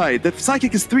damage die. The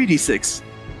psychic is 3d6.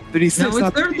 3d6. No,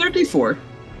 it's 34.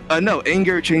 No,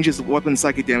 anger changes weapon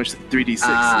psychic damage to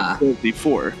 3d6. So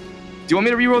 4. Do you want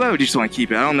me to reroll that, or do you just want to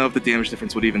keep it? I don't know if the damage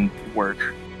difference would even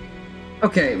work.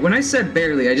 Okay, when I said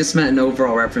barely, I just meant an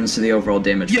overall reference to the overall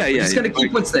damage. Yeah, We're just gonna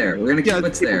keep what's there. We're gonna keep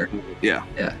what's there. Yeah.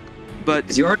 Yeah. But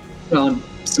because you already on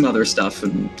some other stuff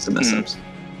and some mess ups.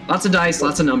 Lots of dice,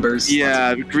 lots of numbers.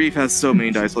 Yeah, Grief has so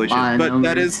many dice. Holy shit. But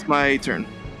that is my turn.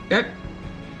 Okay.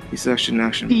 Action.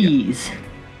 Jeez. Yeah.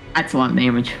 That's a lot of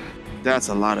damage. That's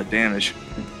a lot of damage.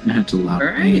 That's a lot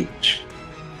of damage.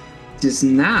 It is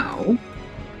now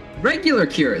regular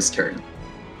Kira's turn.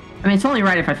 I mean, it's only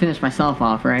right if I finish myself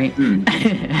off, right?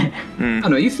 Oh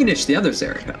no, you finished the other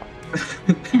Zerika.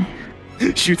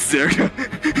 Shoots Zerika.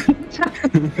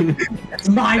 That's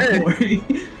my boy.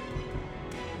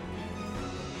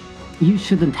 You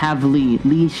shouldn't have Lee.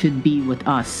 Lee should be with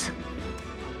us.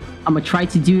 I'm gonna try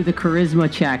to do the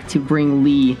charisma check to bring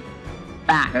Lee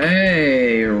back.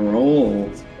 Hey,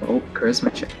 roll. Oh,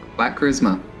 charisma check. Black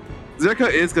charisma. Zerika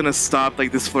is gonna stop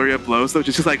like this flurry of blows, though.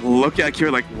 Just like look at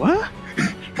Kira like, what?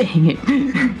 Dang it.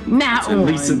 Nat At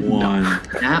least one.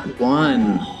 Nat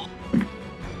 1.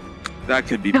 That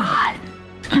could be God.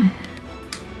 bad.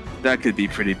 That could be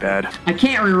pretty bad. I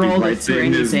can't reroll this for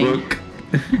anything.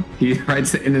 He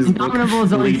writes it in his book. Indomitable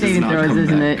is only saving throws,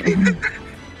 isn't it?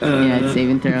 Yeah, it's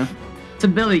saving throw. It's a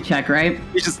ability check, right?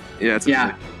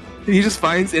 Yeah. He just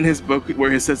finds in his book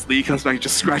where it says Lee comes back and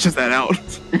just scratches that out.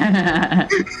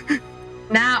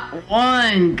 Nat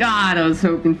 1. God, I was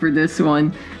hoping for this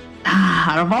one.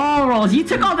 Out of all rolls, you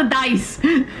took all the dice.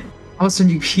 All of a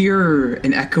sudden you hear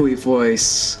an echoey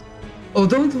voice. Oh,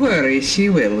 don't worry, she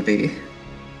will be.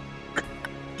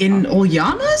 In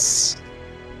Olyana's?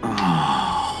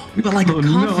 Oh. But like a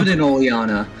confident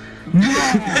Olyana.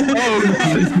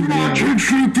 Her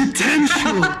true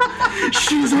potential.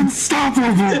 She's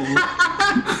unstoppable.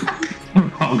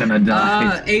 We're all gonna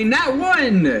die. A Nat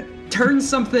 1 turns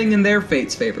something in their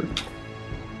fate's favor.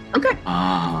 Okay.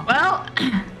 Well,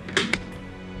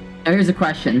 here's a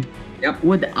question. Yep.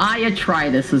 Would Aya try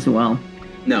this as well?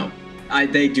 No.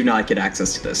 They do not get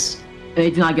access to this. They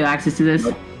do not get access to this?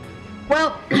 Nope.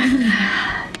 Well,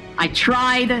 I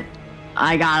tried.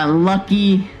 I got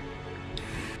unlucky.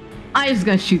 I was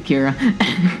gonna shoot Kira.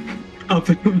 I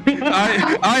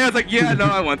was like, yeah, no,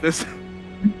 I want this.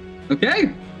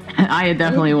 Okay. Aya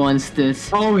definitely wants this.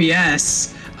 Oh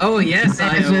yes. Oh yes,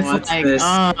 Aya wants this.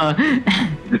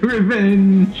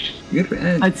 Revenge.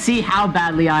 Revenge. Let's see how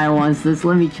badly Aya wants this.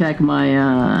 Let me check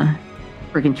my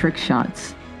freaking trick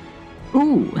shots.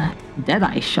 Ooh,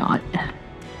 Deadeye shot.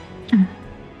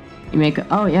 You make.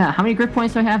 Oh yeah, how many grip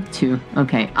points do I have? 2.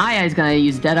 Okay, Aya is gonna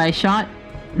use Deadeye shot.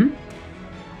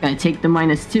 Gonna take the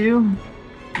 -2.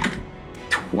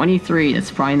 23. That's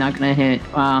probably not gonna hit.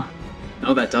 Wow.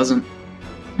 No, that doesn't.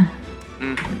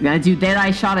 Gonna do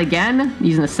Deadeye shot again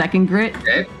using the second grit.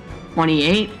 Okay.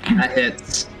 28. That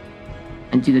hits.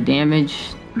 And do the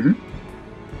damage.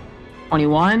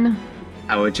 21.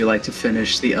 How would you like to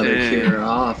finish the other Kira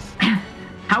off?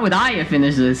 How would Aya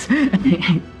finish this?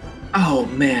 Oh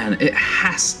man, it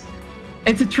has.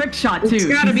 It's a trick shot too. It's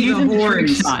gotta be the using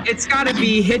horns. trick shot. It's gotta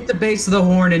be hit the base of the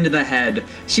horn into the head.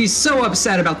 She's so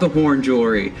upset about the horn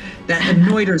jewelry. That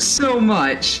annoyed her so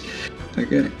much.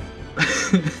 Okay.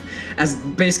 As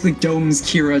basically domes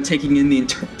Kira, taking in the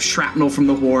shrapnel from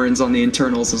the horns on the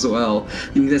internals as well.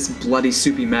 In this bloody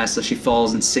soupy mess as she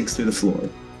falls and sinks through the floor.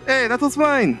 Hey, that was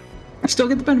mine. still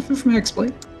get the benefit from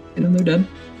Hexblade. You know, they're dead.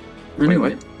 Anyway.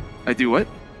 Wait, what? I do what?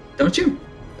 Don't you?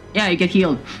 Yeah, you get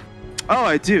healed. Oh,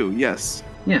 I do. Yes.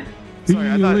 Yeah.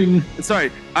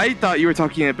 Sorry, I thought you were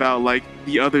talking about like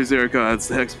the other Zergods,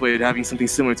 the Hexblade, having something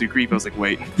similar to Grief. I was like,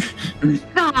 wait.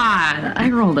 God, I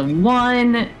rolled a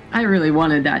 1. I really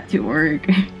wanted that to work.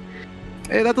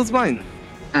 Hey, that was mine.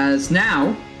 As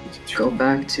now, go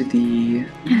back to the...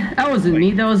 That wasn't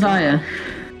me, that was Aya.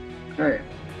 Alright.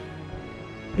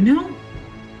 You know,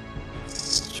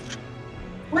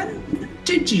 when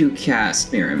did you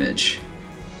cast Mirror Image?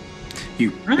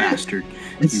 You bastard.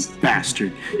 You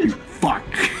bastard. You fuck.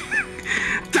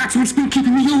 That's what's been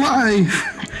keeping me alive.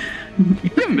 You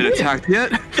haven't been attacked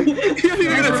yet. You haven't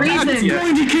even been attacked yet.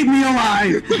 Going to keep me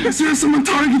alive. As soon as someone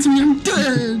targets me, I'm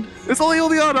dead. There's only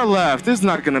Oleana left. There's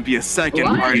not gonna be a second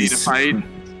party to fight.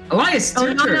 Elias,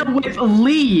 Oleana with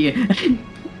Lee.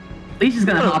 Lee's just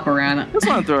gonna hop around. I just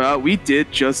want to throw out, we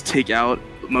did just take out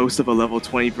most of a level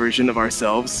 20 version of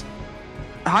ourselves.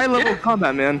 High level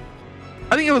combat, man.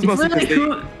 I think it was mostly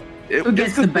because who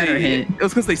gets the better hit? It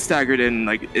was because they staggered in,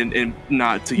 like, in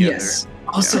not together. Yes.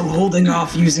 Also holding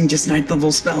off using just 9th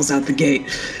level spells out the gate.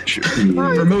 Sure.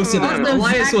 For most of them.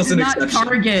 Elias was an exception.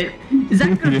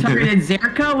 Zach could have targeted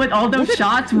Zerka with all those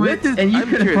shots, and you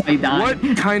could have probably died.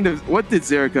 What did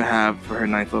Zerka have for her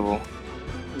 9th level?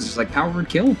 It was just like powered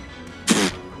kill.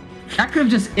 That could have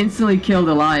just instantly killed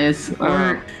Elias,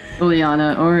 or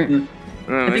Oleana, or...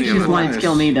 I think she just wanted to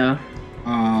kill me, though.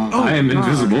 I am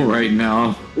invisible right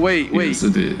now. Wait. Yes,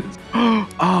 it is. Oh,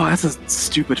 that's a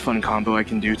stupid fun combo I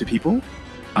can do to people.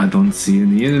 I don't see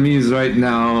any enemies right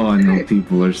now. I know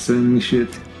people are saying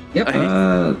shit.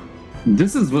 Yep.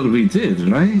 This is what we did,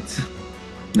 right?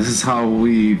 This is how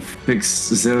we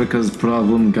fixed Zerka's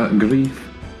problem, got grief.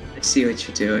 I see what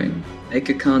you're doing. Make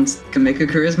a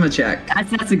charisma check.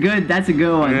 That's a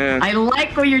good one. Yeah. I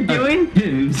like what you're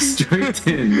doing. Straight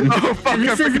in. Oh, fuck,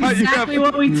 This is exactly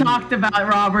what we talked about,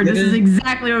 Robert. This is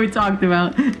exactly what we talked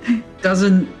about.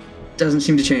 Doesn't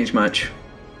seem to change much.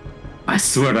 I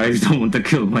swear I don't want to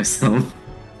kill myself.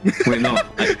 Wait, no.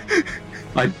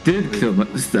 I did kill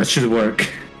myself. That should work.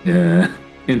 Yeah.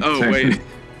 Wait.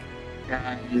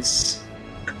 Guys,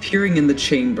 appearing in the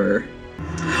chamber.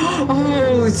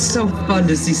 Oh, it's so fun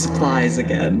to see supplies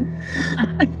again.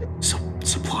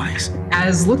 Supplies.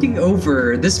 As looking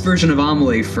over this version of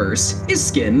Amelie first is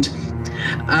skinned.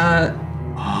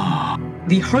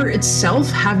 The heart itself,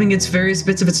 having its various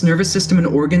bits of its nervous system and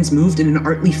organs moved in an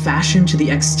artly fashion to the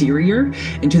exterior,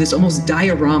 into this almost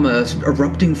diorama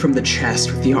erupting from the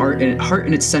chest with the heart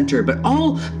in its center, but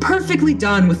all perfectly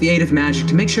done with the aid of magic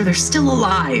to make sure they're still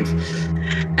alive.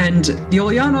 And the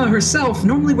Oleana herself,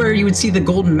 normally where you would see the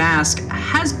golden mask,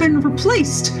 has been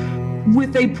replaced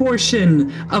with a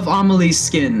portion of Amelie's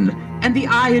skin. And the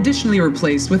eye additionally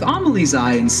replaced with Amelie's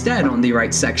eye instead on the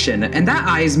right section, and that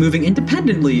eye is moving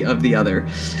independently of the other.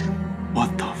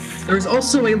 What the f? There's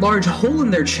also a large hole in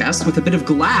their chest with a bit of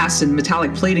glass and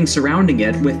metallic plating surrounding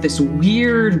it, with this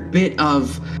weird bit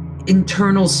of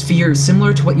internal sphere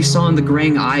similar to what you saw in the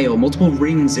Graying Isle, multiple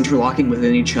rings interlocking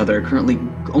within each other, currently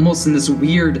almost in this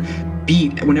weird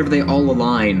beat whenever they all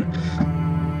align.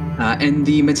 And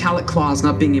the metallic claws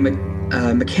not being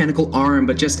a mechanical arm,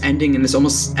 but just ending in this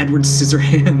almost Edward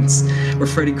Scissorhands or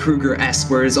Freddy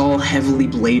Krueger-esque, where it's all heavily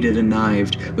bladed and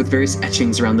knived with various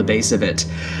etchings around the base of it.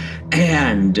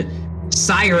 And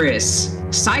Cyrus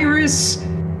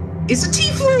is a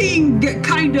tiefling,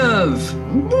 kind of.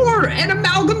 More an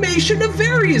amalgamation of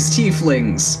various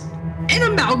tieflings. An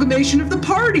amalgamation of the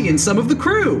party and some of the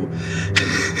crew.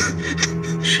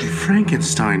 She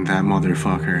Frankenstein that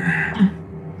motherfucker.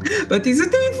 But he's a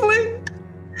tiefling.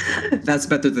 That's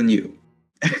better than you.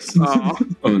 Oh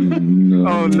no.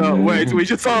 Oh no, wait, we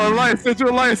just saw Elias into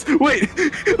Elias. Wait!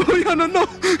 Oh no.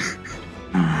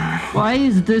 Why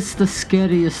is this the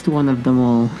scariest one of them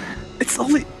all? It's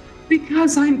only...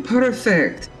 Because I'm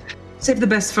perfect. Save the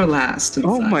best for last. And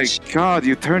Oh my such. god,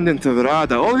 you turned into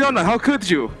Rada. Oh Yana, how could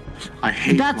you? I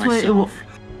hate That's myself.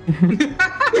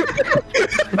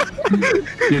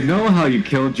 You know how you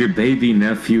killed your baby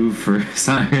nephew for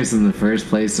Cyrus in the first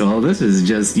place? Well, this is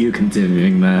just you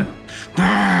continuing that.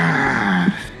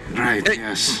 Right, Hey,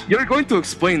 yes. You're going to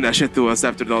explain that shit to us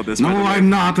after all this. No, by the way. I'm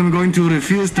not. I'm going to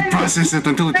refuse to process it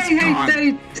until it's gone.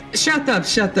 Hey, shut up.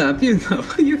 You know,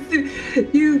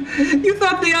 you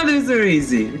thought the others are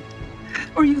easy.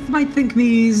 Or you might think me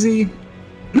easy.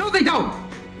 No, they don't.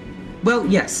 Well,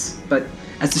 yes, but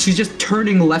as she's just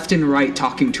turning left and right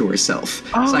talking to herself.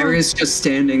 Oh. Cyrus just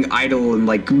standing idle and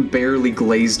like barely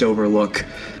glazed over look.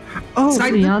 Oh,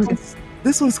 Leon,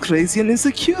 this one's crazy and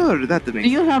insecure. That do makes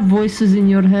you have voices in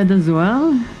your head as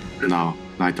well? No.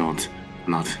 I don't.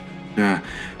 I'm not. Yeah.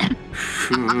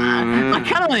 I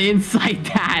kind of want to insight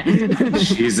that.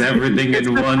 She's everything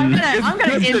in one. I'm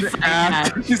gonna insight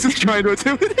that. He's just trying to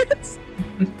intimidate.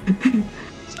 I'm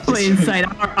gonna insight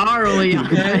our Oleana.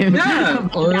 Yeah,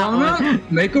 Oleana,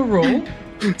 make a roll.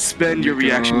 Spend your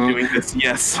reaction doing this.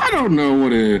 Yes. I don't know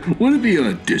what would it be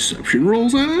a deception roll,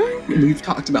 Zach? We've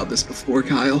talked about this before,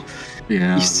 Kyle.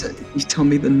 Yeah. You tell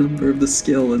me the number of the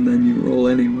skill and then you roll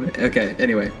anyway. Okay,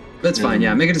 anyway. That's fine,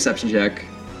 yeah. Make a deception check.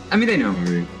 I mean, they know.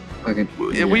 Okay.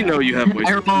 Yeah, we know you have voice.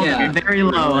 I rolled very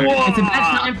low. It's a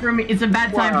bad time for me. It's a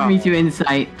bad time for me to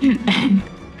insight.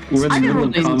 We're in the middle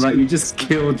of combat. You just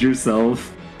killed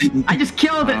yourself. I just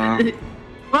killed it.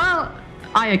 Well,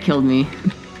 Aya killed me.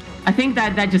 I think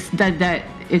that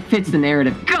it fits the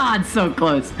narrative. God, so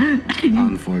close.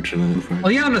 Unfortunate.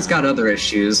 Oleana's got other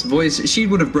issues. She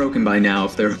would have broken by now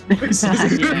if there were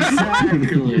voices.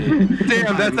 Exactly.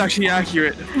 Damn, that's actually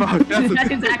accurate. Fuck,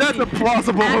 that's a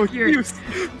plausible accurate.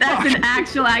 excuse. That's an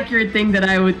actual accurate thing that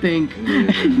I would think.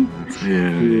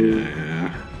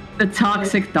 Yeah. The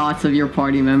toxic thoughts of your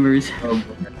party members.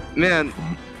 Man,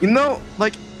 you know,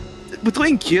 like,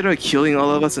 between Kira killing all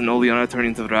of us and Oleana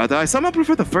turning to Rada, I somehow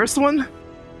prefer the first one.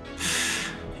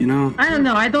 You know, I don't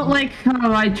know. I don't like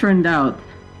how I turned out.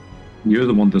 You're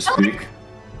the one to speak.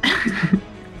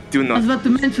 Do I not. was about to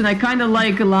mention I kind of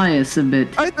like Elias a bit.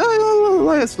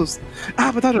 Elias was.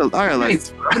 But I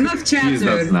realized. Enough She's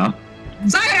nuts chatter. now.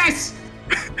 Cyrus!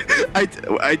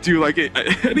 I do like it.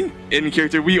 I think in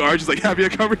character we are just like having a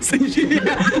conversation.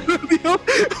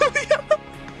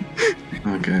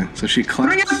 okay, so she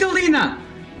Bring out claps. Galena!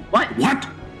 What?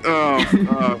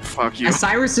 Oh, fuck you. As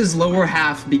Cyrus's lower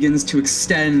half begins to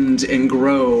extend and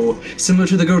grow, similar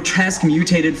to the grotesque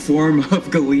mutated form of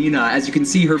Galena, as you can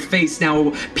see her face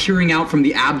now peering out from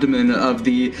the abdomen of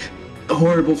the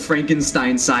horrible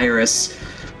Frankenstein Cyrus.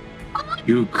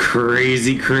 You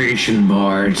crazy creation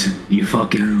bard. You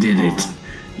fucking did it.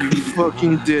 You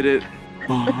fucking did it.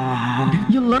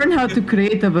 You learn how to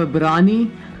create a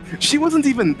Vibrani? She wasn't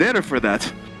even there for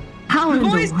that. How The in the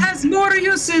voice has more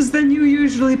uses than you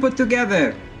usually put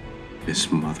together.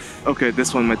 This mother. Okay,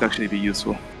 this one might actually be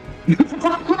useful. Just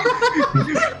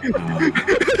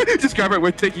grab it.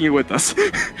 We're taking it with us.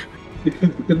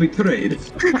 Then we trade.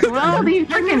 Well, the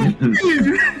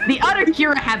other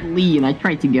Kira had Lee, and I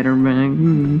tried to get her back.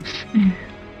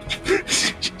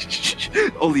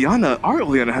 Our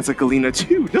Oleana has a Galena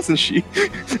too, doesn't she?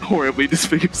 Horribly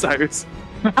disfigured Cyrus.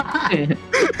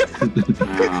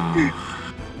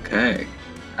 Okay.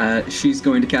 She's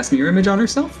going to cast Mirror Image on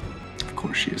herself. Of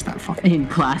course she is that fucking. In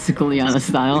classical Liana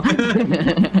style.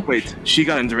 Wait, she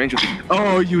got into range with me.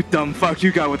 Oh, you dumb fuck!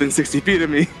 You got within 60 feet of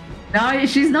me. No,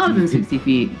 she's not within 60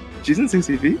 feet. She's in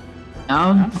 60 feet.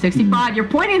 No, 65. You're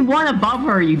pointing one above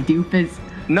her, you doofus.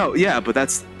 No, yeah, but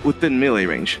that's within melee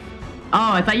range.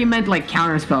 Oh, I thought you meant like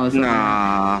counter spells.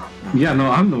 Nah. Yeah,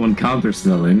 no, I'm the one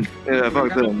counterspelling. Yeah,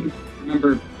 fuck them.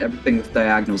 Remember everything with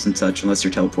diagonals and such, unless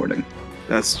you're teleporting.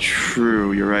 That's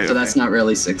true. You're right. So that's not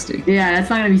really 60. Yeah, that's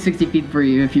not gonna be 60 feet for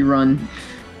you if you run.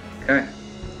 Okay.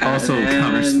 Also,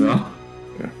 And- counterspell.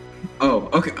 Oh,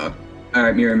 okay. All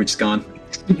right, Mirror Image is gone.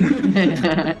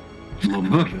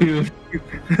 Fuck you.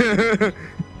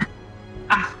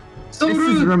 So This is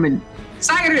rude. Roman.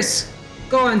 Cyrus,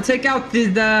 go and take out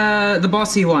the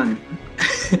bossy one.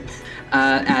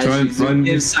 As Try and you find-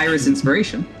 give Cyrus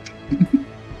inspiration.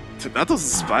 That was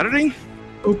inspiring.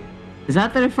 Is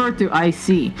that the refer to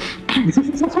IC?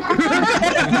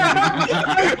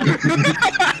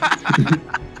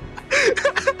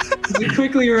 He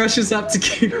quickly rushes up to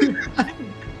Kira.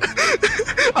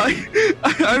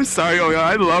 I'm sorry, oh yeah,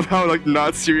 I love how like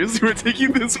not seriously we're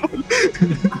taking this one.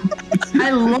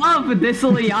 I love this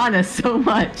Liana so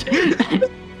much.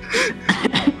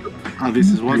 Oh,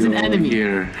 this is one As an enemy.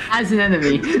 here. As an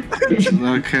enemy.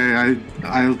 Okay,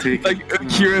 I'll take. Like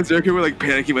Kira and Zerka were like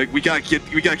panicking, like we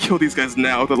gotta kill these guys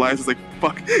now. The Elias is like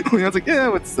fuck. I was like, yeah,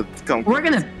 what's the come? We're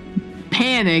gonna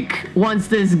panic once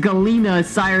this Galena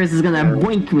Cyrus is gonna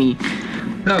boink me.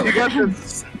 No, You got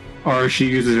this. Or she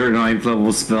uses her 9th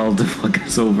level spell to fuck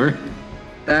us over.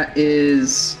 that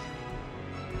is.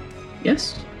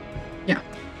 Yes. Yeah.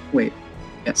 Wait.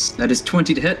 Yes, that is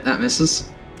 20 to hit. That misses.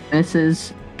 This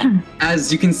is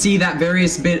As you can see that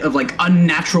various bit of like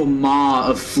unnatural maw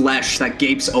of flesh that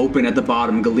gapes open at the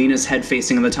bottom, Galena's head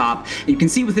facing on the top. And you can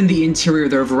see within the interior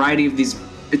there are a variety of these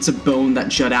bits of bone that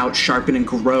jut out, sharpen, and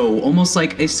grow, almost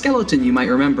like a skeleton you might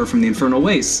remember from the Infernal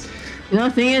Wastes. you know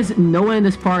the thing is, no one in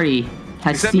this party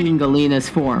has Except seen Galena's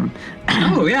form.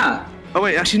 Oh yeah. Oh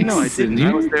wait, actually no, I didn't.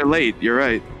 I was there late. You're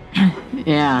right.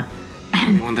 Yeah.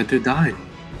 The one that did die.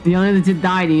 The other that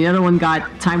died, and the other one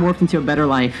got time warped into a better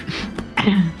life.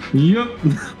 Yep.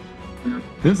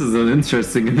 This is an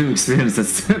interesting new experience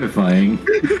that's terrifying.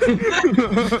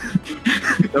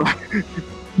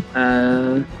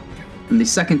 And the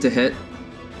second to hit,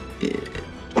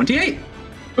 28.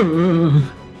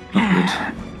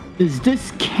 Does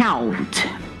this count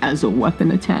as a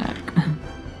weapon attack?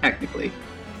 Technically.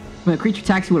 When a creature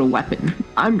attacks you with a weapon,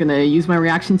 I'm gonna use my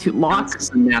reaction to lock.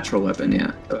 It's a natural weapon,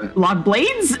 yeah. Go ahead. Lock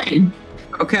blades?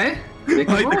 Okay. Make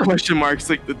a Like the roll. question marks,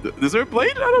 like, is there a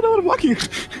blade? I don't know what I'm locking.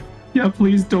 Yeah,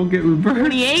 please don't get reversed.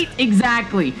 28?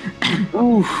 Exactly.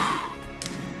 The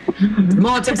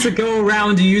Molotov to go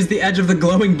around to use the edge of the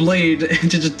glowing blade to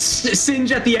just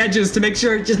singe at the edges to make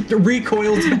sure it just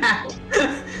recoils back.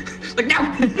 Like, no!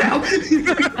 No!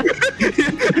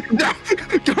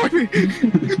 Don't hurt me!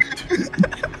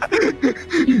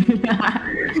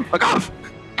 Fuck off!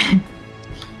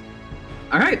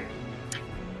 Alright.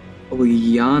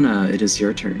 Liana, it is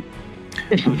your turn.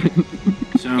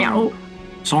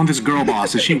 So on this girl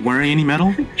boss, is she wearing any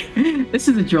metal? This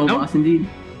is a drill Nope. boss indeed.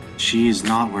 She's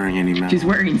not wearing any metal. She's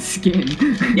wearing skin.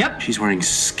 Yep. She's wearing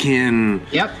skin.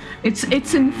 Yep.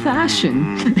 It's in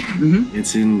fashion.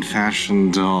 It's in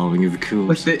fashion, darling. The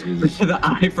coolest. With the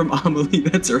eye from Amelie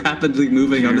that's rapidly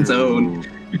moving on its own.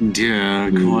 Yeah,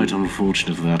 quite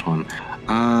unfortunate for that one.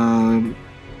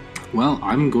 Well,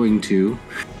 I'm going to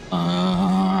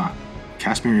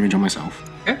cast mirror image on myself.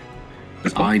 Okay.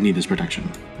 Because I need this protection.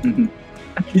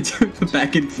 You do the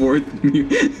back and forth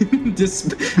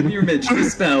mirror image,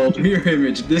 dispelled, mirror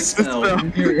image,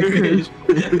 dispelled, mirror image.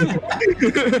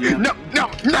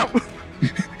 No!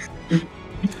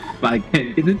 I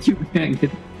can't get it, you can't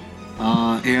get it.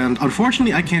 And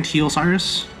unfortunately, I can't heal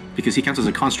Cyrus because he counts as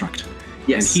a construct.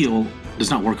 Yes. And heal does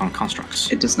not work on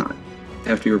constructs. It does not. They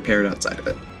have to be repaired outside of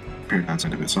it. Repaired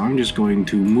outside of it. So I'm just going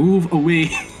to move away.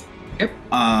 Yep.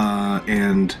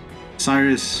 And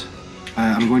Cyrus,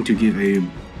 I'm going to give a.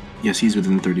 Yes, he's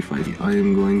within 35. I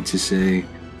am going to say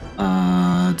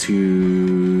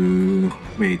to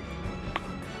wait.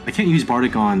 I can use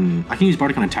Bardic on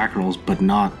attack rolls, but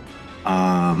not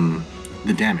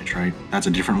the damage. Right? That's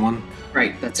a different one.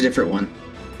 Right, that's a different one.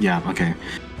 Yeah. Okay.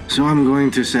 So I'm going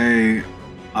to say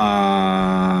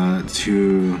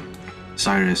to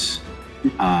Cyrus.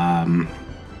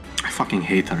 I fucking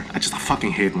hate her. I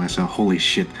fucking hate myself. Holy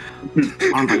shit.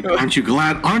 Aren't you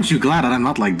glad that I'm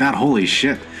not like that? Holy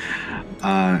shit.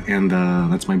 And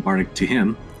that's my bardic to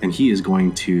him. And he is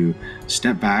going to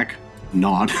step back,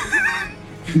 nod.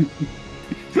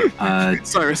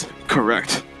 Cyrus,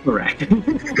 correct. Correct.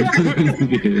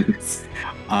 Yes.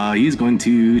 He's going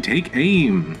to take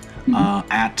aim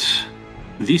at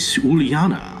this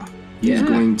Uliana. He's Yeah,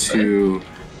 going to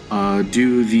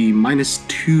do the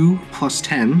 -2 +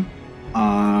 10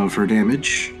 for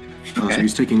damage. So Okay.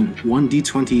 he's taking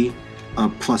 1d20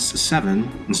 +7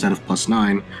 instead of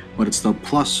 +9, but it's the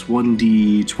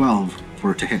 +1d12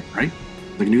 for it to hit, right?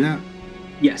 I can do that?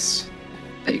 Yes.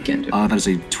 That you can do. That is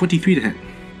a 23 to hit.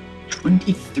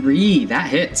 23. That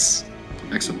hits.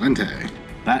 Excelente.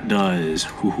 That does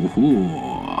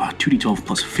 2d12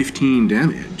 + 15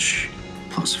 damage.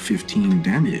 +15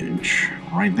 damage.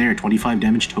 Right there, 25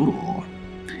 damage total.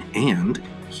 And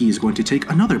he's going to take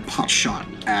another pot shot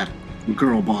at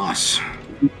Girl Boss.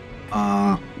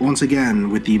 Once again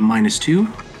with the -2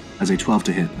 as a 12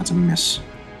 to hit. That's a miss.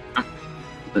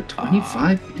 The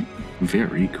 25.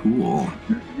 Very cool.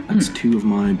 That's 2 of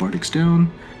my bardics down.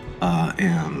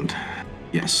 And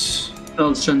yes. All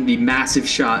of a sudden, the massive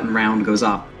shot and round goes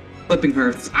off, flipping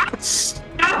her.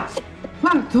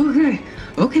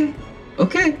 Okay.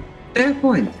 Fair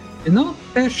point.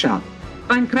 Fair shot.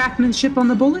 Fine craftsmanship on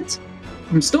the bullets.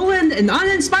 From stolen and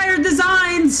uninspired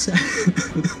designs.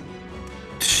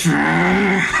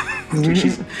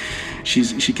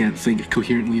 She can't think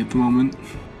coherently at the moment.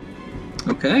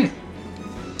 Okay.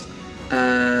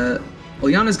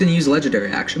 Liana's gonna use a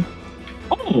legendary action.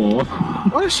 Oh.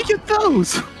 Why does she get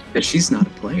those? But she's not a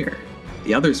player.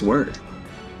 The others were.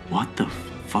 What the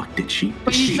fuck did she?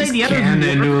 But you say the other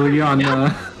Canon,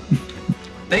 Uliana.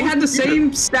 They had the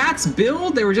same stats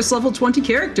build. They were just level 20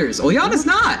 characters. Liana's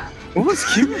not. What was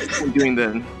Kira doing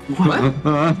then? What?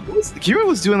 Kira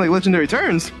was doing like legendary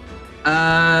turns.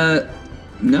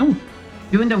 No.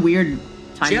 doing the weird.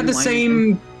 She had the timeline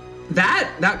same. thing.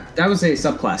 That was a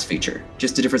subclass feature,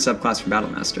 just a different subclass for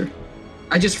Battlemaster.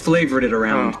 I just flavored it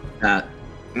around that.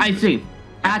 I see.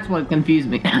 That's what confused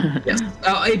me. Yes.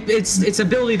 It's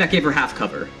ability that gave her half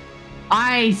cover.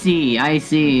 I see.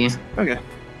 Okay.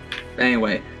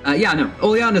 Anyway, yeah, no,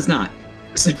 Oleana's not.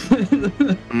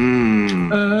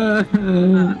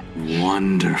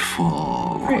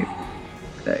 Wonderful. Great.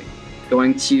 Okay.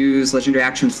 Going to use legendary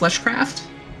action Fleshcraft.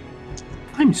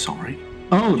 I'm sorry.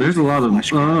 Oh, there's a lot of.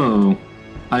 Oh,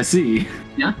 I see.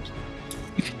 Yeah.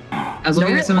 As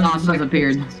looking at some of monsters the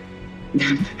appeared.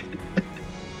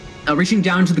 reaching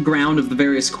down to the ground of the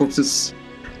various corpses,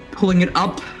 pulling it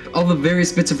up, all the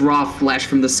various bits of raw flesh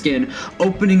from the skin,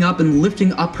 opening up and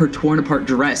lifting up her torn apart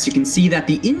dress. You can see that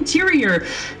the interior,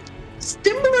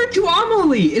 similar to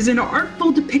Amelie, is an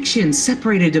artful depiction,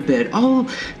 separated a bit, all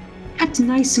kept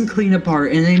nice and clean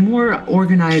apart in a more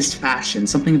organized fashion,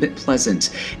 something a bit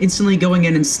pleasant. Instantly going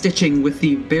in and stitching with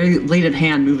the very bladed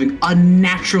hand moving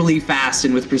unnaturally fast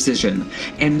and with precision.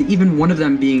 And even one of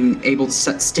them being able to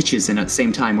set stitches in at the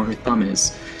same time where her thumb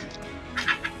is.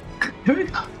 There we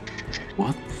go.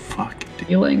 What the fuck?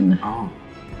 Healing. Oh.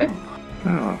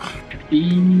 Oh.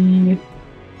 She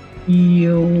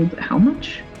healed how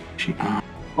much? She,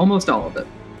 Almost all of it.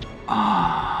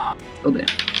 Oh damn.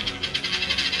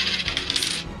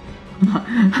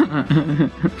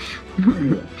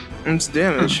 It's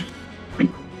damage.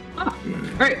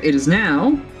 Alright, it is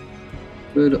now.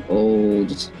 Good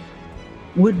old.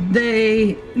 Would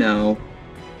they? No.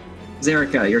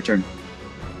 Zerika, your turn.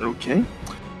 Okay.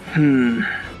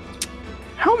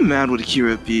 How mad would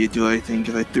Kira be, do I think,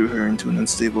 if I threw her into an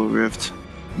unstable rift?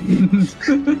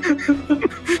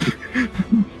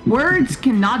 Words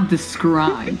cannot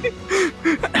describe.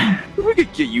 We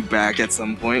could get you back at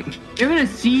some point. You're gonna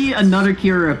see another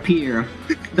Kira appear.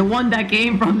 The one that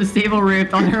came from the stable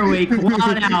rift on her way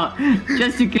clawed out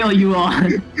just to kill you all.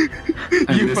 And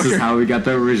this is how we got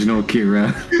the original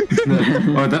Kira.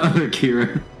 Or the other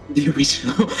Kira. The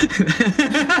original.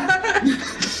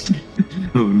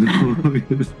 Oh no.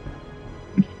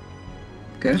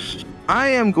 Okay. I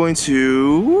am going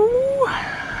to...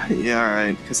 Yeah,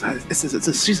 alright, because she's a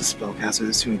spellcaster,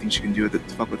 there's too many things she can do to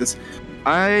fuck with this.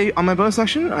 On my bonus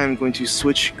action, I'm going to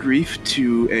switch Grief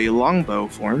to a longbow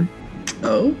form.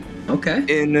 Oh, okay.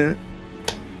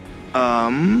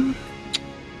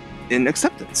 In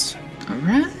Acceptance.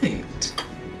 Alright.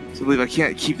 So I believe I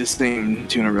can't keep the same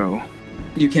 2 in a row.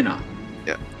 You cannot.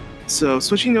 Yeah. So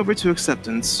switching over to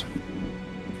Acceptance,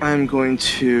 I'm going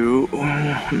to...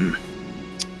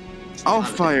 I'll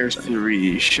fire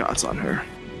 3 shots on her.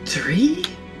 3?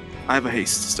 I have a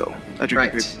haste still. I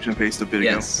Right. drank a haste a bit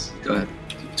Yes. Go ahead. ago.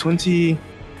 20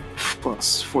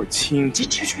 plus 14.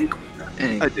 Did you drink?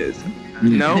 I did.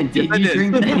 No, Did I you did.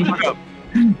 drink that? Fuck up.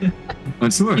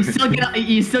 What's the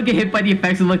You still get hit by the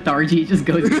effects of lethargy. It just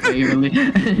goes away really.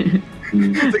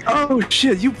 It's like, oh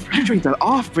shit, you drink that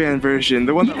off-brand version,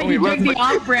 the one that Yeah, only you drink runs the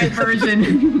off-brand version.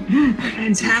 And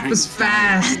it's half as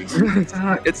fast.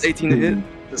 It's 18 to hit.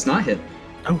 Does not hit.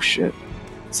 Oh shit.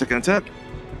 Second attack.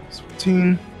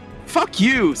 14. Fuck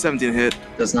you! 17 to hit.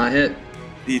 Does not hit.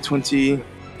 The 20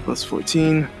 plus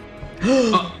 14.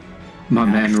 My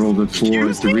man rolled a 4,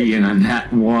 Excuse me? 3, and a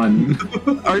nat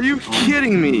 1. Are you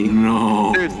kidding me?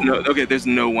 No. There's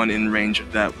no one in range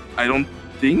of that. I don't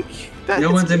think that No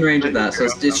hits one's in me. range of that, so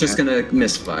it's just gonna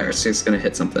misfire. It's just gonna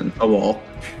hit something. A wall.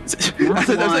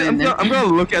 I'm gonna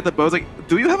look at the bows like,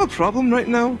 do you have a problem right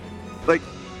now? Like,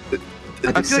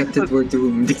 I've I feel like accepted we're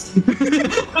doomed.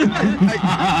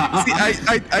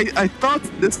 I thought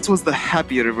this was the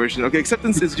happier version. Okay,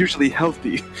 acceptance is usually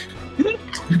healthy.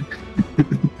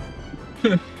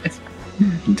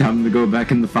 Time to go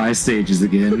back in the 5 stages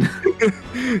again.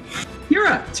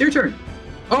 Yura, it's your turn.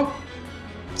 Oh,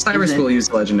 Cyrus Is it? will use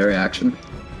the legendary action.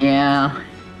 Yeah.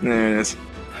 There it is.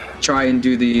 Try and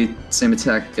do the same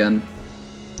attack again.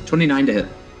 29 to hit.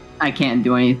 I can't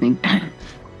do anything.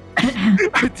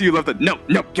 Do you love that? No,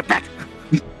 get back!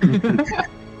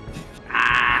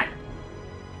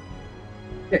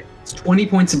 Okay, it's 20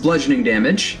 points of bludgeoning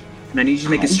damage, and I need you to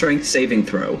make a strength saving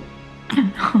throw.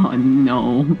 Oh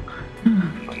no.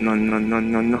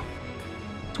 No.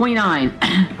 29.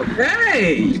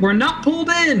 Okay, you were not pulled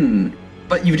in,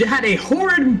 but you had a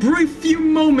horrid brief few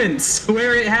moments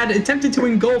where it had attempted to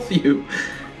engulf you.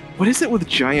 What is it with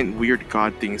giant weird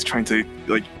god things trying to,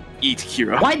 like, eat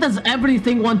Kira? Why does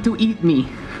everything want to eat me?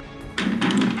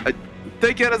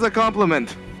 Take it as a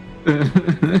compliment.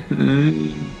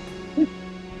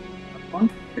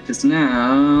 It is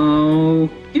now...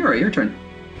 Kira, your turn.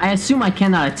 I assume I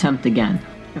cannot attempt again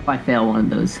if I fail one of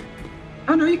those.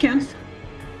 Oh, no, you can.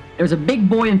 There's a big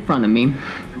boy in front of me.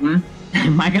 Mm-hmm.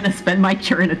 Am I gonna spend my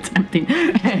turn attempting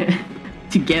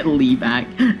to get Lee back?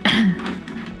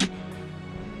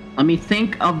 Let me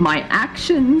think of my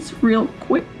actions real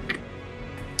quick.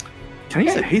 Can I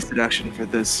use a hasted action for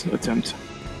this attempt?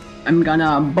 I'm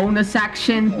gonna bonus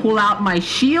action pull out my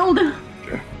shield.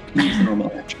 Use the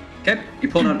normal action. Okay, you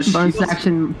pulled out the Bonus shield.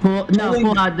 action.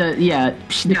 Pull out the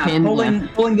pin.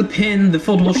 Pulling the pin, the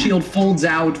foldable shield folds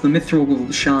out, the mithril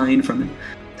will shine from it.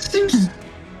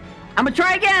 I'm gonna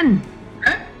try again!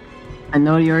 Okay. I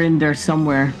know you're in there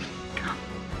somewhere.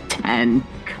 10.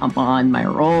 Come on, my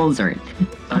rolls are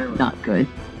not good.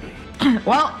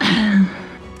 Well,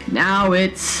 now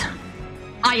it's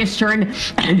Aya's turn.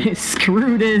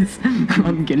 Screw this.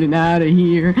 I'm getting out of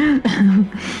here.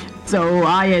 So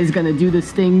Aya is gonna do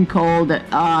this thing called,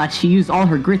 she used all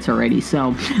her grits already,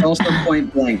 so. Also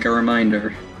point blank, a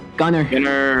reminder.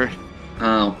 Gunner.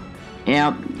 Oh.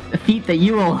 Yeah, a feat that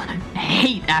you will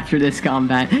hate after this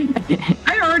combat.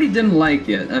 I already didn't like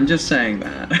it, I'm just saying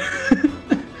that.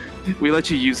 We let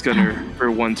you use Gunner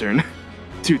for 1 turn.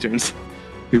 2 turns.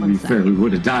 To be fair, we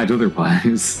would have died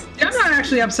otherwise. I'm not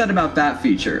actually upset about that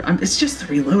feature. It's just the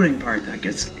reloading part that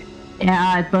gets me.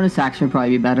 Yeah, bonus action would probably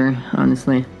be better,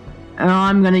 honestly.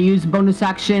 I'm gonna use bonus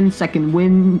action, second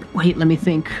wind. Wait, let me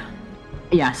think.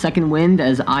 Yeah, second wind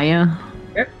as Aya.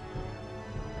 Yep.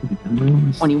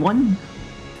 21.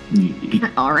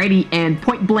 Alrighty, and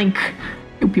point blank.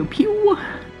 Pew pew pew.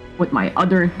 With my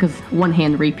other, because one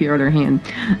hand rapier, other hand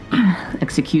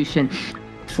execution.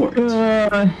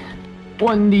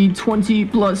 1d20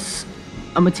 plus.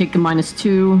 I'm gonna take the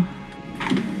 -2.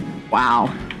 Wow,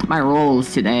 my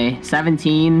rolls today.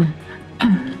 17.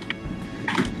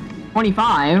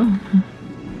 25.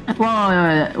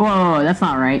 Whoa, that's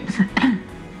not right.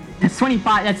 That's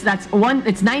 25. That's one.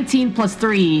 It's 19 plus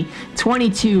 3,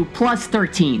 22 plus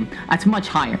 13. That's much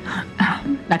higher.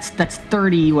 That's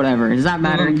 30 whatever. Does that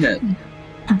matter? Hit.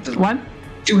 What?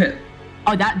 2 hit.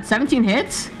 Oh, that 17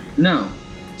 hits? No.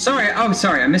 Sorry. Oh,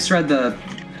 sorry. I misread the.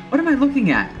 What am I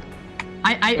looking at?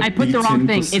 I put the wrong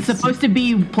thing. It's supposed to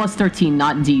be plus 13,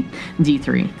 not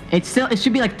D3. It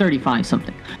should be like 35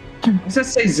 something. Does that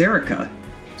say Zerika?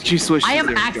 She switched. I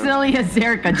am accidentally a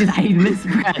Zerika. Just I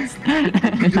mispressed.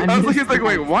 I was like,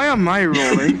 wait, why am I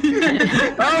rolling?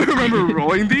 I don't remember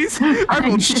rolling these. I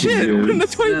rolled shit. Where did the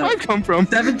 25 come from?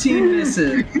 17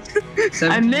 misses.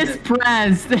 17 I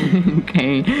mispressed.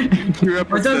 Okay.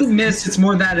 Or it doesn't miss. It's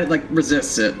more that it like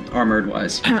resists it armored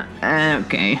wise.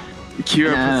 Okay.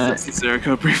 Kira possesses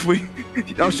Zerika briefly.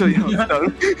 I'll show you how it's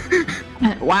done.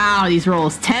 Wow, these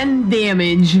rolls 10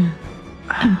 damage.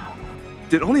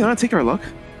 Did only Yana take our luck?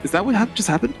 Is that what just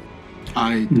happened?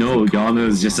 No, Yana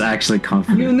is just actually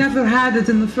confident. You never had it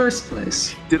in the first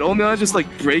place. Did only Yana just like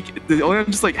break? Did only Yana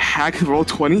just like hack roll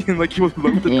 20 and like he would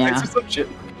load the dice or some shit?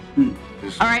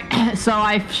 Alright, so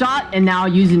I've shot and now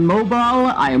using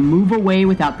mobile, I move away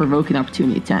without provoking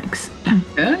opportunity attacks.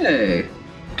 Hey.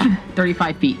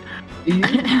 35 feet.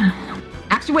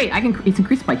 Actually, wait, it's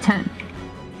increased by 10.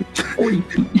 40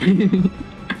 feet.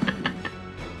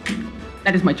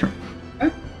 That is my turn.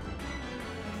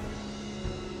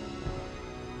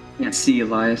 Can't see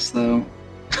Elias though.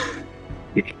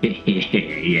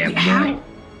 Yeah, bro.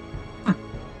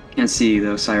 Can't see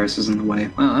though. Cyrus was in the way.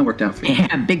 Well, that worked out for you.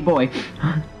 Yeah, big boy.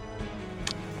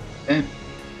 Okay.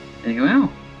 There you go now.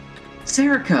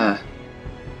 Zerika.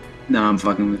 No, I'm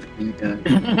fucking with you.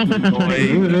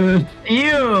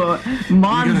 You monster.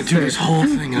 We're gonna do this whole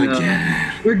thing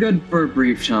again. We're good for a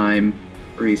brief time.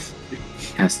 Brief.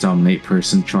 Cast dominate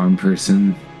person, charm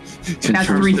person. Cast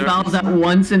 3 spells at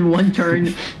once in 1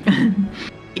 turn.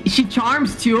 She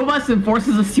charms 2 of us and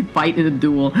forces us to fight in a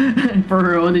duel for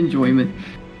her own enjoyment.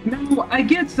 No, I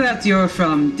get that you're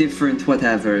from different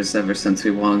whatevers ever since we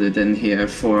wandered in here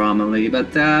for Amelie,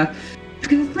 but you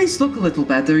can at least look a little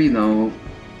better, you know.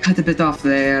 Cut a bit off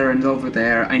there and over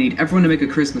there. I need everyone to make a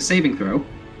charisma saving throw.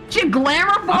 She a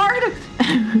glamour bard?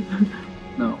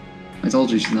 No, I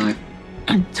told you she's not.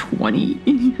 20.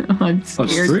 I'm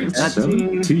scared.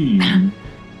 17.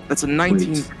 That's a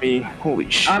 19 for me. Holy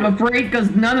shit. I'm afraid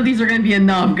because none of these are going to be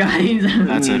enough, guys.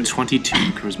 That's a 22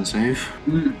 charisma save.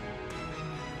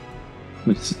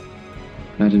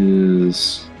 That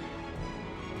is.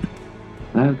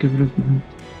 I'll give it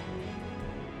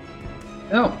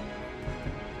a. Oh.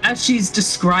 As she's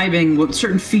describing what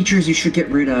certain features you should get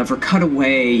rid of or cut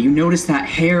away, you notice that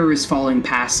hair is falling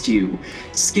past you.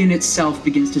 Skin itself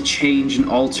begins to change and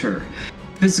alter.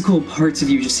 Physical parts of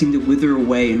you just seem to wither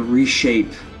away and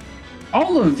reshape.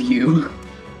 All of you.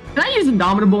 Can I use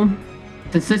Indomitable?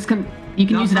 You can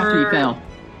use it after you fail.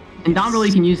 Indomitable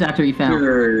you can use after you fail.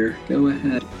 Sure, go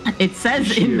ahead. It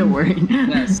says in the word.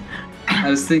 Yes. I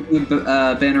was thinking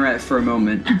of Banneret for a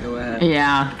moment. Go ahead.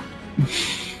 Yeah.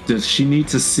 Does she need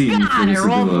to see me for God, I this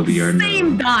rolled ability the or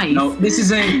same no? dice. No, this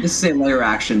is a layer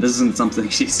action. This isn't something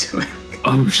she's doing.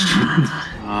 Oh shit.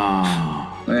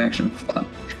 Oh, Layer action.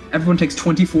 Everyone takes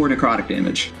 24 necrotic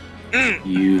damage.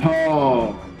 you.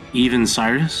 Oh. Even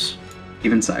Cyrus?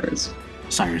 Even Cyrus.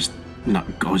 Cyrus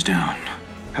goes down.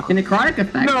 The necrotic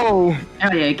effect. No!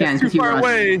 Oh yeah, it can. Too far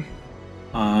away!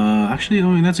 Actually, I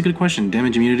mean, that's a good question.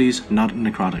 Damage immunities, not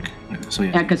necrotic. So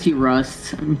Yeah, because he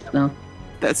rusts and stuff.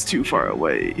 That's too far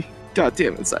away. God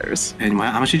damn it, Cyrus. And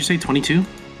how much did you say? 22?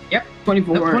 Yep.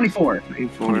 24. No, 24.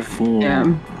 24. Yeah.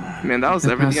 Man, that was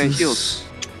everything I healed.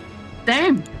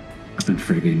 Damn. I've been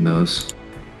forgetting those.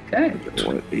 Okay.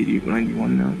 What, 80,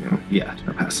 91 now? Yeah. Yeah,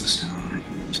 that passes.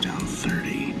 It's down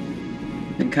 30.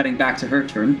 Then cutting back to her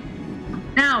turn.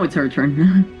 Now it's her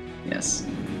turn. Yes.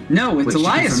 No, it's Wait, she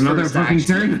Elias gets another first, fucking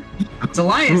actually. turn? It's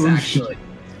Elias, Oh, actually.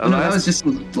 Oh, no, that Elias? was just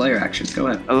a player action. Go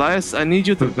ahead. Elias, I need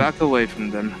you to back away from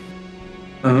them.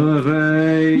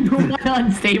 Alright. What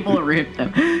unstable rip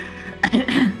though.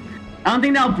 I don't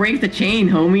think that'll break the chain,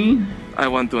 homie. I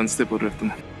want to unstable rift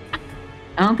them.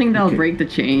 I don't think that'll Okay. break the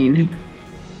chain.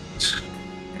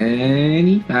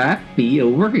 25 feet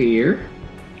over here.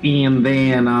 And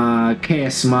then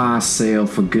cast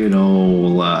myself a good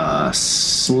old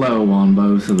slow on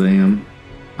both of them.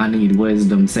 I need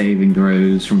wisdom saving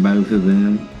throws from both of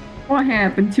them. What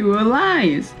happened to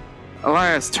Elias?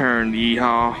 Elias' turn,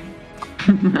 yeehaw.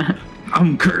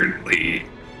 I'm currently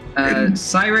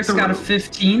Cyrus got a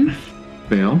 15.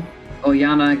 fail.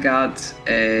 Oyana got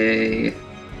a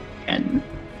 10.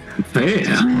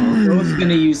 Fail. Both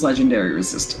gonna use legendary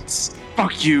resistance.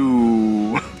 Fuck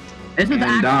you! This is And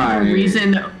actually the I-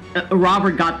 reason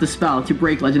Robert got the spell to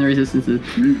break legendary resistances.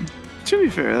 To be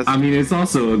fair, that's I mean, it's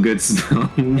also a good spell.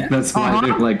 That's why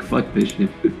they're Uh-huh. like, fuck this shit.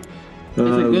 It's a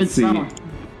good let's see. spell.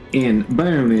 In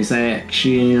bonus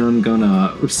action, I'm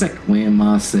gonna second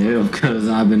myself because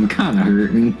I've been kind of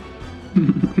hurting.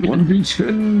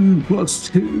 1d10 plus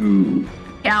 2.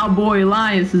 Cowboy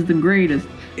Elias is the greatest.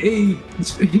 8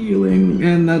 healing,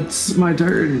 and that's my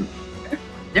turn.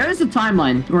 There is a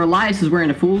timeline where Elias is wearing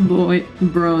a full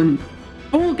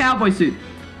cowboy suit.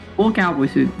 Full cowboy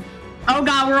suit. Oh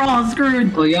god, we're all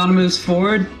screwed. Oyana moves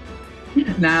forward.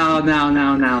 Now.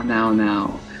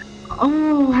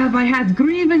 Oh, have I had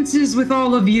grievances with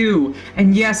all of you?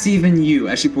 And yes, even you.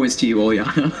 As she points to you,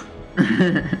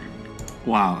 Oyana.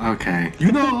 Wow, okay.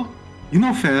 You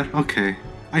know, fair. Okay.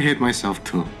 I hate myself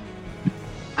too.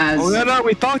 As Oh, no,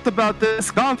 we talked about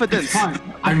this. Confidence. Fine.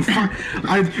 I'm fine.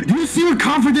 Do you see what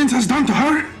confidence has done to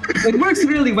her? it works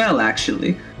really well,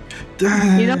 actually.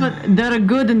 You know, but there are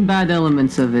good and bad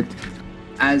elements of it.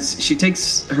 As she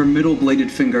takes her middle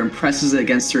bladed finger and presses it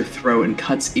against her throat and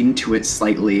cuts into it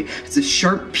slightly. It's a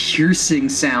sharp, piercing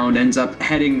sound ends up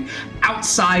heading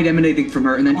outside, emanating from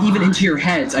her, and then even into your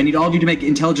heads. I need all of you to make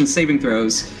intelligence saving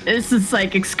throws. This is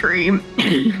psychic scream.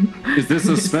 Is this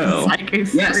a spell?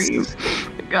 Psychic Yes. scream.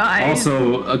 Guys.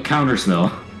 Also, a counter spell.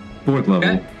 4th level.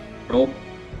 Okay. Roll.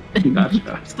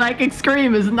 Gotcha. Psychic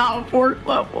scream is not 4th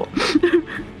level.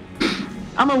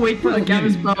 I'm gonna wait for the counter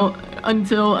spell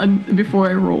before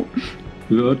I roll.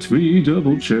 Let me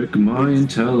double check my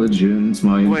intelligence.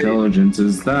 My Wait. intelligence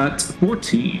is that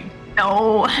 14.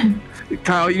 No.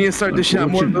 Kyle, you need to start dishing out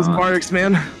more of those Unfortunate. bardics,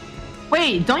 man.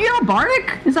 Wait, don't you have a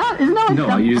bardic? Isn't that No,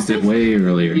 I used it way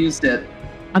earlier. Used it.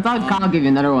 I thought Kyle gave you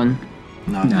another one.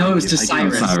 No, it was just I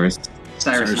gave Cyrus.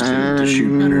 Cyrus. Cyrus. to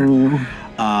shoot better.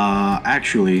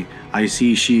 Actually, I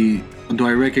see do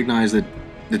I recognize that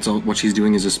that's all what she's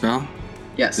doing is a spell?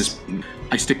 Yes.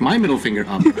 I stick my middle finger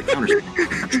up. I counterspell.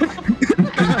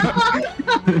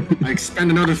 I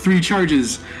expend another 3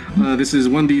 charges. This is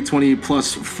 1d20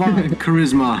 plus 5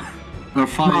 charisma. Or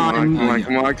 5. Come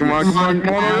on, Come on.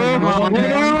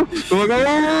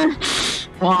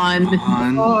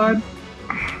 One.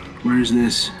 Where is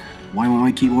this? Why won't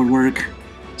my keyboard work?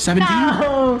 17?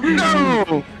 No.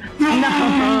 No!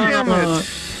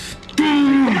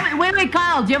 Damn it! Wait,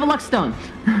 Kyle, do you have a luck stone?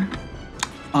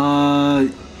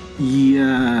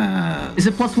 Yeah. Is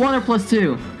it +1 or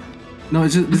 +2? No,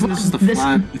 this is the This-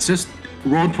 flat. It's just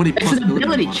roll 20 It's plus an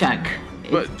ability mod. check.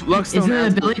 But Luckstone Isn't it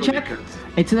has an ability check?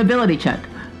 It's an ability check.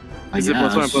 I Is it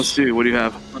guess. +1 or +2? What do you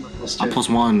have? I'm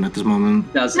 +1 at this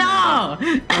moment. Doesn't No!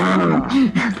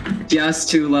 Just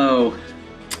too low.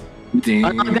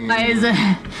 Damn. Guys,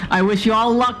 I wish you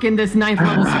all luck in this 9th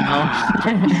level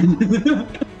spell.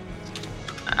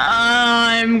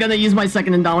 I'm gonna use my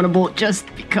second Indomitable just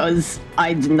because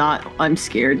I'm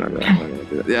scared.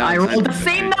 Yeah, I rolled the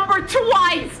same number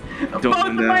twice! Both of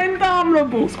do my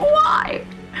Indomitables. Why?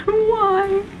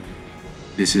 Why?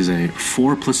 This is a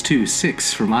 4 plus 2,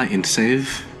 6 for my int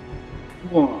save.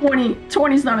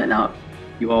 20's not enough.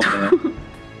 You all fail.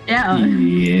 Yeah.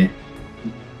 Yeah.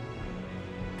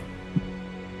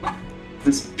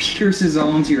 This pierces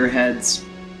all into your heads.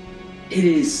 It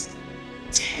is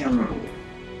terrible.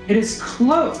 It is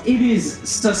close. It is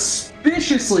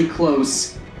suspiciously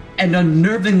close and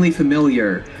unnervingly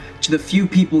familiar to the few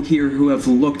people here who have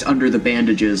looked under the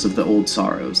bandages of the old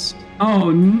Sorrows. Oh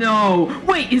no!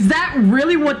 Wait, is that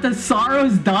really what the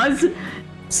Sorrows does?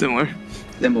 Similar.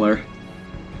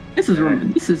 This is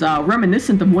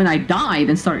reminiscent of when I died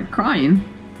and started crying.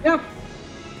 Yep.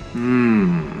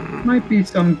 Might be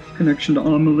some connection to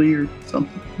Amelie or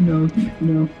something.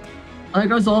 No. There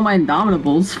goes all my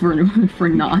Indomitables for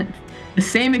not the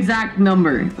same exact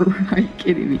number. Are you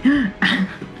kidding me?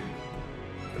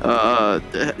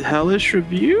 Hellish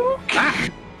Rebuke?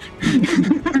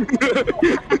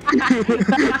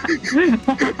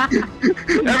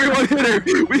 Everyone hit her!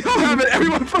 We don't have it!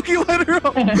 Everyone fucking let her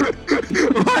up! Let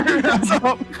her ass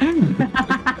up!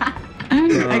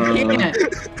 I can't.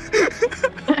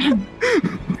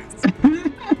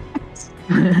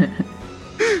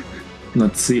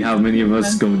 Let's see how many of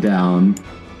us go down.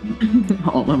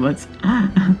 All of us.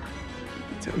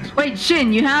 Wait,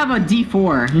 Shin, you have a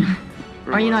D4.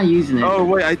 Why are you not using it? Oh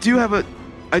wait, I do have a.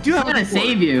 It's not gonna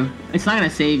save you. It's not gonna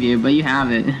save you, but you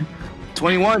have it.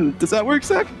 21. Does that work,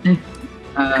 Zach?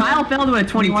 Kyle failed with a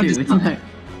 22.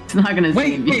 It's not gonna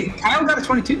save you. Wait, Kyle got a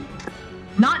 22?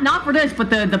 Not for this, but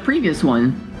the previous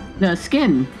one. The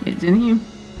skin. Didn't he?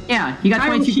 Yeah, he got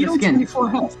Kyle 22 for healed skin. 24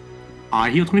 health. I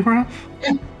healed 24 health?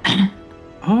 Yeah.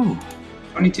 Oh.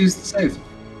 22's the save.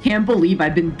 Can't believe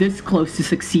I've been this close to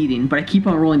succeeding, but I keep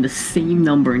on rolling the same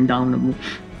number Indomitable.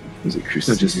 So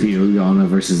just be Uliana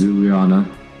versus Uliana.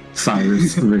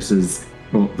 Cyrus versus...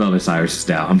 Well, the other Cyrus is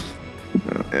down.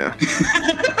 Yeah.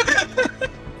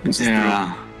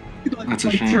 Yeah. That's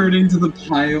a shame. Turn into the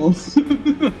pile.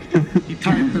 He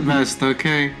tried the best,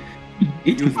 okay?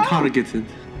 He was targeted.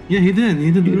 Yeah, he did.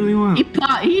 He did really well.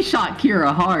 He shot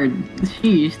Kira hard.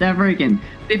 Sheesh, that freaking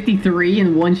 53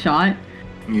 in one shot.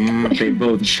 Yeah. They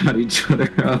both shot each other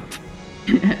up.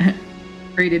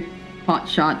 Rated pot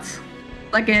shots.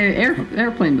 Like an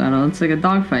airplane battle. It's like a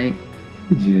dogfight.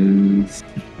 Yes.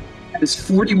 That is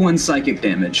 41 psychic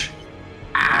damage.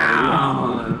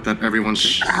 Ow. That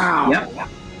everyone's. Yep.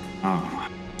 Oh.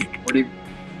 40.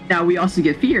 Now we also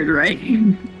get feared, right?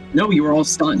 No, you were all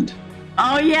stunned.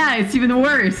 Oh yeah, it's even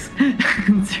worse.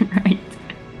 That's right.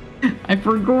 I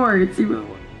forgot. It's even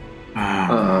worse.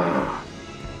 I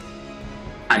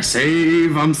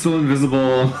save. I'm still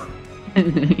invisible.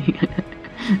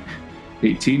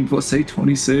 18 plus 8,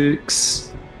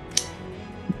 26.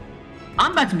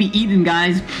 I'm about to be eaten,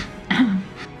 guys.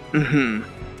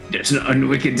 There's nothing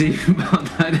we can do about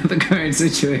that in the current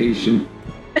situation.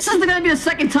 This isn't gonna be the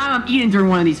second time I'm eaten during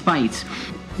one of these fights.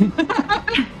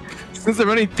 Since a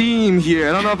running theme here,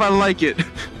 I don't know if I like it.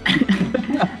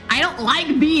 I don't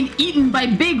like being eaten by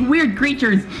big, weird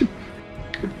creatures.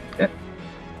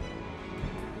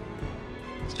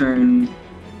 Turn,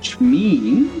 which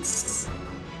means...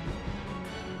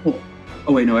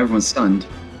 Oh wait, no, everyone's stunned.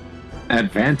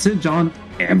 Advantage on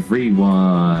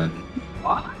everyone.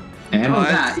 What? And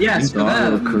that, yes, for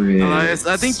them. Elias,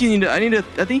 I think you need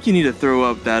to throw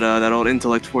up that old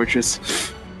intellect fortress.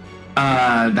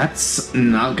 That's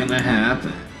not gonna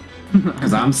happen.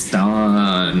 Because I'm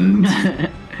stunned.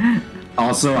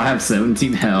 Also, I have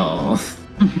 17 health.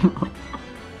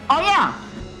 Oh yeah!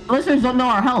 Listeners don't know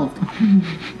our health.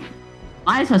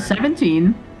 Elias has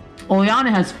 17. Oleana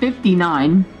has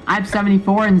 59. I have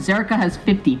 74, and Zerka has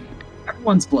 50.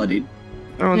 Everyone's bloodied.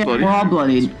 Everyone's bloody. We're all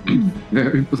bloodied.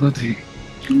 Very bloody.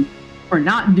 We're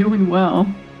not doing well.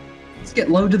 Let's get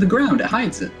low to the ground. It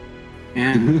hides it.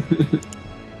 Yeah.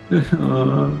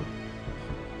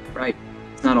 Right.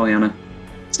 It's not Oleana.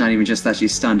 It's not even just that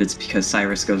she's stunned. It's because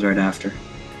Cyrus goes right after.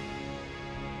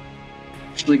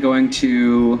 Actually going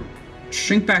to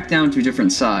shrink back down to a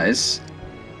different size.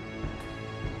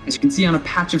 As you can see on a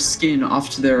patch of skin off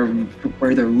to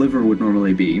where their liver would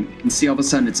normally be, you can see all of a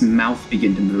sudden its mouth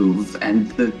begin to move,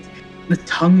 and the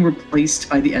tongue replaced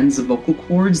by the ends of vocal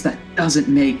cords that doesn't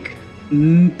make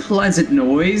pleasant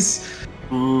noise.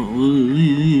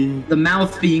 The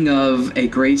mouth being of a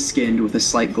gray skinned with a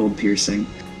slight gold piercing.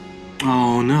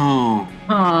 Oh no.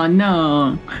 Oh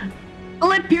no. The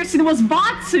lip piercing was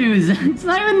Vatsu's! It's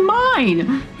not even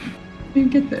mine! I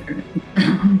didn't get there.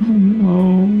 Oh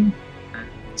no.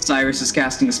 Cyrus is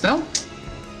casting a spell.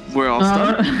 We're all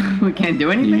stunned. We can't do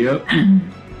anything? Yep.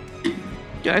 Can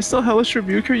I still Hellish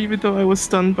Rebuke her even though I was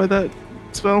stunned by that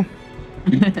spell?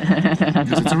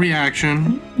 Because it's a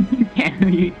reaction. Can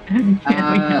we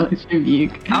Hellish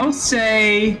Rebuke? I'll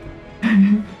say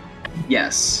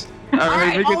yes.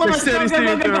 Alright, make all it of us, dexterity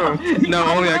go, go, saving go, throw. go. No,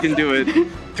 only I can do it.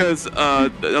 Because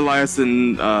Elias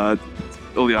and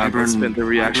Oleana spent the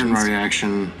reactions. My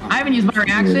reaction. I haven't used my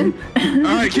reaction.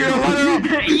 Alright, Kira, let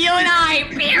it up! You and I,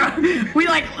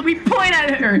 we point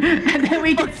at her, and then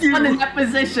we get stunned in that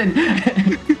position.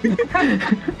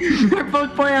 We're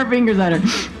both pointing our fingers at her.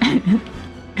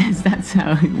 That's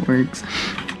how it works.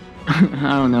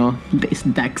 I don't know. Base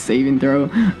dex saving throw.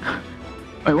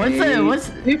 Wait, what's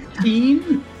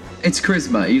 15? It's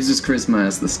charisma. It uses charisma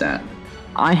as the stat.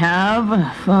 I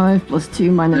have 5 plus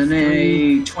 2 minus And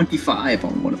 3. a 25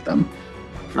 on one of them.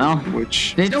 Well,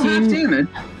 Which 15. Still half damage.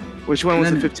 which one was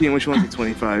And the then- 15? Which one's the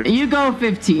 25? You go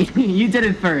 15. You did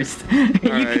it first. You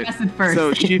Alright, cast it first.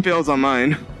 So she fails on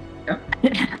mine.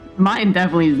 Mine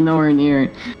definitely is nowhere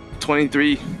near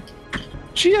 23.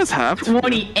 She has halved.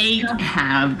 28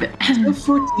 halved. Still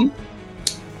 14.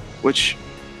 Which,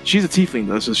 she's a tiefling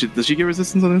though, so does she get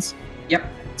resistance on this? Yep.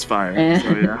 It's fire. Eh. So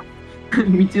yeah.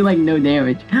 We do like no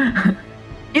damage.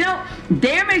 You know,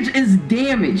 damage is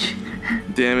damage.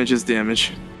 Damage is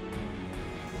damage.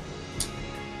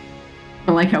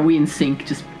 I like how we in sync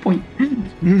just point.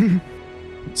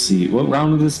 Let's see, what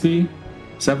round would this be?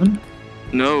 7?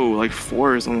 No, like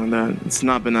 4 or something like that. It's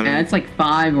not been that Yeah, many. it's like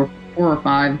 5 or 4 or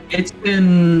 5. It's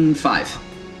been 5.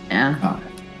 Yeah.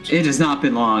 It has not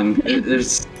been long.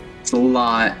 It's a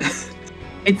lot.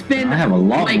 It's been I have a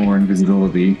lot like, more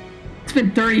invisibility. It's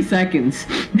been 30 seconds.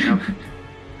 I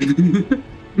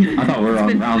thought we were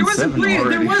on round 7 already.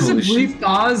 There was a Holy shit. brief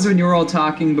pause when you were all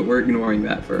talking, but we're ignoring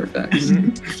that for effects.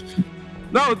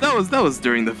 No, that was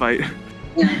during the fight.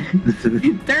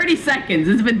 30 seconds.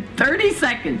 It's been 30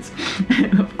 seconds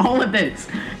of all of this.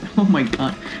 Oh my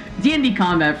god. D&D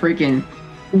combat freaking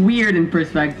weird in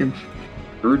perspective.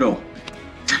 Brutal.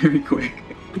 Very quick.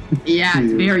 Yeah,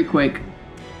 it's very quick.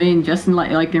 I mean, just in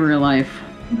like in real life.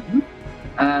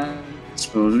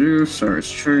 Exposure,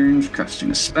 Stars Change, casting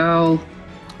a spell,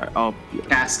 Alright, I'll.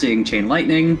 casting Chain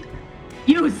Lightning.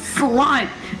 You slut!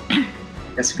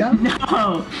 Guess we got it.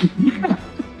 No!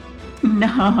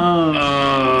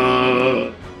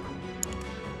 No!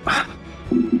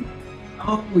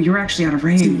 Oh, you're actually out of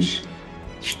range.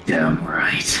 Damn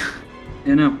right.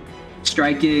 You know,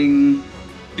 striking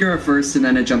Kira first, and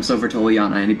then it jumps over to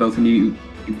Oleana, and you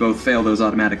both fail those We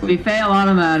automatically. fail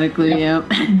automatically, yep.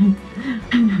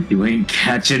 You ain't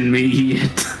catching me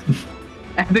yet.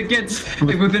 And it gets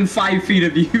like within 5 feet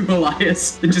of you,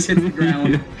 Elias. It just hits the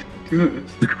ground. Good.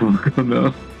 Oh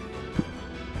no.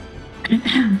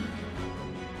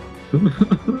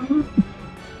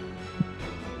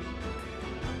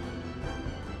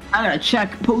 I gotta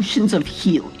check potions of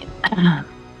healing.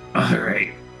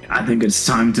 Alright. I think it's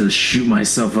time to shoot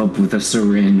myself up with a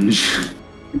syringe.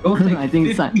 You both take I think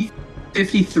it's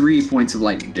 53 points of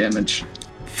lightning damage.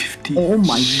 50. Oh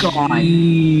my god.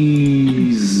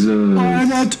 Jesus.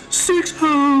 I'm at 6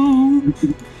 health.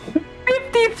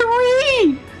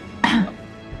 53!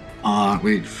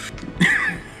 Wait.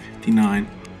 59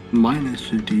 minus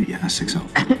 50. Yeah, 6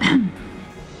 health.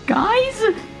 Guys?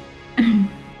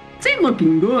 This ain't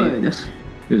looking good. It's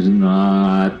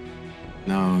not.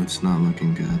 No, it's not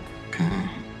looking good. Okay.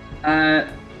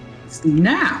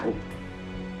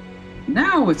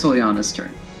 Now it's Oleana's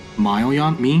turn. My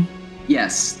Oleana? Me?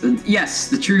 Yes,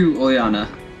 the true Oleana.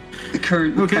 The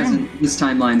current, Okay. present, this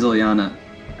timeline's Oleana.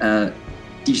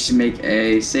 You should make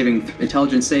a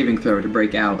intelligence saving throw to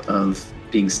break out of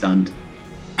being stunned.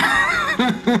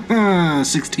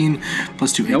 16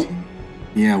 plus 2, 18. Nope.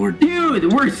 Yeah, we're.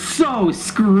 Dude, we're so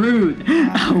screwed.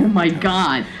 Oh my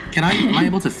god. Am I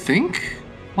able to think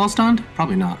while stunned?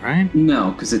 Probably not, right?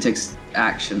 No, because it takes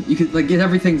action. You could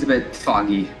everything's a bit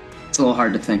foggy. It's a little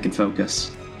hard to think and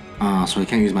focus. So I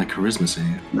can't use my charisma save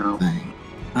No. thing.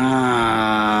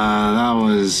 That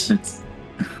was.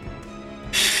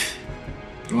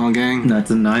 Well, gang.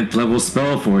 That's a 9th level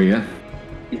spell for you.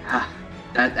 Yeah,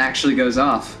 that actually goes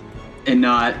off, and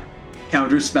not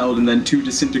counterspelled and then 2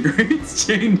 disintegrates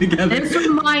chained together. This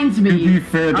reminds To be me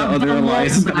fair, the of other the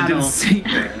alliance Lult didn't battle. say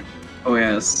that. Oh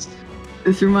yes.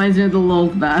 This reminds me of the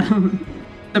Lult battle.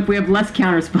 Except we have less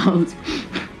counterspells.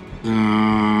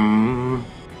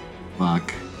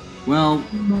 Fuck. Well,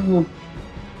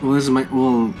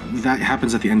 that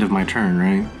happens at the end of my turn,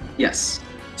 right? Yes.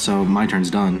 So my turn's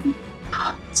done.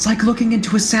 It's like looking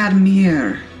into a sad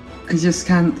mirror. I just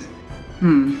can't.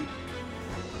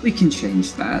 We can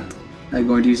change that. I'm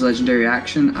going to use legendary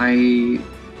action. I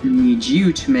need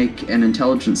you to make an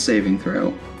intelligence saving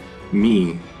throw.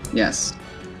 Me. Yes.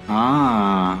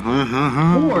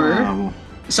 Or-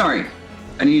 Sorry.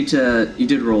 I need to. You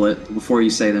did roll it before you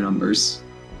say the numbers.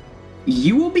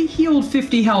 You will be healed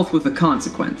 50 health with a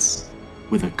consequence.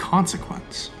 With a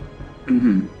consequence.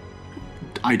 Mm-hmm.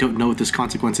 I don't know what this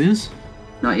consequence is.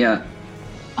 Not yet.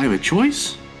 I have a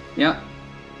choice? Yep.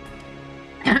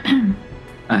 I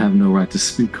have no right to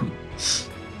speak on this.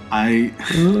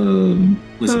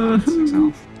 Listen,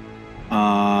 Sal.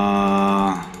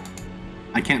 I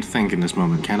can't think in this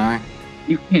moment, can I?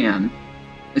 You can.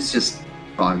 It's just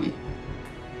foggy.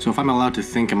 So if I'm allowed to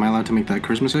think, am I allowed to make that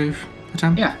charisma save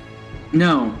attempt? Yeah.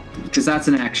 No, because that's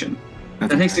an action.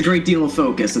 That's That an takes a action. great deal of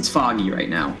focus. It's foggy right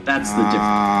now. That's the difference.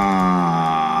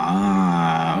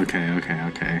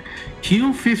 Okay.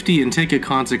 Heal 50 and take a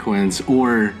consequence,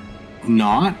 or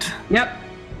not? Yep.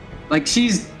 Like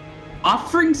she's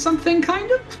offering something, kind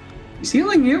of. She's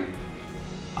healing you.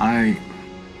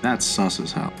 That's sus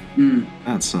as hell.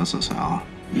 That's sus as hell.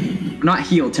 Not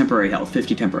heal, temporary health.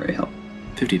 50 temporary health.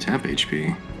 50 temp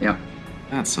HP. Yep.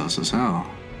 That's sus as hell.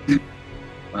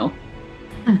 Well,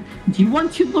 Do you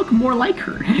want to look more like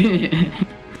her?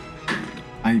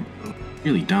 I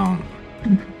really don't.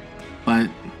 But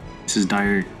this is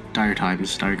dire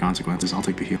times, dire consequences. I'll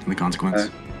take the heal and the consequence.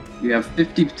 you have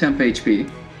 50 temp HP.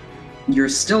 You're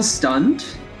still stunned,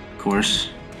 Of course.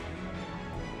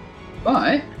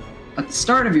 but at the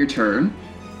start of your turn,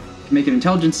 you can make an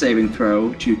intelligence saving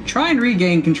throw to try and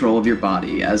regain control of your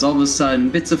body, as all of a sudden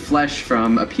bits of flesh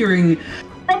from appearing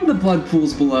from the blood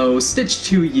pools below stitch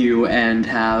to you and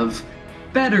have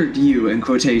bettered you, in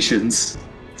quotations.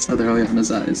 So they're really on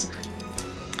his eyes.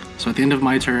 So at the end of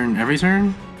my turn, every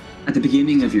turn? At the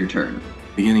beginning of your turn.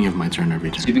 Beginning of my turn, every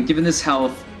So turn. you've been given this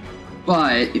health,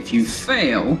 but if you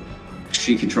fail,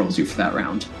 she controls you for that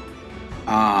round.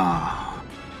 Ah,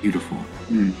 beautiful.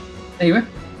 Anyway,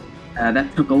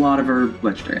 that took a lot of her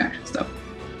legendary actions, though.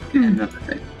 And another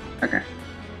thing. Okay.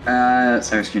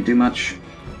 Cyrus can't do much.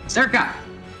 Serica!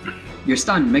 You're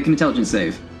stunned. Make an intelligence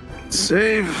save.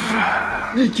 Save.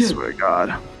 Make it. Swear to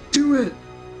God. Do it!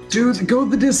 Go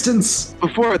the distance!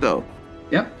 Before though,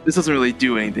 Yep. this doesn't really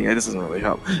do anything. This doesn't really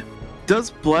help.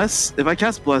 Does Bless, if I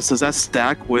cast Bless, does that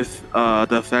stack with the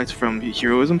effect from the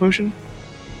Heroism Potion?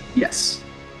 Yes.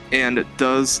 And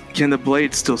can the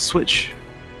blade still switch?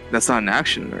 That's not an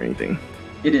action or anything.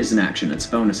 It is an action. It's a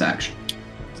bonus action.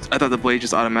 I thought the blade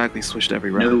just automatically switched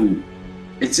every round. No.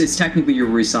 It's technically you're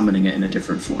resummoning it in a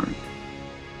different form.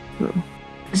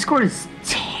 This score is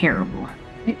terrible.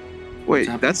 Wait,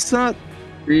 that's not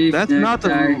the way I've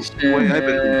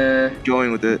been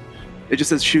going with it. It just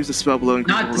says choose a spell below. And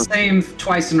Not the same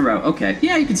twice in a row. Okay.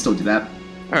 Yeah, you can still do that.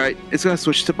 All right, it's gonna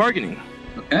switch to bargaining.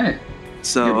 Okay.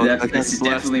 So Yeah, I this cast is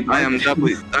blessed. definitely I am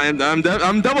doubly.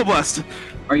 I'm double blessed.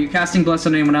 Are you casting Bless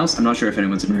on anyone else? I'm not sure if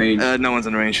anyone's in range. No one's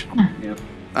in range. Yeah.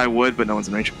 I would, but no one's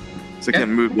in range. So I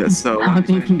can't move yet. So I don't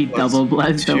think it can be double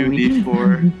blessed only.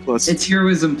 2d4 plus. It's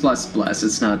heroism plus bless.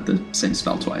 It's not the same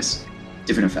spell twice.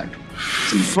 Different effect.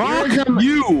 Fuck Heroism-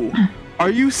 you! Are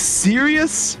you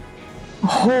serious?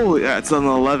 Holy, yeah, it's an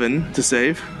 11 to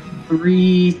save.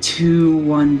 3, 2,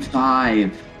 1,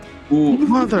 5. Ooh.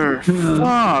 Mother,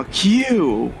 fuck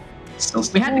you! Still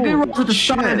We had the good rolls at the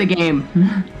start of the game.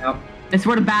 Yep. That's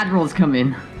where the bad rolls come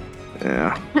in.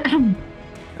 Yeah.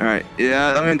 All right.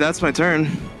 Yeah, I mean that's my turn.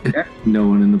 No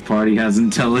one in the party has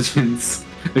intelligence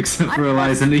except for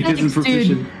Eliza, and he isn't Thanks,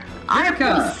 proficient. dude. I have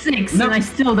Erica. plus 6 No. and I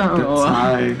still don't. That's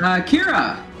high.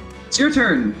 Kira, it's your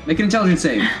turn. Make an intelligence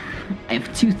save. I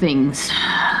have 2 things.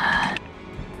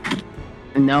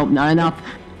 Nope, not enough.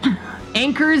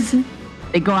 Anchors,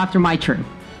 they go after my turn.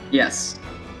 Yes.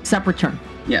 Separate turn.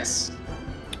 Yes.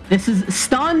 This is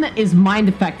stun is mind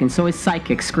affecting, so is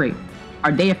psychic scream.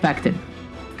 Are they affected?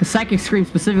 Because psychic scream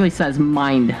specifically says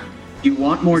mind. You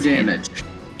want more damage,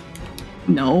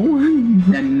 No.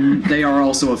 then they are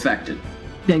also affected.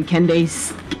 Then can they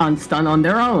unstun on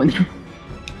their own?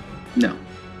 No.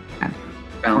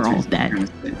 We're all dead.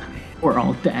 We're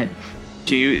all dead.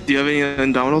 Do you have any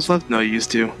Indomitables left? No, you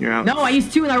used to. You're out. No, I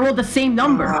used 2 and I rolled the same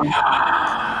number.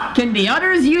 Can the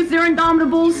others use their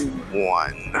Indomitables?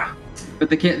 1. But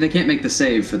they can't make the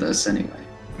save for this anyway.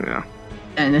 Yeah.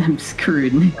 And I'm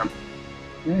screwed.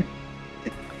 Okay.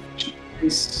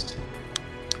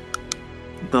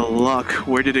 The luck.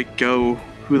 Where did it go?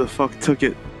 Who the fuck took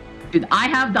it? Dude, I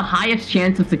have the highest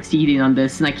chance of succeeding on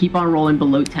this, and I keep on rolling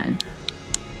below 10.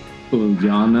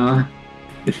 Uliana.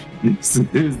 This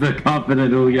is the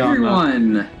confident Uliana.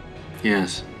 Everyone,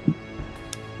 Yes.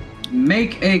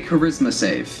 make a charisma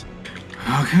save.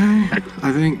 Okay.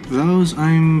 I think those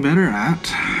I'm better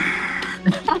at.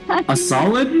 A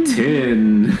solid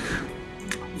 10.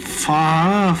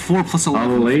 4 plus A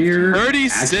 11. layer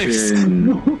 36. action.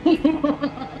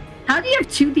 How do you have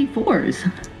 2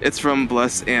 D4s? It's from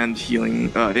Bless and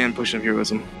Healing and Potion of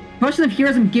Heroism. Potion of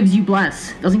Heroism gives you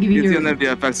Bless. Doesn't give you It's Heroism.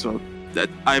 the effects spell.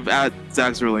 I've added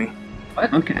Zach's ruling.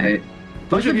 What? Okay.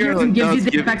 Push of Heroism gives you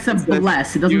the effects of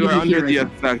Bless. It doesn't you give are you under the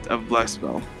Heroism. effect of Bless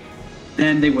spell.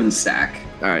 Then they wouldn't stack.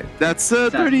 All right, that's the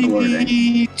wording.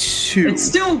 32. It's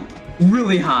still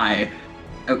really high.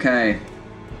 Okay.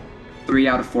 3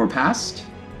 out of 4 passed.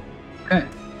 Okay.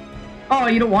 Oh,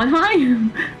 you don't want high?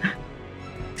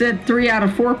 It said 3 out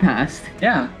of 4 passed.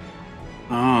 Yeah.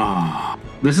 Oh.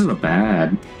 This is a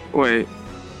bad. Wait,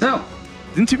 So,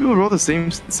 didn't two people roll the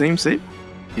same save?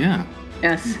 Yeah.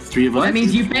 Yes. 3 of us. That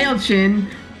means you failed, Shin.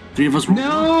 3 of us rolled.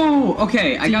 no!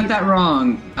 Okay, I got that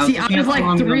wrong. See, I looking was at the like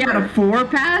wrong 3 out number. of 4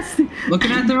 passed.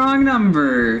 Looking at the wrong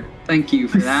number. Thank you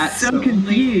for that. So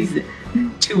confused.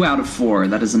 2 out of 4.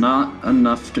 That is not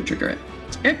enough to trigger it.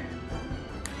 Okay.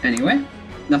 Anyway,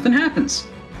 nothing happens.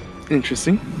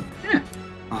 Interesting. Yeah.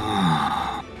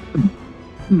 Ah.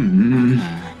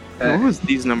 What was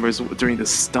these numbers during the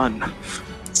stun?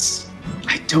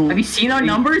 I don't Have you seen our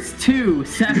numbers? 2,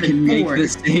 7, make 4. the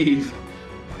save.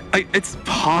 It's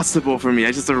possible for me.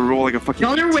 I just have to roll like a fucking. The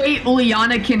only way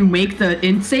Uliana can make the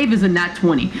int save is a nat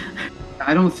 20.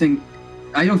 I don't think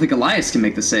Elias can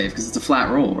make the save because it's a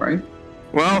flat roll, right?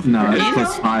 Well, No,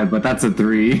 it's +5, but that's a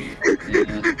 3.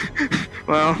 Yeah.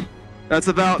 well, that's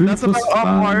about Three on plus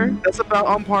par. five. That's about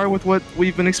on par with what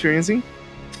we've been experiencing.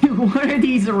 What are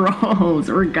these rolls?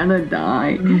 We're gonna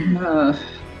die.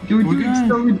 You were doing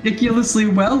so ridiculously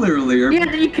well earlier.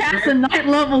 Yeah, you cast a 9th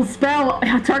level spell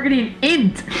targeting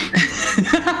int.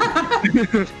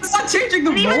 It's not changing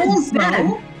the Even rolls, then-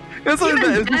 though. It's like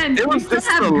Even that. then, It we was still it's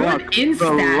have the good luck. int The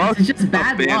stats, luck it's just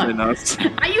bad abandoned luck. us.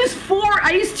 I used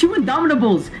 2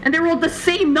 Indomitables, and they rolled the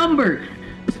same number.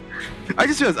 I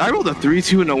just realized I rolled a 3,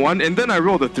 2, and a 1, and then I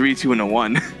rolled a 3, 2, and a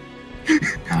 1.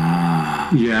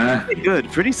 Yeah, Pretty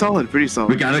good. Pretty solid. Pretty we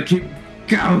solid. gotta keep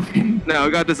going. Now,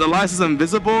 we got this. Elias is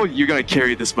invisible. You're gonna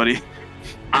carry this, buddy.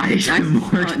 I am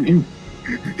working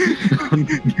on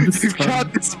this You stuff.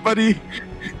 got this, buddy.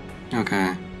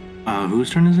 Okay. Whose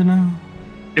turn is it now?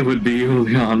 It would be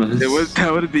Juliana's.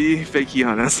 That would be fake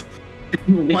Giannis.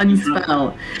 One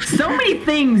spell. So many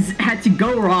things had to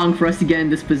go wrong for us to get in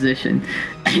this position.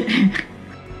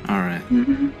 Alright.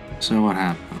 So what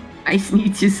happened? I just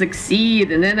need to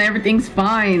succeed, and then everything's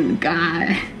fine.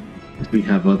 God. We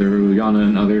have other Juliana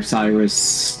and other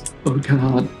Cyrus. Oh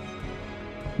god.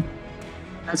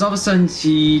 As all of a sudden,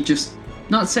 she just,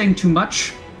 not saying too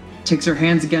much, takes her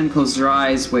hands again, closes her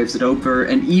eyes, waves it over,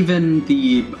 and even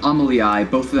the Amelie,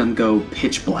 both of them go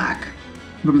pitch black.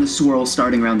 From the swirl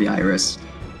starting around the iris,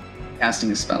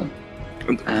 casting a spell. No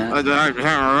one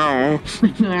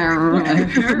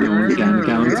can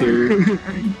counter.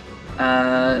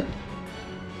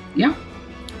 Yeah.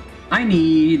 I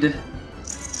need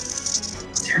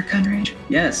Zerika in range?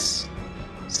 Yes.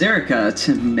 Zerika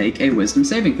to make a wisdom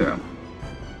saving throw.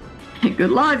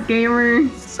 Good luck, gamer.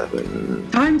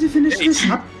 7. Time to finish this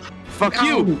up. Fuck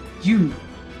you! Oh, you.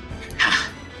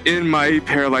 In my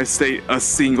paralyzed state, a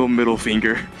single middle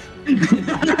finger.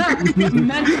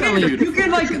 Mentally. You can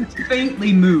like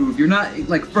faintly move. You're not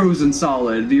like frozen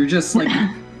solid. You're just like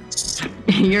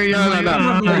You're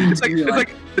No. It's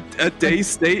like a day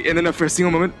state, and then for a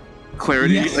single moment,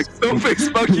 clarity. Yes. Like, stone face,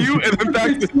 fuck you, and then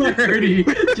back to clarity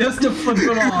just to flip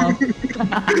it off.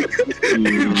 and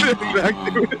then back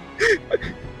to it.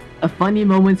 The funny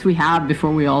moments we have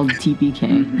before we all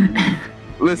TPK.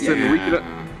 Listen,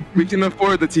 we can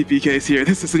afford the TPKs here.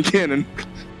 This isn't canon.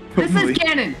 This Hopefully. is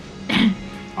canon.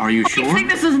 Are you You sure? think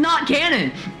this is not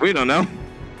canon? We don't know.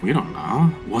 We don't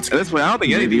know. What's At this point, I don't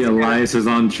think Maybe anything's Elias is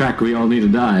on track. We all need to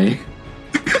die.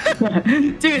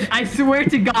 Dude, I swear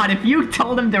to God, if you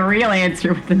told him the real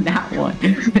answer within that one.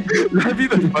 That'd be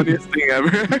the funniest thing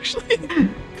ever, actually.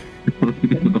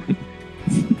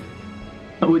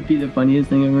 That would be the funniest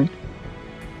thing ever.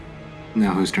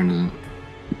 Now whose turn is it?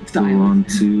 Go on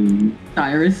to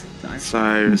Cyrus.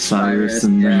 Cyrus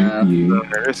and then you.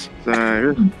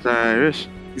 Cyrus.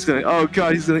 He's gonna. Oh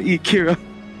god, he's gonna eat Kira.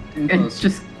 It's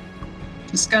just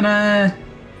Just gonna.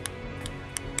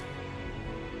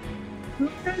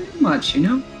 Not gonna do much, you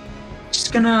know?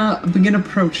 Just gonna begin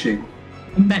approaching.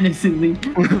 menacingly.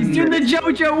 He's doing the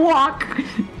JoJo walk.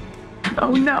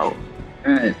 Oh no.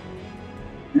 Alright.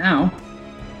 Now,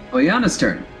 Oleana's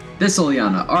turn. This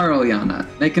Oleana, our Oleana.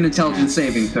 Make an intelligence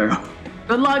saving throw.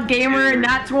 Good luck, gamer.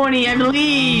 Nat 20, I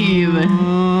believe.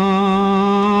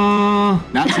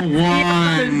 That's a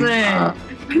one. That's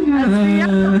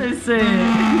the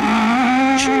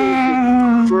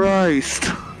opposite. Christ.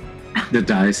 The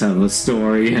dice have a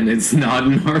story and it's not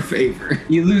in our favor.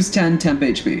 You lose 10 temp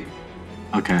HP.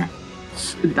 Okay.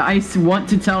 The dice want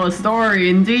to tell a story,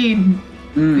 indeed.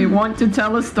 They want to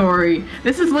tell a story.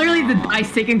 This is literally the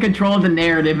dice taking control of the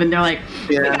narrative, and they're like,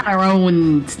 we got our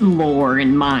own lore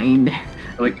in mind.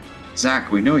 Like,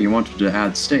 Zach, we know you wanted to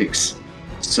add stakes,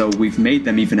 so we've made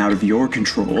them even out of your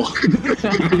control.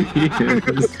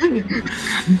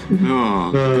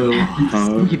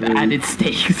 You've added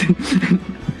stakes.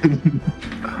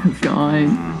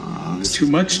 God. It's too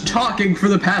much talking for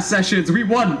the past sessions. We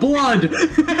want blood.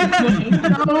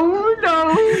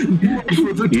 No.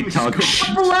 You talk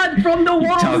Blood from the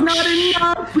walls talk not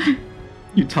enough.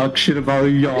 You talk shit about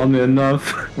Yana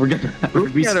enough. We're gonna have to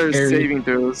be Looking at our scared. saving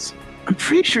throws, I'm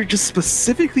pretty sure just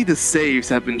specifically the saves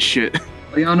have been shit.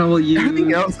 Liana will use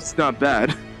Everything else is not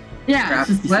bad. Yeah, Craft it's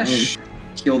just the flesh, same.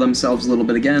 heal themselves a little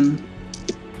bit again.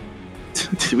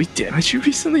 Did we damage you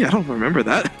recently? I don't remember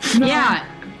that. Yeah.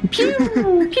 Pew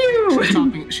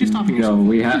pew. She's stopping No, herself.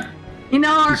 we have. You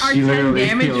know our She 10 literally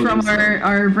damage killed from herself.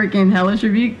 our freaking hellish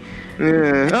rebuke.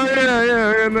 Yeah. Oh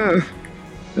yeah.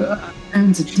 No.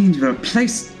 And the team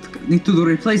need to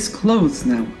replace clothes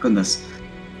now. Goodness.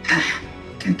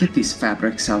 Can't get these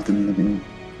fabrics out in the living room.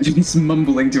 She's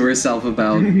mumbling to herself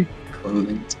about clothing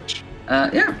and such.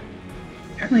 Yeah.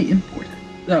 Apparently important.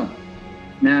 So,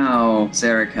 now,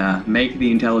 Zerika, make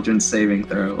the intelligence saving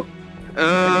throw.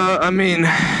 I mean,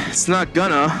 it's not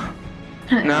gonna.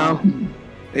 No.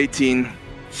 18.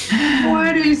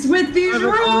 What is with these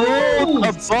I rolled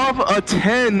rolls? above a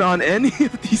 10 on any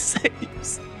of these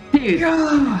saves. Dude,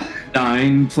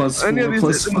 9 plus 4 Any of these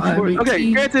plus is 5. important. Okay,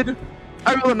 18. granted,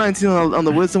 I rolled a 19 on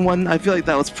the wisdom one. I feel like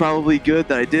that was probably good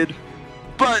that I did.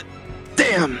 But,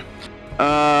 damn!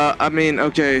 I mean,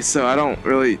 okay, so I don't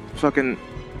really fucking...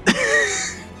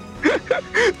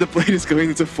 The blade is going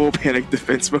into full panic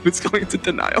defense mode. It's going into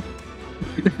denial.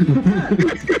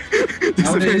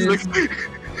 How it is.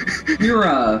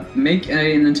 Mira, make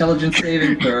an intelligence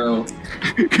saving throw.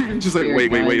 Just like,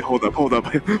 wait, hold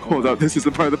up. This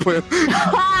isn't part of the plan.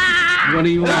 What do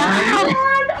you want?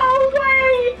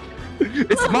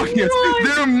 It's mocking us.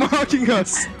 They're mocking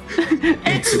us.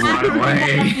 It's Run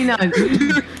away.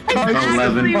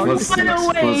 11 plus 6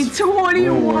 away, plus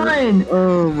 21.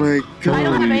 Oh my god. I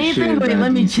don't have Holy anything. shit, Wait, let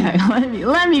man. me check.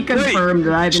 Let me confirm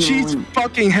that I've been She's rolling.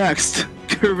 fucking hexed.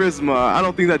 Charisma. I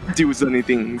don't think that does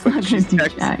anything. I'm But she's gonna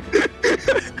do hexed. check.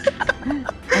 I'm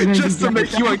gonna Just do to check.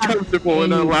 make you I don't have uncomfortable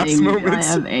in our last anything. moments.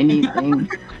 I have anything.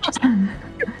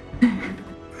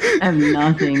 I have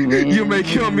nothing, man. You may I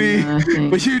kill have me, nothing.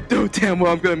 but you know damn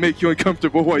well I'm gonna make you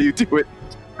uncomfortable while you do it.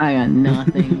 I got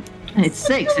nothing. It's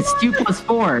 6. It's 2 plus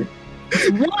 4. It's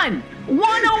 1.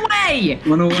 1 away.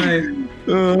 One away.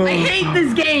 I hate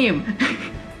this game.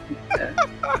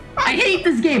 I hate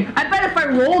this game. I bet if I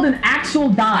rolled an actual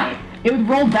die, it would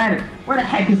roll better. Where the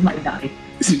heck is my die?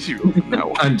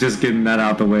 No. I'm just getting that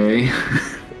out the way.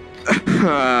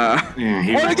 Yeah,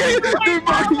 he- What again? They're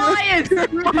mocking us. Elias! They're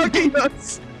mocking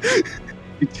us.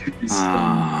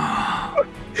 Ah.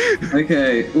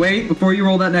 Okay, wait, before you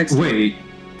roll that next one.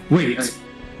 Wait.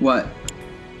 What?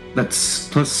 That's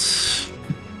plus.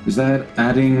 Is that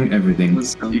adding everything?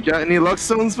 You got any luck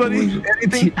stones, buddy?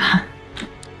 Anything?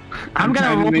 I'm gonna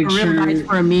trying to roll a make real sure- dice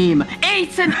for a meme.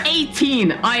 It's an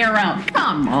 18 IRL.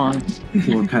 Come on.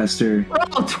 Forecaster.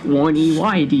 Roll 20.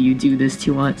 Why do you do this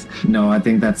to us? No, I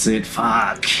think that's it.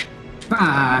 Fuck.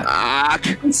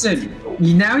 Listen,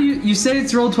 now you say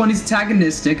it's roll 20's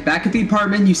antagonistic. Back at the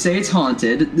apartment, you say it's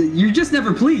haunted. You're just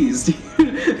never pleased.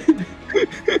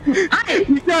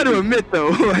 You gotta admit though,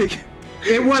 like,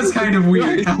 It was kind of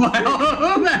weird.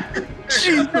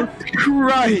 Jesus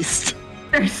Christ!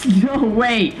 There's no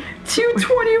way.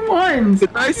 221s. The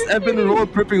dice have been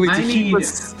rolled perfectly to I keep need us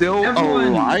still Everyone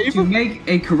alive. to make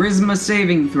a charisma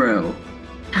saving throw.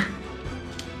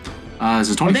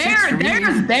 Is it 26 for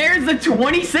me? There's a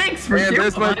 26 for And sure.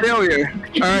 there's my failure.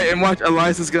 Alright, and watch,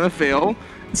 Eliza's gonna fail.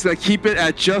 It's gonna keep it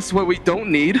at just what we don't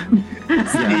need.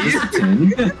 Yeah, just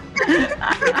 10.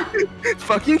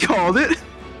 Fucking called it.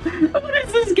 What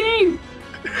is this game?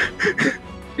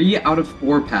 3 out of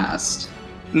 4 passed.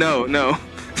 No. No.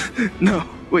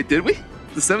 Wait, did we?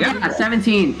 The 7? Yeah,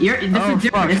 17. This Oh, is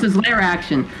different. fuck. This is layer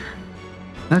action.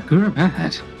 That good or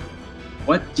bad?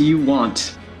 What do you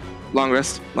want? Long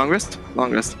rest.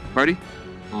 Party?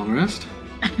 Long rest?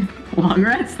 Long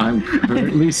rest? I'm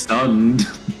currently stunned.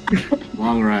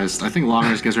 Long rest. I think long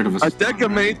rest gets rid of us. A deck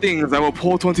of many things. I will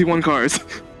pull 21 cards.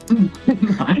 No.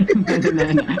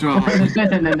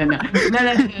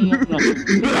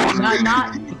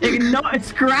 Ignore,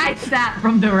 scratch that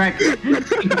from the record.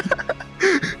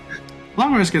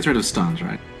 Long rest gets rid of stuns,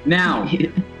 right? Now,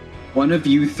 one of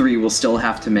you 3 will still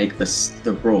have to make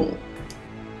the roll.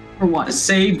 For what? The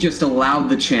save just allowed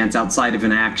the chance outside of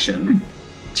an action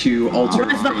to alter.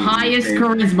 What is the fate. highest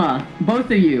charisma? Both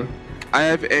of you. I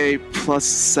have a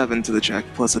 +7 to the check,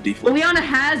 plus a D4. Liliana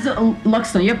has a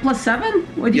Luckstone. You have +7?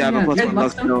 What do you Yeah, I have a have? +1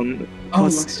 Luckstone. Oh,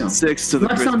 Plus Luckstone. 6 to the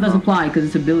Luckstone charisma. doesn't apply because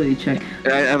it's ability check. I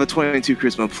have a 22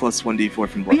 charisma plus 1d4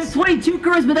 from You have Bless. 22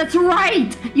 charisma. That's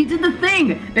right. You did the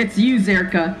thing. That's you,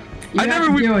 Zerka. You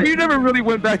You never really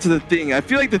went back to the thing. I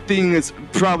feel like the thing is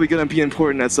probably gonna be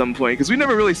important at some point because we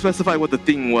never really specified what the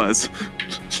thing was.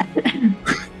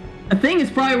 The thing is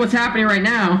probably what's happening right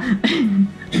now.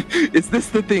 Is this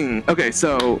the thing? Okay,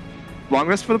 so long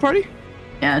rest for the party.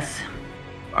 Yes.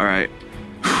 All right.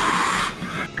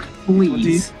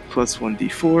 Please. 20 plus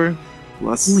 1d4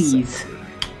 plus. Please.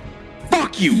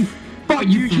 Fuck you! Fuck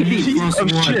you, kidding? piece Plus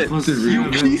of what? shit! Plus You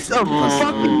piece of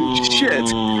fucking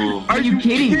shit! Are you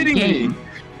kidding me?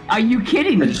 Are you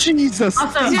kidding me? Jesus!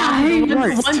 Also,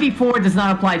 Christ. 1d4 does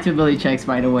not apply to ability checks,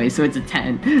 by the way, so it's a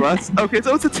 10. Plus, okay,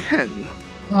 so it's a 10.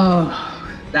 Oh,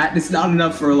 that is not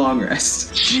enough for a long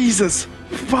rest. Jesus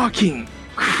fucking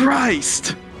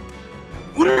Christ!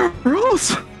 What are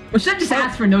rules? We should just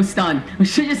ask for no stun. We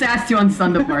should just ask to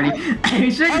unstun the party.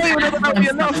 We should I don't even know just if that'll be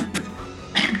ask enough.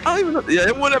 I don't even know.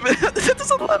 Yeah, whatever. That doesn't.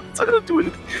 It's not gonna do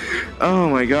anything. Oh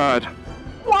my god,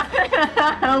 What?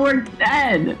 We're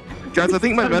dead. guys! I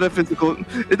think my metaphysical.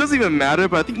 It doesn't even matter,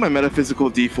 but I think my metaphysical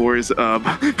D4 is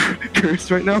cursed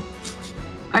right now.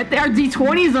 Our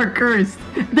D20s are cursed.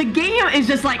 The game is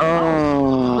just like,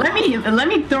 Oh. let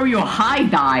me throw you a high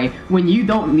die when you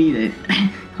don't need it.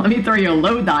 Let me throw you a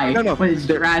low die No, when it's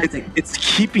drastic. It's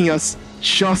keeping us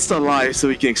just alive so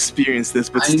we can experience this,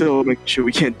 but still making sure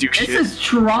we can't do This shit. is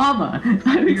trauma.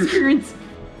 I've experienced.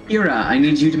 Ira, I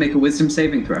need you to make a wisdom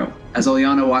saving throw. As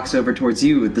Oliana walks over towards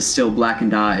you with the still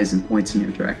blackened eyes and points in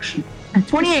your direction.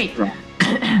 28.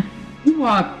 You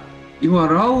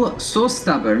are all so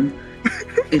stubborn.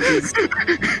 It is.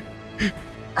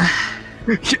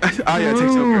 Aya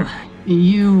takes over.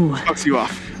 You. Fucks you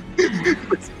off.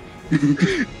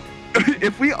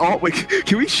 If we all like,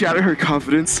 can we shatter her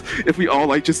confidence? If we all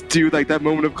like just do like that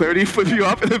moment of clarity, flip you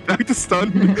off, and then back to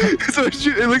stun, so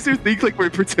it makes her think like we're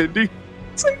pretending.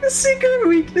 It's like the secret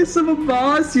weakness of a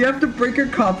boss. You have to break her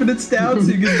confidence down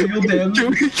so you can deal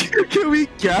damage. Can we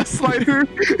gaslight her?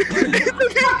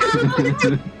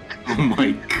 Oh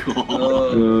my god.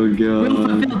 Oh We god.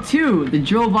 fulfilled two: the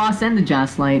drill boss and the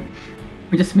Jaslight.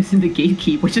 We're just missing the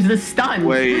gatekeep, which is the stun.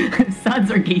 Wait. Stuns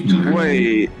are gatekeeper.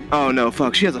 Wait. Oh no,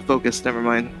 fuck. She has a focus. Never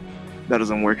mind. That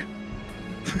doesn't work.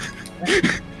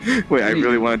 Wait, I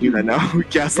really want to do that now.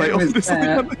 Gaslight There was over this.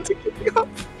 that.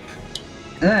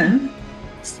 Then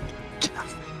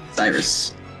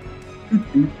Cyrus.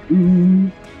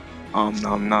 Nom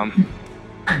nom.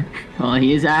 Well,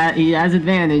 he has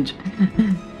advantage.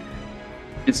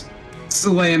 Just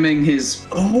slamming his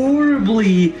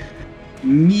horribly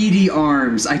meaty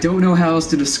arms. I don't know how else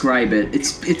to describe it.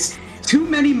 It's too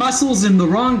many muscles in the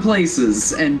wrong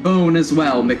places and bone as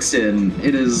well mixed in.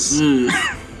 It is.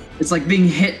 It's like being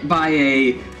hit by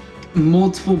a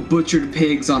multiple butchered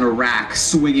pigs on a rack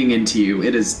swinging into you.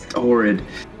 It is horrid.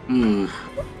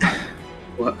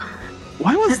 What?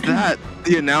 Why was that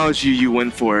the analogy you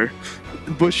went for?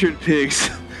 Butchered pigs.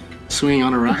 Swinging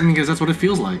on a rack because that's what it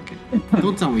feels like.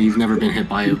 Don't tell me you've never been hit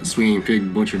by a swinging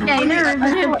pig butchered. Yeah, you never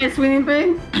been hit by a swinging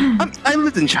pig? I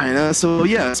lived in China, so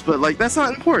yes, but like that's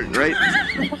not important, right?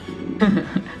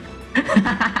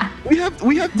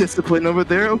 we have discipline over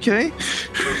there, okay?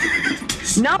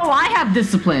 No, I have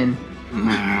discipline.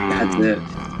 That's it.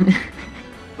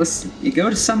 Listen, you go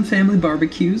to some family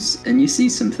barbecues and you see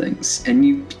some things and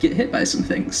you get hit by some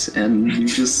things and you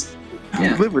just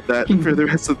Live with that for the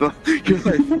rest of your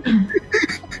life.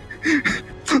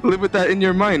 Live with that in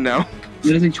your mind now.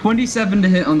 There's a 27 to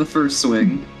hit on the first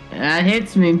swing That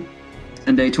hits me.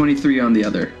 and a 23 on the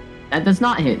other. That does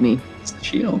not hit me. It's the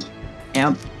shield.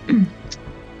 Yep.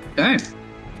 Okay.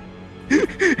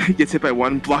 Gets hit by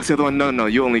one, blocks the other one. No,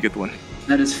 you only get one.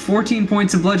 That is 14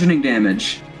 points of bludgeoning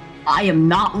damage. I am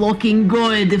not looking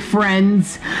good,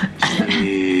 friends.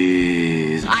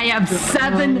 Jeez. I have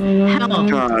 7 health.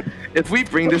 God, if we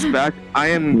bring this back, I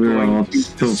am We're going all to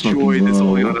still destroy fucking this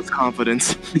low. Oleana's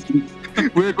confidence.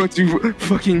 We're going to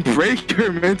fucking break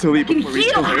her mentally I can before we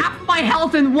heal kill her. half my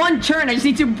health in one turn. I just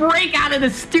need to break out of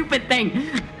this stupid thing.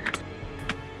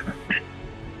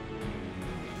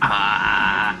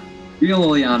 Real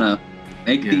Oleana,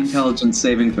 make the Yes. intelligence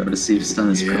saving throw to see if stun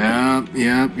is broken.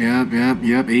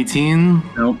 Yep. 18.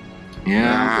 Nope.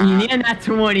 Yeah. You need a nat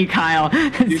 20, Kyle.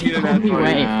 It's You need the a nat only 20.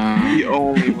 way. The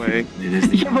only way. It is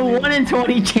the You have a 1 in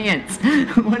 20 chance.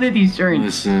 One of these turns.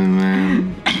 Listen,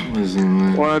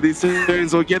 man. One of these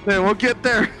turns, we'll get there. We'll get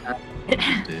there.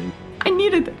 I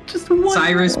needed just one.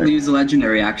 Cyrus will use a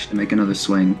legendary action to make another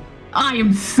swing. I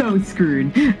am so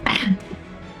screwed.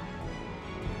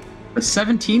 A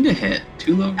 17 to hit.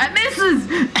 Too low. That misses!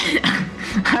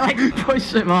 I like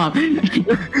push him off. No,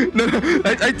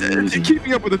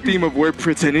 keeping up with the theme of we're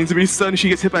pretending to be stunned, she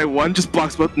gets hit by one, just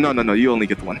blocks both. No, you only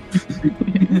get the one.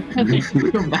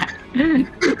 Go back.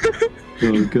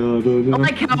 Oh god, oh no. I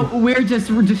like how we're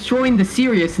destroying the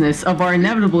seriousness of our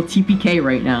inevitable TPK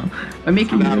right now. By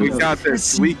making We got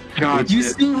this. We got You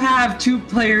this. still have 2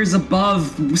 players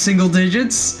above single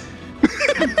digits.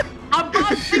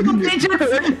 above single digits.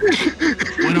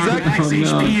 When our max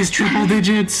HP is triple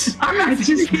digits. Our max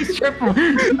HP is triple.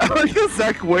 I like how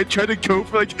Zach White tried to go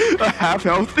for like a half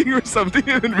health thing or something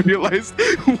and then realized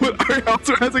what our health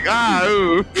were. I was like,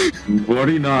 ooh.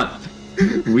 Worry not.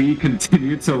 We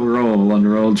continue to roll on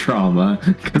roll trauma,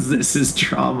 because this is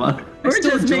trauma. I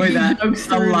still just enjoy making that jokes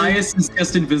through. Elias is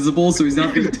just invisible, so he's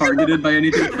not being targeted by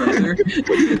anything further.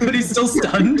 But he's still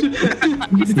stunned. He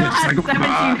still has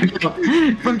 17 health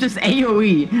from just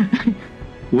AoE.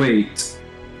 Wait.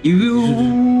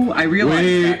 I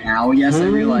realize that now. Yes, I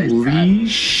realize Holy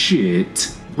shit.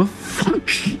 What the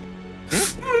fuck?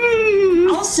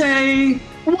 I'll say,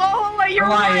 Whoa, you're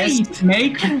Elias,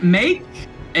 right. make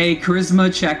a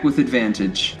charisma check with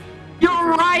advantage. You're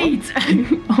right.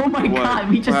 Oh my What? god,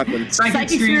 we What just happened? psychic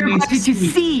sphere to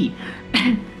see.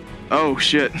 Oh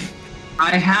shit.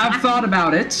 I have thought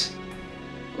about it.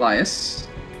 Elias.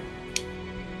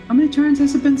 How many turns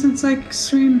has it been since Psychic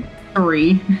Stream?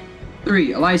 3.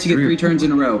 3. Elias, you get 3 turns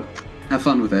in a row. Have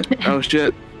fun with it. Oh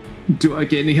shit. Do I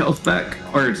get any health back?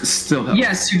 Or still health?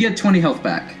 Yes, you get 20 health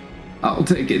back. I'll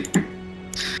take it.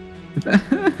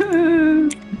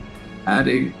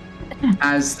 Adding.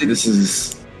 As the This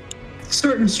is...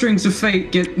 certain strings of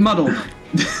fate get muddled.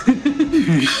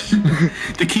 The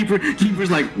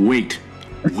keeper's like, wait.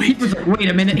 Wait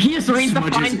a minute. He just reads the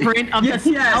fine print of the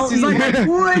spell. Yes, he's like, wait a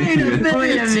minute.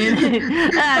 Wait a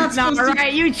minute. That's not supposed to-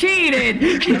 right. You cheated.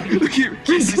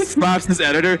 He slaps his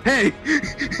editor. Hey!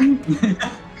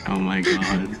 Oh my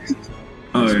god.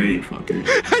 Alright. Fucker.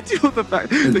 I do love the fact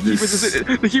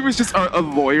the keeper's just a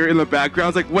lawyer in the background.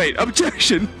 It's like, wait,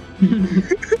 objection!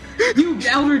 You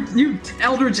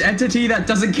eldritch entity that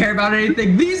doesn't care about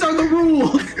anything. These are the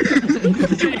rules.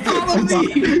 Follow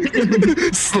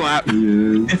me. Slap.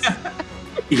 Yes.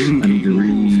 In-game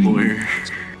rules lawyer.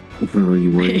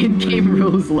 In-game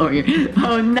rules lawyer.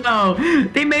 Oh no.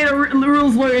 They made a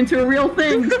rules lawyer into a real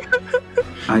thing.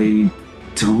 I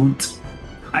don't.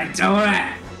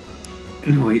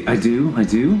 No, wait, I do.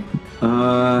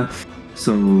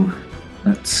 So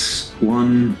that's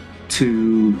 1,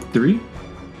 2, 3.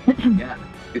 Yeah.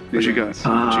 What you got?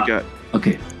 What you got?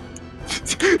 Okay.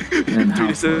 And how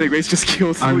Dude, so Grace just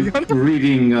kills I'm Leon.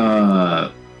 reading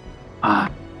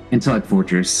Intellect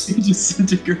Fortress. You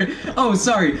disintegrate. Oh,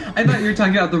 sorry. I thought you were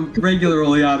talking about the regular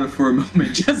Oleana for a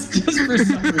moment. Just for some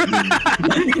reason.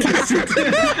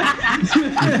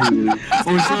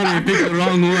 Oh, sorry, I picked the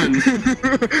wrong one.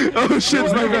 Oh shit,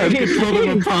 it's my bad. Pull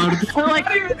them apart. We're like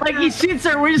he shoots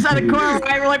her. We're just at a corner.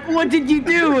 Right? We're like, what did you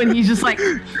do? And he's just like,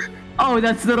 oh,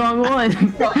 that's the wrong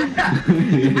one.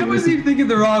 I wasn't even thinking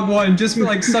the wrong one, just for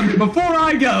like something before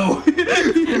I go.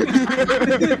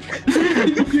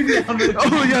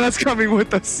 Oh yeah, that's coming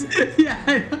with us.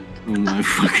 Yeah. Oh my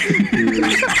fucking.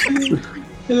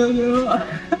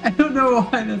 I don't know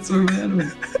why that's so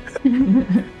random.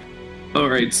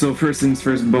 Alright, so first things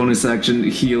first, bonus action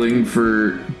healing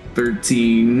for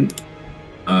 13.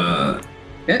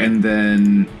 And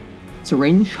then It's a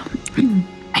range.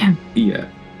 yeah.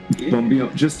 Bump me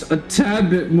up just a tad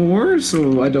bit more,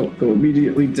 so I don't go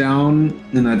immediately down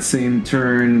in that same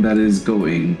turn. That is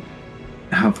going.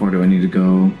 How far do I need to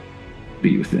go?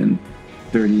 Be within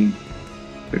 30,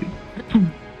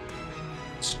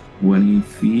 20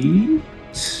 feet.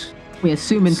 We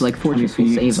assume Intellect Fortress will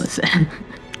 20 save feet. us.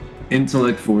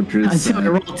 Intellect Fortress. So I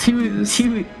roll two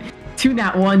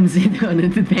nat ones on an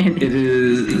advantage. It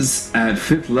is at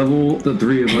 5th level. The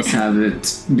 3 of us have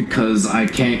it because I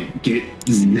can't get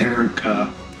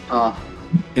Zerika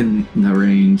in the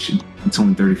range. It's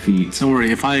only 30 feet. Don't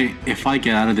worry, if I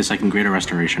get out of this, I can Greater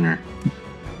Restoration her.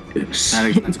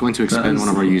 That's going to expend one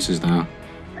of our uses, though.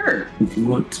 Sure.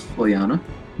 What Oleana.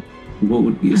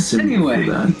 would be a symbol Anyway.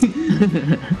 for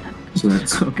that? So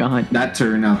that's Oh god. that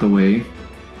turn out the way.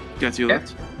 Got you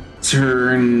left.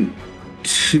 Turn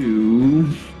 2.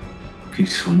 Okay,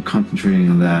 so I'm concentrating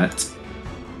on that.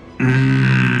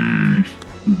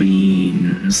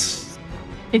 Beans.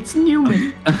 It's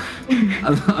Newman.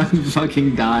 I'm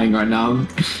fucking dying right now. I'm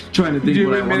trying to think Do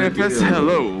what I you want to manifest? do.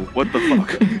 Hello. What the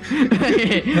fuck?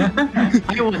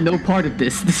 I want no part of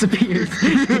this. Disappears.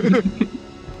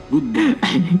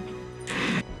 Goodbye.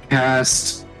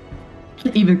 cast.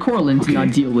 Even Corlin did not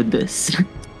Okay. deal with this.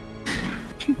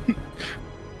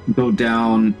 Go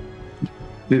down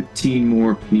 15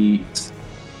 more feet.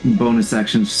 Bonus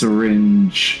action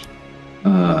syringe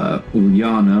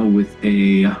Uliana with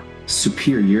a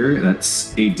superior.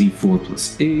 That's a d4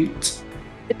 plus 8.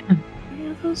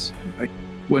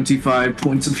 25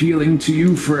 points of healing to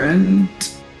you, friend.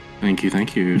 Thank you,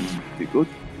 thank you. Good.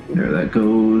 There that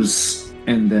goes.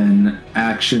 And then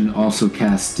action also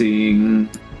casting.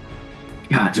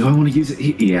 God, do I want to use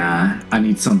it? Yeah, I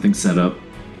need something set up.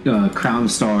 Crown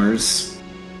of Stars.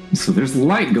 So there's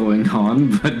light going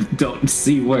on, but don't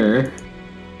see where.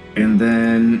 And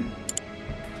then,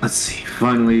 let's see,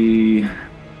 finally,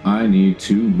 I need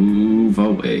to move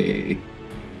away.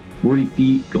 40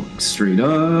 feet going straight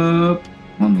up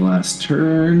on the last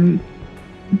turn.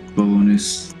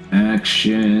 Bonus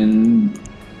action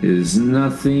is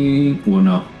nothing. Well,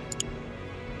 no.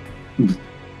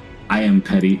 I am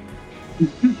petty.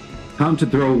 Time to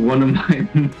throw one of my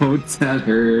motes at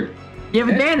her. You have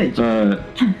advantage.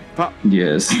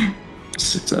 Yes.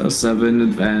 6 out of 7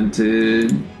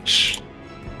 advantage.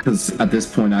 Because at this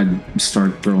point I'd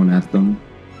start throwing at them.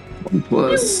 1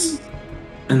 plus.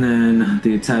 And then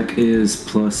the attack is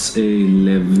plus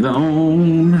 11.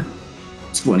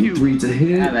 23 to hit.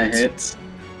 Yeah, that hits.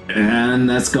 And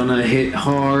that's gonna hit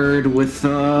hard with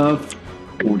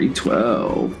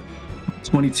 40-12.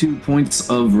 22 points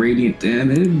of radiant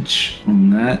damage on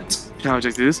that. Can I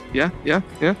check this? Yeah.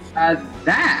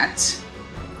 That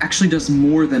actually does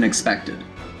more than expected.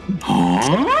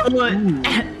 Huh?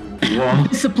 Well,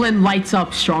 Discipline lights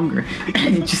up stronger.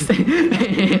 Just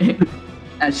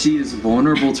As she is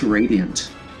vulnerable to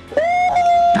radiant.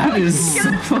 that is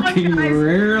so fucking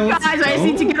rare. Let's guys, I just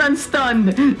need to go. get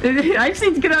unstunned. I just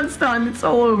need to get unstunned. It's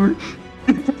all over.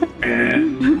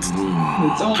 And It's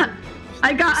all.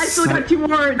 I still got two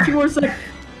more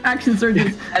action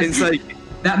surges. It's like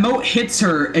That mote hits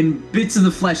her, and bits of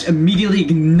the flesh immediately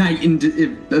ignite and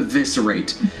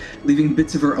eviscerate, leaving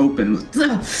bits of her open.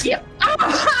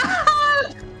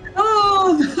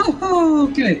 Oh,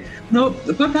 okay. Nope.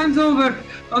 Fun time's over.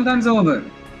 Fun time's over.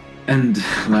 And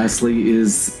lastly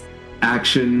is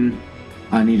action.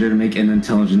 I need her to make an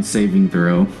intelligence saving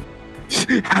throw.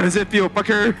 how does it feel,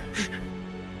 Pucker?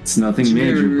 It's nothing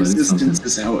major, but it's something.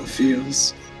 Resistance is how it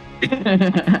feels.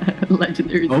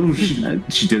 Legendary. Oh,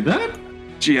 she did that?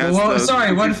 She has. Well, the-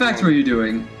 sorry, what effect were you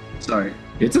doing? Sorry.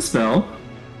 It's a spell,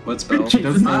 What spell? She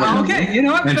doesn't know what it Okay, you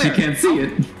know what? and she Fair. can't see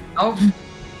it. Oh.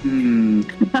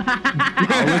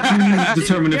 I'll let you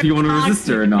determine if you want to resist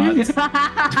her or not. Turn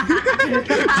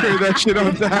that shit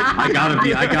on back. I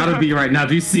gotta be right now.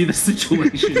 Do you see the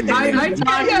situation? No,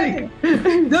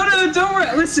 don't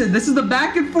worry. Listen, this is the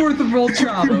back and forth of roll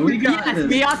trauma. We got Yes, this.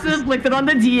 we also inflicted on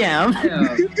the DM.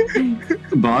 Yeah.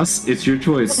 Boss, it's your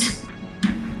choice.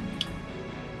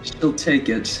 She'll take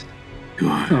it.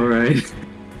 All right.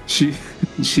 She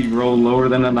rolled lower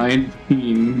than a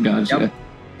 19. Gotcha. Yep.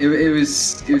 It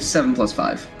was 7 plus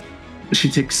 5. She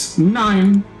takes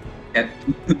 9 Yep.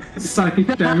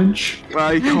 psychic damage,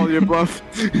 I call your bluff.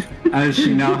 as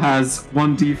she now has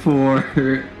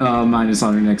 1d4 minus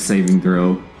on her next saving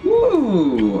throw.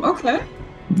 Ooh, okay.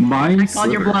 Mine.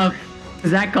 Called your bluff.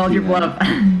 Zach called your bluff.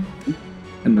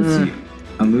 And let's see.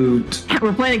 I moved.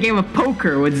 We're playing a game of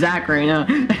poker with Zach right now.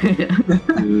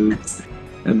 Oops.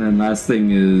 And then last thing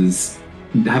is,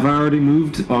 have I already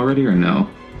moved already or no?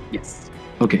 Yes.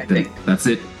 Okay, I then think. that's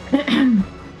it.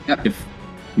 Yep.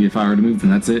 If I already moved,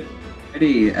 then that's it.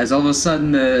 Ready, as all of a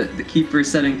sudden the keeper is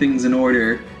setting things in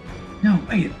order. No,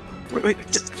 wait. Wait,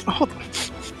 just hold on.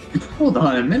 Hold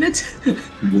on a minute.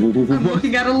 I'm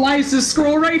looking at Elias's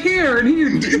scroll right here, and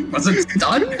he wasn't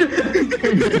stunned.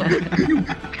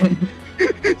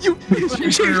 You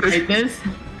Rewrite this.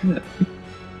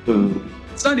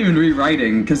 It's not even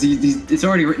rewriting because it's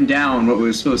already written down what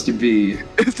was supposed to be.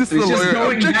 It's just So he's the just lawyer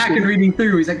going objection. back and reading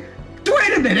through. He's like,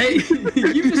 wait a minute,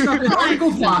 you just started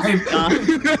Article 5.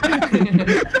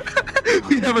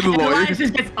 We have a lawyer. Elias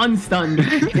just gets unstunned.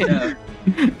 Yeah.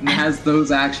 And it has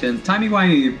those actions.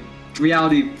 Timey-wimey,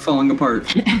 reality falling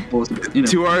apart. Well, you know.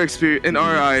 To our experience, in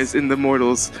our eyes, in the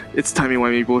mortals, it's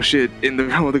timey-wimey bullshit. In the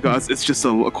realm of the gods, it's just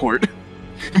a court.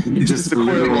 Just a court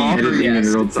of literally law. editing in Yes,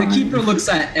 real the time. keeper looks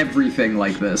at everything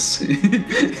like this.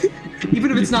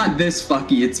 Even if it's not this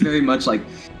fucky, it's very much like,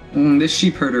 this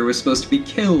sheep herder was supposed to be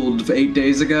killed 8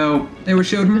 days ago. They were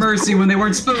showed mercy when they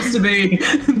weren't supposed to be.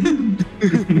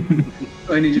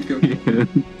 I need you to go.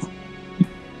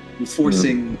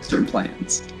 Enforcing certain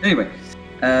plans. Anyway,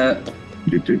 not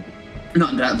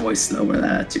in that voice though, where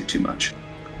that too much.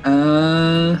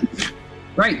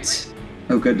 Right.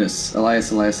 Oh goodness, Elias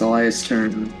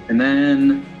turn, and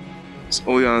then It's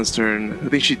Oleana's turn. I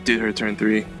think she did her turn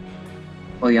 3.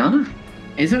 Oleana.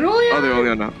 Is it Oleana? Other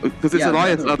Oleana. Because it's Yeah,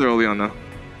 Elias' the other Oleana.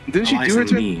 Didn't she Elias do her and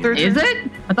turn me. third? Is it?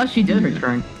 I thought she did her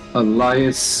turn.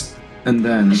 Elias, and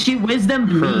then She wisdomed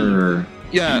me. her.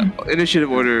 Yeah, initiative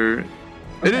order.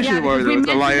 Initiative Yeah, because order. we It's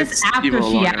mentioned Elias, this after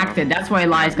evil she Oleana. acted. That's why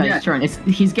Elias got Yeah. his turn.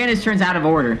 He's getting his turns out of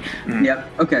order.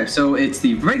 Yep. Okay, so it's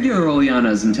the regular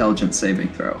Oleana's intelligence saving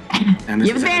throw. And this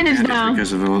You have is an advantage now.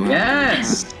 because of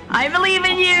Yes. I believe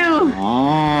in you.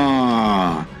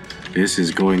 Ah, this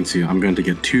is going to. I'm going to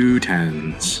get 2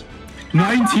 10s.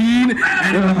 19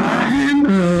 and 11.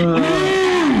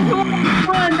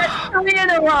 Come on, that's 3 in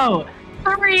a row.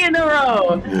 3 in a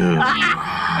row. Ugh.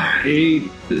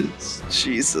 Hate this.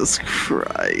 Jesus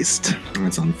Christ.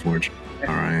 That's unfortunate.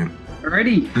 All right.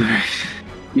 Alrighty.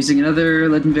 Using another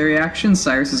legendary action,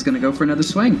 Cyrus is going to go for another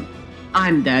swing.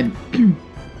 I'm dead. How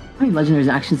many legendary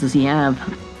actions does he have?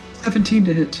 17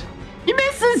 to hit. He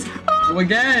misses. Go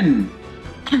again.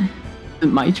 Is it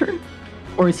my turn?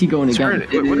 Or is he going Turn.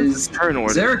 again? Wait, what is is the turn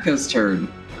order? Zerika's turn.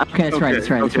 Okay, that's right, that's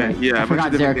right, that's okay, right. Yeah, I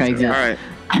forgot Zerika exists. Alright.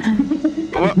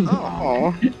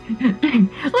 Oh. Look, you're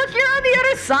on the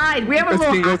other side. We have a A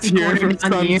little single happy tear corner from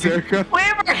down Sun here. Zerika. We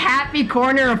have a happy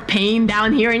corner of pain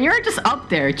down here, and you're just up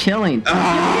there chilling.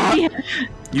 Ah.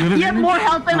 You have more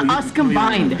health than us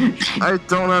combined. I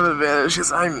don't have advantage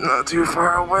because I'm not too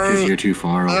far Because away. you're too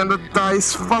far away. And the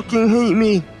dice fucking hate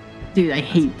me. Dude, I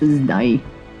hate this die.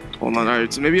 Hold on,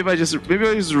 alright. So maybe I just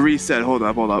reset. Hold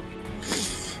up.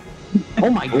 Oh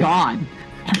my god.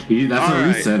 That's All a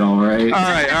right. reset, all right.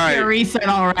 Alright. Yeah, reset,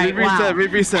 alright. Wow.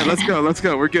 Reset. Let's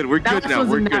go. We're good. We're That good now.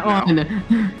 wasn't that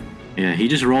one. Yeah, he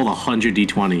just rolled 100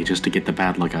 d20 just to get the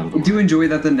bad luck out of the I way. do enjoy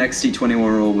that the next D20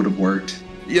 roll would have worked.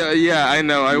 Yeah, I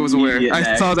know. I was aware. Immediate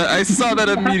I saw that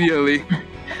immediately.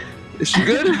 Is she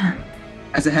good?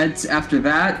 As it heads after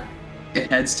that, it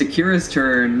heads to Kira's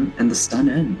turn, and the stun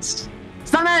ends.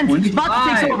 Stun ends! Bots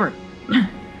takes 25. over!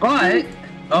 But I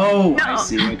No.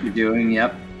 see what you're doing.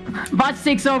 Yep. Bots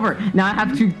takes over. Now I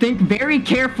have to think very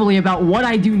carefully about what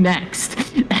I do next.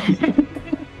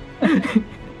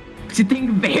 To think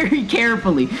very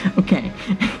carefully. Okay.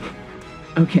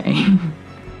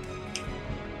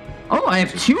 Oh, I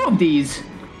have 2 of these.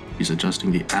 He's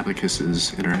adjusting the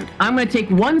abacuses in her head. I'm gonna take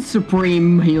 1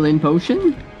 supreme healing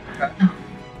potion.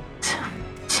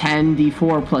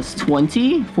 10d4 plus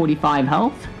 20, 45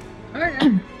 health.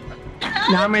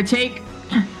 Now I'm gonna take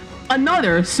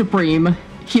another supreme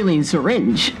healing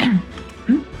syringe.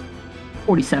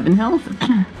 47 health.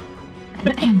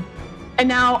 And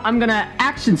now I'm gonna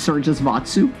action surge as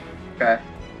Vatsu. Okay.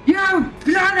 You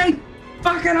bloody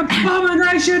fucking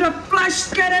abomination of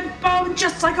flesh-getting bone,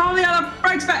 just like all the other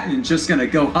breaks back. And just gonna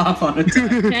go off on it.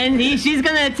 And she's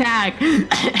gonna attack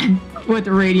with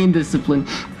Radiant Discipline.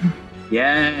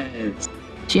 Yes.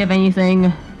 Do you have anything?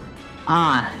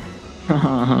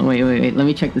 Wait. Let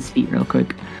me check this feat real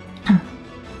quick.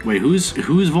 Wait, who's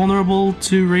vulnerable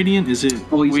to radiant? Is it?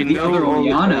 Well, We the know other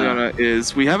Oleana. Oleana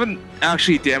is. We haven't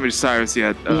actually damaged Cyrus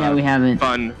yet. Yeah, we haven't.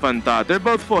 Fun thought. They're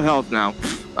both full health now.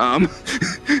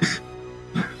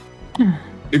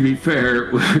 To be fair,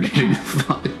 we're getting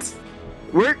fucked.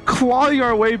 We're clawing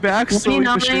our way back slowly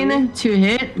but surely. 29 to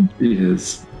hit.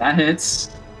 Yes. That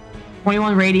hits.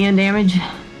 21 radiant damage.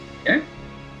 Okay.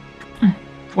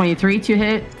 23 to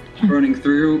hit. Running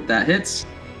through. That hits.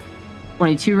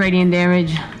 22 radiant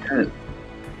damage. Good.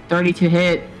 30 to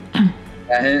hit.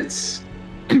 That hits.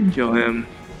 Kill him.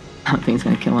 I don't think it's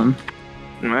gonna kill him.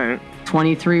 Alright.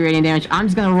 23 radiant damage. I'm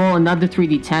just gonna roll another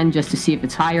 3d10 just to see if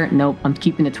it's higher. Nope, I'm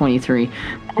keeping the 23.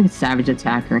 And it's Savage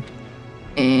Attacker.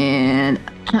 And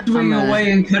Swinging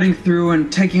away and cutting through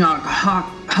and taking out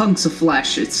hunks of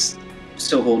flesh. It's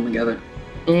still holding together.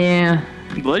 Yeah,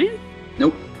 Bloody?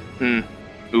 Nope.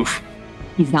 Oof.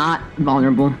 he's not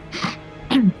vulnerable.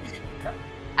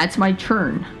 That's my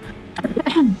turn.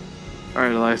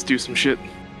 Alright, Elias, do some shit.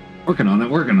 Working on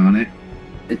it.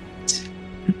 It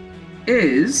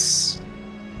is.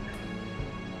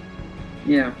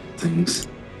 Yeah. Things.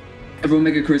 Everyone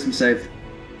make a charisma save.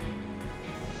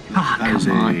 Ah, That is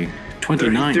come on. a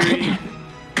 29. 33.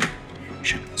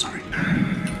 Shit, sorry.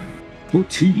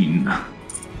 14.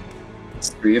 It's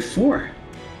 3 of 4.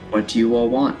 What do you all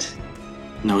want?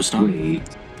 No stun. Wait.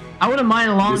 I wouldn't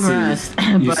mind a long This is- rest,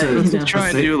 you but said- you know. Try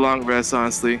and do a long rest,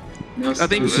 honestly. No. I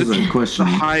think This is a the question.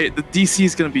 the DC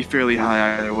is gonna be fairly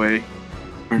high either way.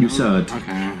 You said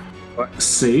Okay.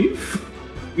 save?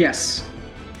 Yes.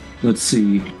 Let's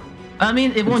see. I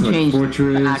mean, it won't It's like change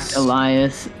Fortress. the fact,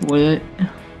 Elias. Would it?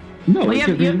 No, Well, we you get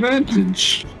have- the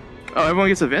advantage. Oh, everyone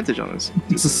gets advantage on this.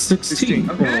 It's a 16.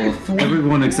 Okay, Well, four.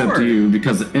 everyone except Four. you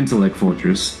because of Intellect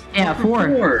Fortress. Yeah, 4.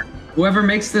 4. Whoever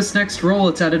makes this next roll,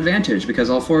 it's at advantage because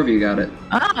all 4 of you got it.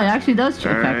 Ah, it actually does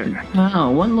affect it. Alright.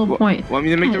 Oh, one little point. Want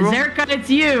me to make the roll? Zerka, it's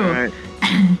you. Alright.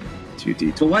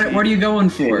 2d20. So what are you going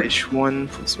for? H1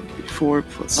 plus 1d4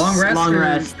 plus... Long rest? Long or-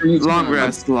 rest. or move Long on?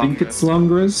 rest. I Long think it's rest. long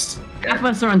rest. Half of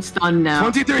us are on stun now.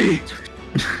 23!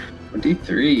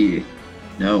 23.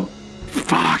 No.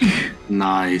 Fuck!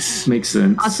 Nice. Makes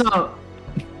sense. Also,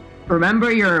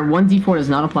 remember your 1d4 does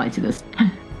not apply to this.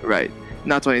 Right.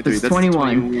 Not 23. It's That's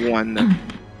 21. 21.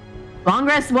 Long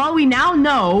rest, well, we now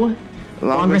know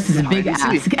long rest is a big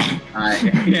hide and seek. ask.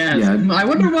 Yes. Yeah. I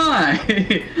wonder why.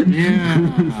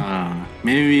 Yeah.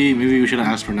 maybe we should have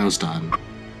asked for no stun.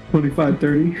 25,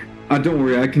 30. Don't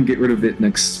worry, I can get rid of it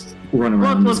next run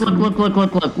around. Look.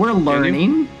 We're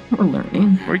learning. We're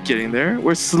learning. We're getting there.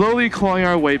 We're slowly clawing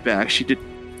our way back. She did.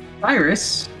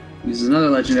 Cyrus uses another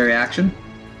legendary action.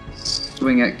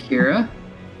 Swing at Kira.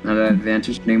 Not at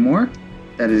advantage anymore.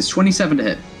 That is 27 to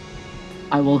hit.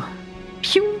 I will.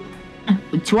 Pew.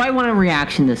 Do I want to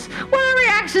reaction this? What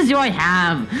reactions do I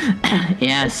have?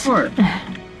 Yes. Sure.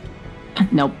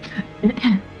 Nope.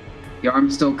 The arm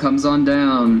still comes on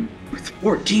down with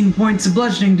 14 points of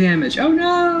bludgeoning damage. Oh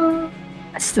no!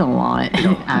 That's still a lot. It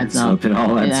adds up. It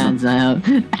all It adds adds up.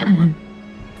 up.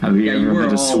 Have you Yeah, you ever were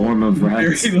met a all swarm of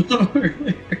rats? very low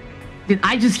earlier. Dude,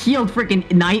 I just healed freaking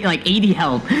 80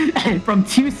 health from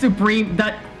 2 supreme,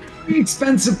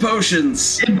 Expensive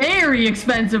potions. very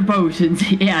expensive potions.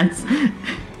 Yes.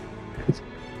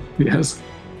 Yes.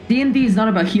 D&D is not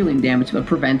about healing damage, but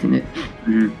preventing it.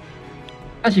 Mhm.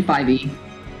 Especially 5e.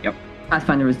 Yep.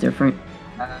 Pathfinder was different.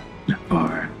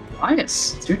 Alright.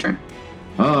 Elias, it's your turn.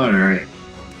 Alright.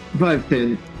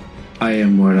 5'10". I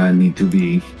am where I need to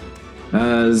be.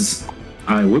 As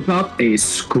I whip out a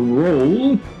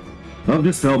scroll of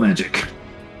Dispel Magic.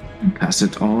 Pass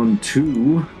it on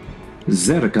to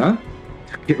Zerka.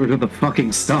 Get rid of the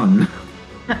fucking stun.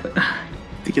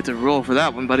 To get the roll for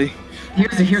that one, buddy.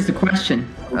 Here's the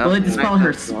question. Will it dispel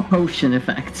her potion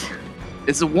effect?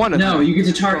 It's a 1 No, effect. you get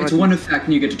to target. It's one effect,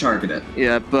 and you get to target it.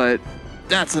 Yeah, but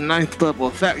that's a 9th level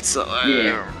effect, so.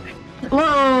 Yeah.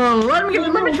 Whoa, let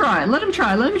me try. Let him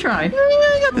try. You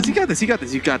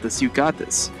got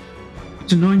this.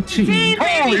 To 19.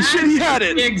 Holy shit, he had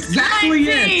it! Exactly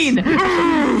it.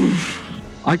 19!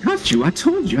 I got you. I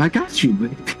told you. I got you,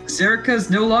 baby. Zerka's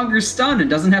no longer stunned and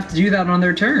doesn't have to do that on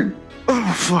their turn.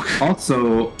 Oh, fuck.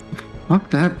 Also, fuck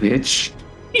that bitch.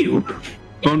 You.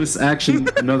 Bonus action,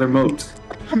 another moat.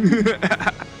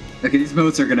 Okay, these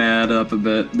motes are gonna add up a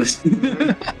bit.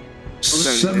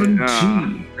 17.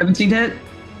 17 hit.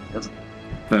 I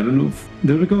don't know.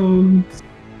 There it goes.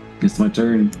 It's my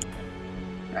turn.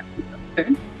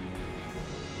 Okay.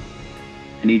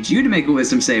 I need you to make a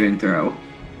wisdom saving throw.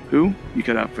 Who? You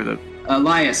cut out for the.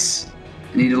 Elias.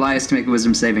 I need Elias to make a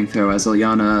wisdom saving throw as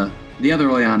Ilyana, the other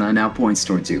Ilyana, now points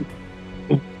towards you.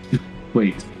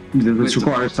 Wait. This Wisdom.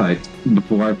 requires sight.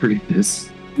 Before I forget this,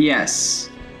 Yes.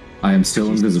 I am still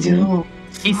invisible.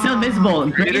 He's still visible.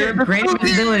 Greater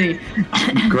visibility.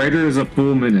 Greater is a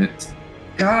full minute.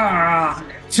 Ah.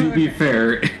 To be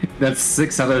fair, that's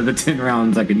 6 out of the 10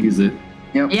 rounds I can use it.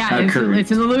 Yep. Yeah, Current.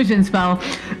 it's an illusion spell.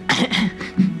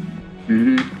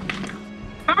 Mm-hmm.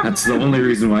 That's the only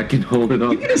reason why I can hold it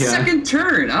up. You get a second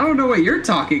turn. I don't know what you're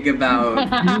talking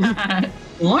about.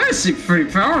 Elias is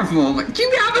pretty powerful. Like, you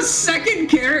have a second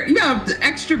character. You have the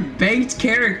extra banked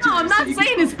character. No, I'm not saying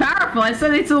it's powerful. I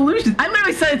said it's an illusion. I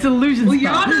literally said it's an illusion spell.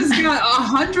 Ilyana's got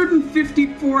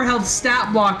 154 health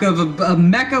stat block of a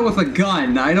mecha with a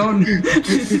gun. I don't.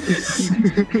 It's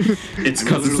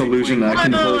because it's illusion that I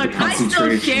can hold the Look, I still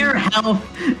concentration. share health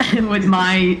with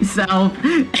myself.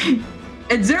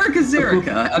 And Zerika's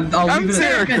Zerika. I'll I'm leave it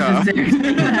at Zerika. that.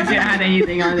 If you had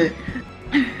anything on it.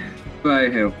 By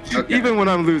who? Okay. Even when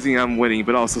I'm losing, I'm winning,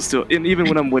 but also still. And even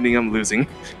when I'm winning, I'm losing.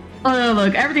 Oh no,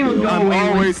 look, everything will go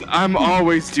away. I'm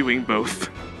always doing both.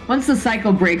 Once the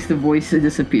cycle breaks, the voice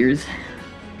disappears.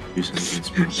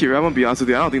 Here, I'm gonna be honest with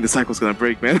you. I don't think the cycle's gonna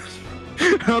break, man.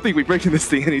 I don't think we're breaking this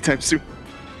thing anytime soon.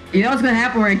 You know what's gonna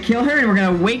happen? We're gonna kill her and we're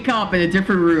gonna wake up in a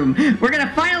different room. We're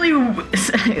gonna finally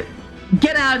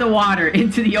get out of the water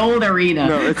into the old arena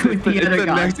No, it's with the other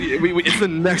guys. it's the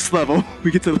next level.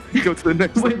 We get to go to the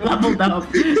next We level. leveled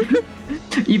up.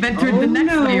 You've entered the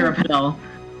next layer of hell.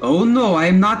 Oh no,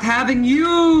 I'm not having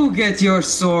you get your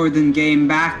sword and game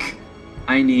back.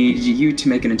 I need you to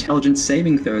make an intelligence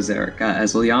saving throw, Zerika,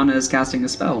 as Ilyana is casting a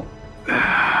spell.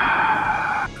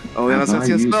 Oh, yeah, that's Have I a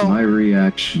used spell. my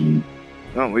reaction?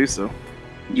 I don't believe so.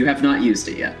 You have not used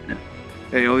it yet. No.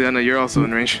 Hey, Oleana, you're also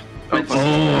in range. Oh, But fuck.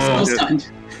 still Oh, stunned.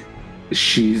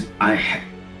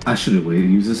 I should have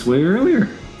used this way earlier.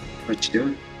 What you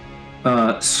doing?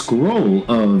 Scroll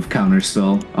of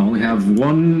counterspell. I only have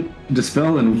one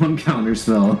dispel and one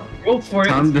counterspell. Roll for it.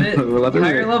 Time It's to level it.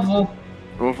 higher level.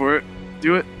 Go for it.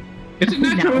 Do it. It's a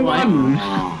natural one.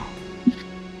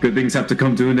 Good things have to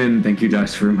come to an end. Thank you,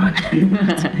 Dice, for reminding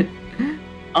me.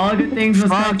 All good things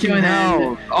must come to Fucking an hell.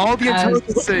 end. All the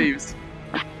intelligence saves.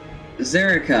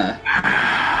 Zerika.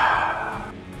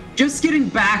 Just getting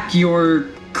back your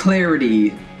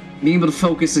clarity, being able to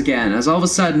focus again, as all of a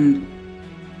sudden,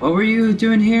 what were you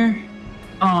doing here?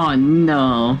 Oh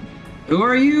no. Who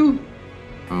are you?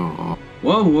 Oh.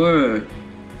 What were?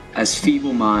 As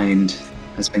Feeble Mind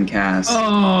has been cast.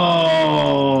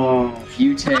 Oh.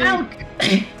 You take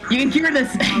You can cure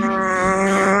this.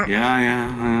 Yeah.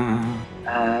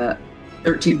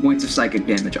 13 points of psychic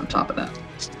damage on top of that.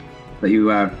 But you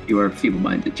are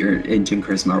feeble-minded. Your int and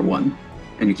charisma are 1,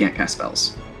 and you can't cast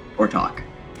spells or talk.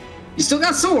 You still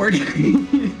got sword.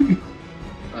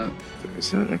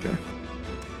 Okay.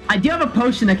 I do have a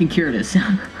potion that can cure this.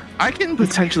 I can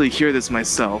potentially cure this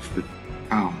myself, but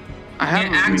Oh. I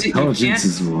can't haven't. Intelligence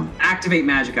is one. activate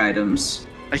magic items.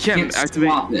 I You can't activate.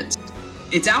 swap it.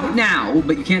 It's out now,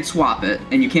 but you can't swap it,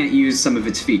 and you can't use some of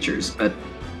its features, but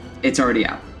it's already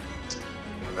out.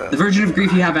 The version of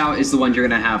Grief you have out is the one you're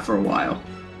going to have for a while,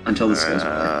 until this goes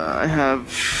away. I have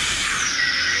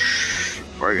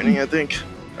bargaining, I think.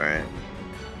 All right.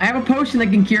 I have a potion that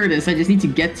can cure this. I just need to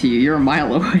get to you. You're a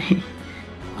mile away.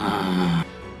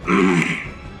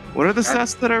 What are the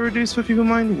stats that I reduced with Feeble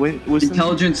Mind? Wisdom?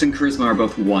 Intelligence and charisma are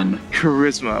both 1.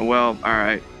 Charisma. Well, all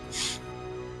right.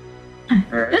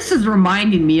 Alright. This is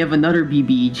reminding me of another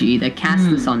BBG that cast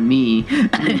this on me.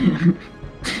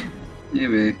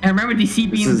 Maybe. I remember DC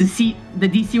being the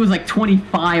DC was like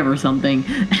 25 or something.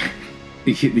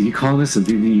 You call this a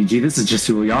BBG? This is just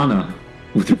Ileana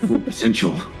with her full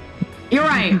potential. You're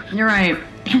right.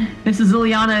 This is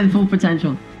Ileana in full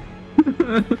potential.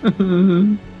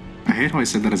 I hate how I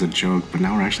said that as a joke, but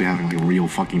now we're actually having like real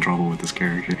fucking trouble with this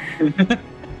character.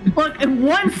 Look,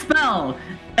 one spell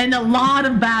and a lot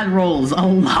of bad rolls.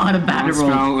 One spell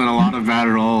and a lot of bad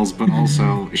rolls, but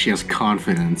also she has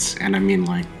confidence, and I mean,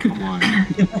 like, come on.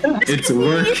 It's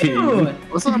working.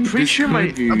 Also, I'm pretty This sure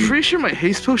could be- my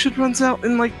haste potion runs out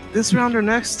in like this round or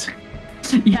next.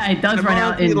 Yeah, it does run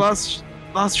out in lost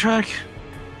track.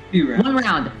 one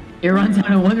round. It runs out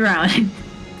in one round.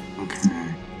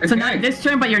 Okay. So not this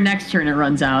turn, but your next turn it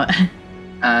runs out.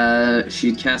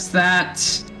 She'd cast that.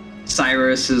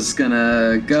 Cyrus is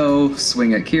gonna go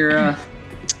swing at Kira.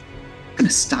 I'm gonna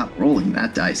stop rolling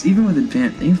that dice. Even with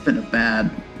advantage, they've been a bad.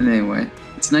 Anyway,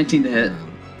 it's 19 to hit.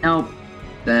 Nope.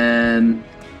 Then,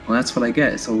 well, that's what I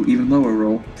get. So even lower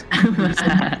roll.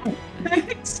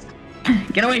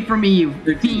 Get away from me, you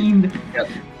fiend. Yep.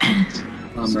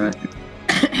 Right.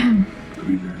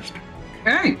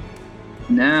 Okay.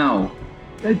 Now,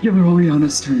 let's give it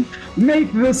Oleana's turn.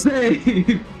 Make the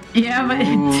save. Yeah, but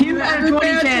 2 out of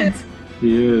 20 chance.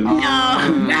 Yeah.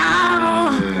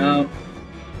 No.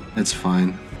 That's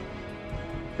fine.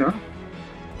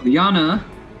 Oleana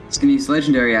is gonna use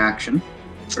legendary action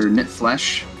for knit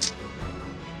flesh.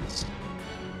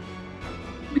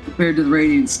 Compared to the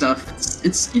radiant stuff,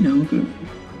 it's a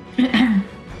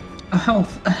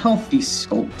healthy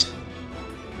sculpt.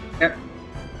 Yep.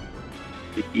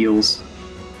 It heals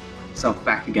itself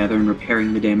back together and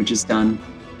repairing the damage is done.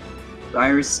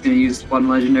 Iris is going to use 1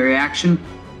 legendary action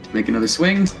to make another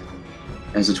swing.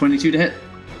 There's a 22 to hit.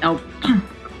 Nope.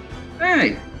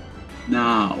 Hey!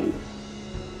 Now,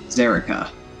 Zerika.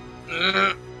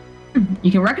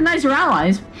 You can recognize your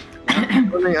allies. I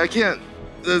mean, I can't.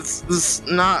 This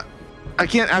not. I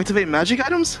can't activate magic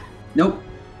items. Nope.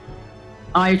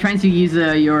 Oh, you're trying to use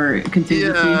your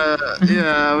contingency?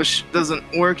 Yeah, which doesn't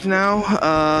work now.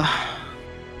 I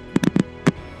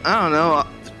don't know.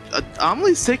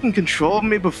 Amelie's taken control of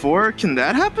me before. Can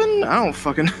that happen? I don't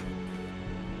fucking.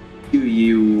 Do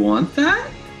you want that?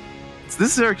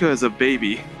 This Zerika is a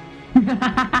baby.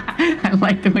 I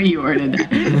like the way you worded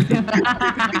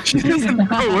that. She doesn't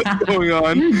know what's going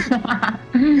on.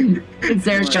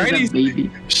 Zerika's Chinese- a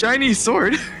baby. Shiny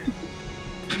sword.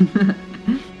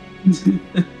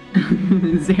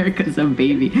 Zerika's a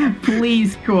baby.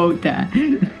 Please quote that.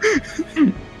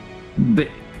 But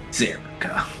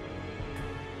Zerika.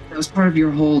 That was part of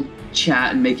your whole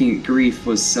chat and making it grief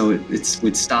was so it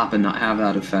would stop and not have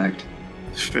that effect.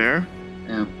 Fair.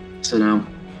 Yeah. So now,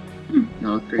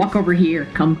 no grief. Walk over here.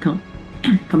 Come to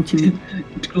me.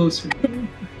 Get closer.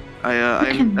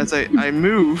 I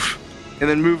move, and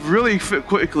then move really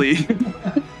quickly,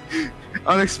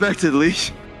 unexpectedly.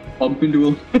 Bump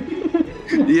into him.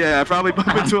 Yeah, probably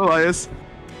bump into Elias.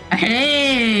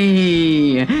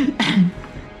 Hey!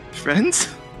 Friends?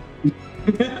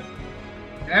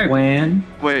 When?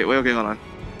 Wait, okay, hold on.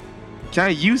 Can I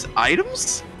use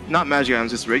items? Not magic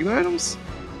items, just regular items?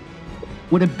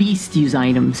 Would a beast use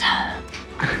items?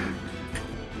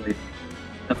 Wait,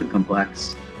 nothing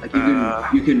complex. Like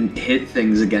you can hit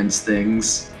things against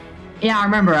things. Yeah, I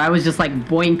remember. I was just like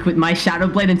boink with my shadow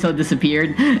blade until it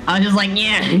disappeared. I was just like,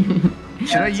 yeah.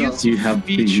 Can I use You have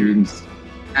features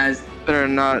As that are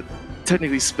not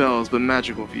technically spells, but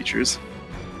magical features?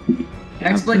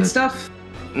 X-Blade stuff,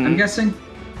 I'm Mhm. guessing?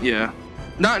 Yeah.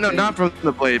 Not from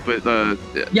the blade, but the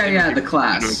Yeah, the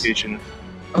class. invocation.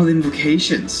 Oh, the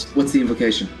invocations. What's the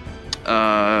invocation?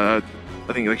 I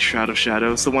think like Shroud of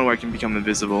Shadows, the one where I can become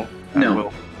invisible. at No.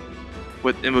 will.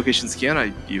 What invocations can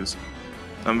I use?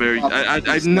 I'm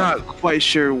It's not quite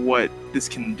sure what this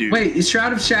can do. Wait, is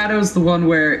Shroud of Shadows the one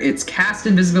where it's cast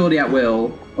invisibility at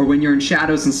will, or when you're in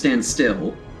shadows and stand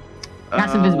still?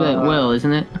 Cast invisibility at will,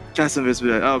 isn't it? Cast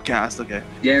invisibility. Oh, cast. Okay.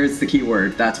 Yeah, it's the key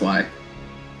word. That's why.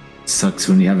 Sucks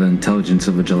when you have the intelligence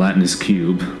of a gelatinous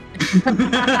cube.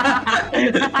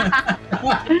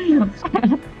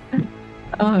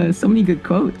 Oh, so many good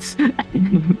quotes.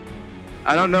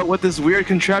 I don't know what this weird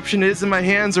contraption is in my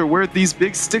hands or where these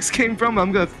big sticks came from.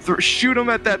 I'm gonna shoot them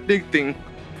at that big thing.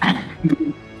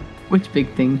 Which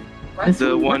big thing?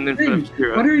 The one in front of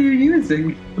Kira. What are you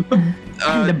using?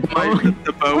 The bow?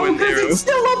 The bow and arrow. It's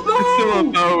still a bow! It's still a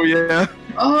bow, yeah.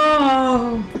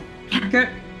 Oh. Okay.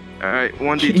 Alright,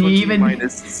 Can you 1d20 even-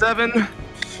 minus 7.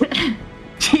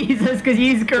 Jesus, because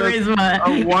he's charisma.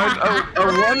 A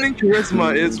 1 in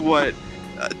charisma is what?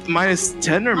 Minus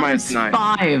 10 or minus 9?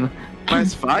 5.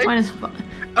 Minus 5? Minus 5.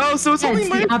 Oh, so it's Yeah, only it's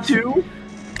the minus opposite.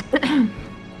 2?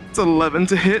 It's 11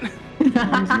 to hit.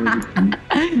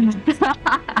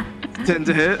 10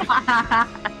 to hit.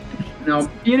 No.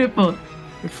 Beautiful.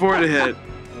 4 to hit.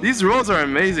 These rolls are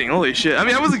amazing. Holy shit. I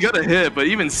mean, I wasn't gonna hit, but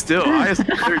even still, I have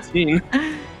 13.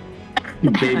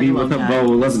 Baby I with love a that. bow,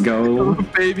 let's go.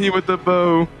 Baby with the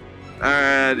bow.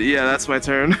 Alright, yeah, that's my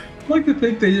turn. I like to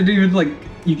think they didn't even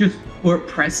you just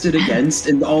pressed it against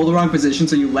in all the wrong position,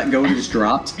 so you let go and it just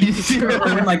dropped. You're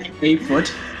like 8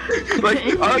 foot. like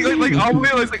all the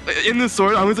way, like in the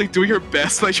sword, I was like doing her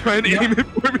best, like trying to aim it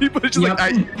for me, but it's just Yep.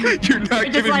 like you're not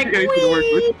You're just giving like, me anything to work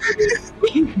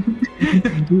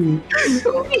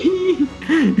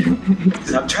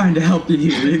with. I'm trying to help you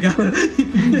here. You gotta...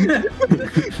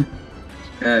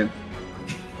 Okay.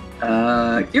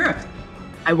 Kira.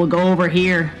 I will go over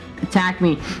here. Attack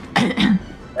me.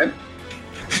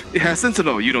 Yeah,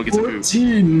 Sentinel, you don't get to move.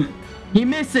 14. He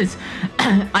misses.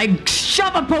 I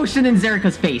shove a potion in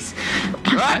Zerika's face.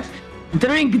 Ah!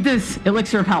 Drink this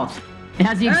elixir of health. It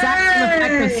has the exact same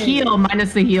effect as Hey! heal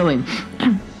minus the healing.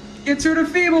 Gets rid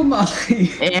of Feeble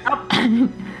Molly. Yep.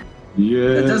 Yeah.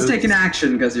 That does take an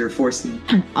action because you're forcing.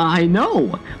 I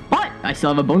know, but I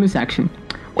still have a bonus action,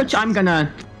 which I'm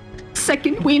gonna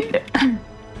second wind.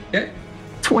 Okay.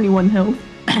 21 health.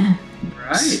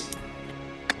 Right.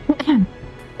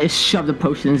 I shoved a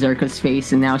potion in Zerika's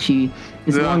face, and now she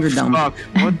is The longer dumb. fuck?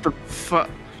 What the fuck?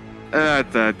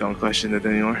 Don't question it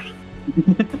anymore.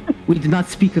 We do not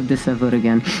speak of this ever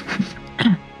again.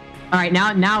 All right,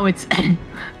 now it's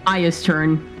Aya's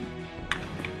turn.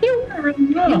 Pew, I really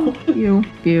know. pew,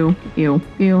 pew, pew,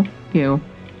 pew,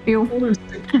 pew, pew.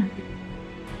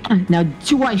 Now,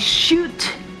 do I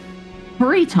shoot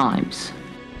 3 times,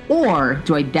 or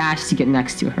do I dash to get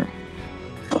next to her?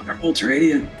 Fuck, our ultra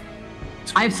radiant.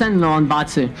 I have Sentinel on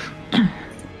Batsu.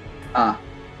 Ah.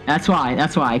 That's why,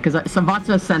 because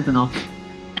Batsu has Sentinel.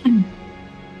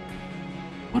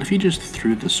 What if you just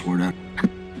threw the sword at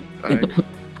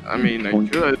I mean, I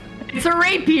could. It's a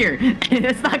rapier.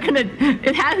 It's not gonna.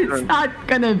 It's not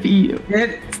gonna be.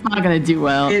 It's not gonna do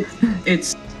well.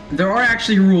 It's there are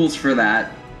actually rules for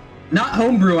that. Not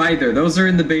homebrew either. Those are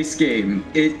in the base game.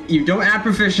 You don't add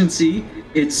proficiency.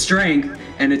 It's strength,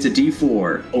 and it's a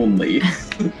D4 only.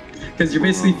 Because you're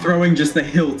basically throwing just the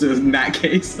hilt in that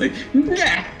case. Like,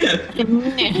 yeah.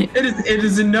 It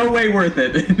is in no way worth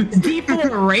it.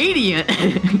 D4 radiant.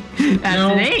 That's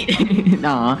No. an 8.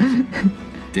 Nah.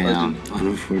 Damn.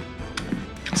 Unfortunate.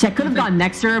 See, I could have gone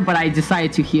next to her, but I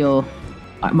decided to heal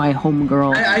my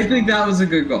homegirl. I think that was a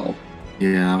good goal.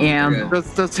 Yeah. Yeah.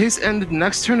 Does haste end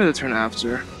next turn or the turn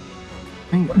after?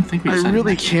 I think we I said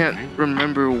really next can't turn, right?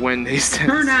 remember when haste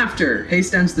ends. Turn after.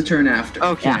 Haste ends the turn after.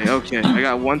 Okay, Yeah. okay. I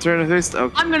got 1 turn of haste.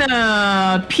 Okay. I'm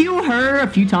gonna pew her a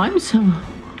few times.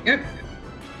 Yep.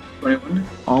 21.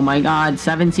 Oh my god,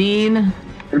 17.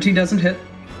 13 doesn't hit.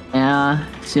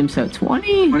 Sim so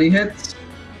 20. 20 hits.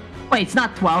 Wait, it's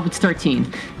not 12, it's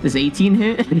 13. Does 18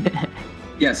 hit?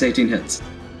 Yes, 18 hits.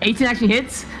 18 actually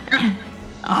hits?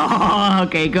 Oh,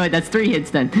 okay, good. That's 3 hits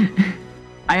then.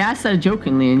 I asked that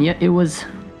jokingly, and yet it was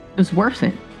worth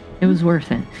it. It was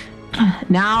worth it.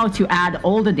 Now to add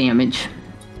all the damage.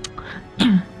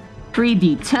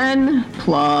 3d10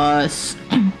 plus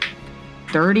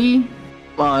 30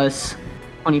 plus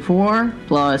 24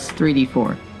 plus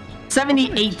 3d4.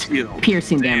 78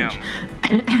 piercing damage.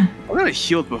 I got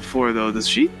healed before though. Was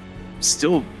she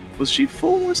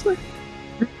full mostly?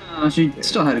 She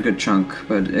still had a good chunk,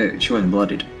 but she wasn't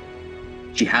bloodied.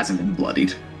 She hasn't been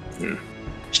bloodied.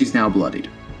 She's now bloodied.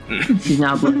 She's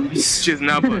now bloodied. She's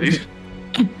now bloodied.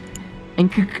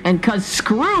 And cause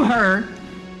screw her,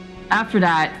 after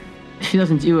that, she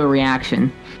doesn't do a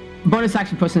reaction. Bonus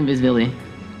action puts invisibility.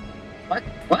 What?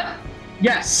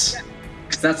 Yes!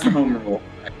 Because that's the home rule.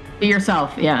 To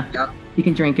yourself, yeah. Yep. You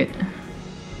can drink it.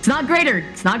 It's not greater.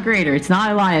 It's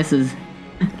not Elias's.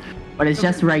 But it's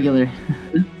just regular.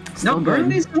 No, burn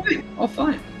these away. All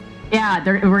fine. Yeah,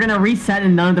 we're gonna reset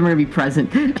and none of them are gonna be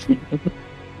present.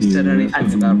 Said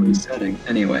anything about resetting.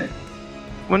 Anyway.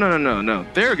 Well, no.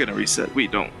 They're gonna reset. We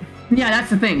don't. Yeah, that's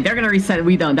the thing. They're gonna reset.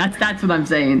 We don't. That's what I'm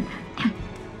saying.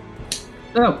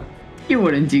 Oh, you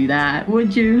wouldn't do that,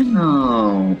 would you?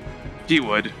 No. He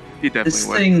would. He definitely This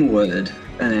would. thing would.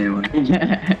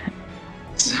 Anyway.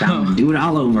 So, Do it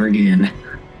all over again.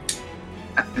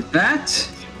 after that,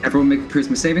 everyone make a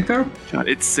charisma saving throw. God,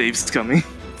 it saves coming.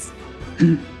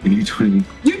 You 20.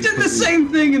 You did the same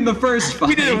thing in the first fight.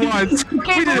 We did it once.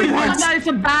 Okay, We but did we it found once. out it's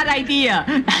a bad idea.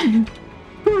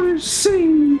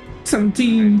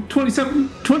 17, 27,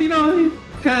 29,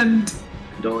 and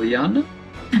Doliana,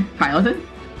 Piloted?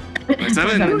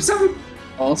 7.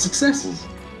 all successes.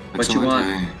 What you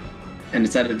want? And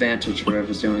it's at advantage for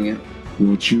whoever's doing it.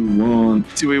 what you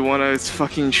want. Do we want to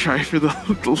fucking try for the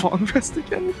long rest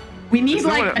again? We need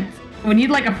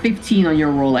like a 15 on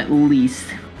your roll at least.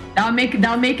 That'll make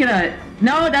it a.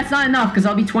 No, that's not enough because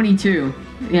I'll be 22.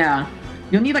 Yeah,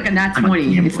 you'll need like a nat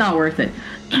 20. It's not worth it.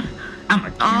 I'm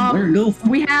a gambler.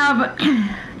 We have.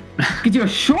 Could do a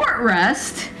short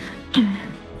rest.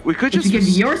 We could Which just would give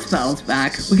your spells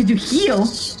back. We could do heal.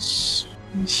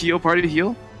 heal party to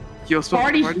heal. Heal spell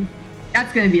party.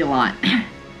 That's gonna be a lot.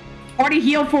 Party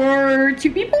heal for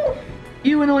 2 people.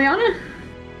 You and Ileana.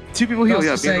 2 people heal.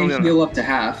 Yeah, say me and heal up to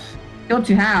half. Heal up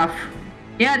to half.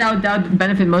 Yeah, that would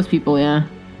benefit most people. Yeah.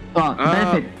 Well,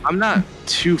 benefit. I'm not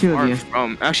too Two of far you.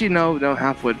 from. Actually, no,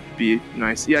 half would be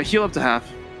nice. Yeah, heal up to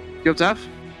half. Heal up to half.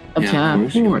 Up to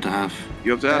half. You up to half.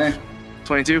 Heal up to half. Okay.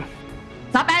 22.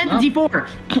 Stop adding the D4.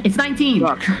 It's 19.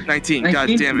 Fuck. 19. God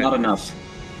 19's damn it. Not enough.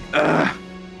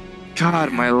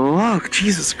 God, my luck.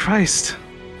 Jesus Christ.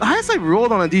 The highest I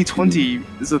rolled on a D20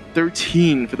 is a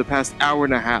 13 for the past hour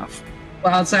and a half.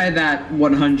 Well, outside that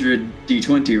 100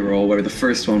 D20 roll, where the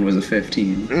first one was a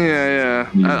 15. Yeah.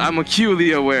 I'm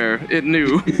acutely aware. It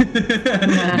knew.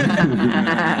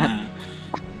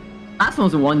 Last one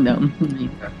was a 1 though.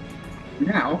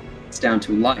 Now, it's down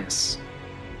to Elias.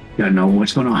 You know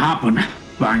what's gonna happen.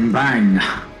 Bang, bang.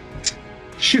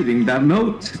 Shooting that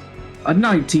note. A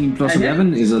 19 plus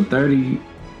 11 is a 30.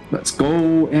 Let's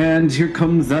go. And here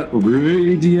comes that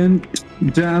radiant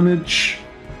damage.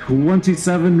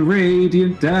 27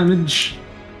 radiant damage.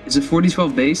 Is it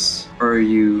 40-12 base, or are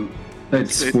you...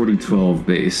 It's 40-12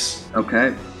 base.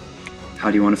 Okay.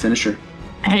 How do you want to finish her?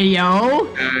 Hey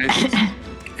yo.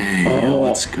 Hey, Oh.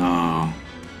 let's go.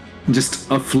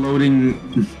 Just a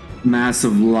floating mass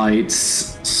of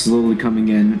lights slowly coming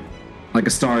in. Like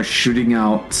a star shooting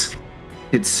out.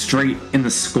 Hits straight in the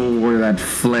skull where that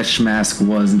flesh mask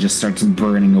was and just starts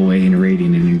burning away in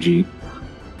radiant energy.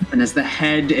 And as the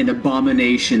head and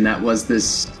abomination that was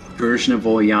this version of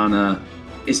Oliana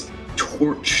is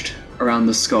torched around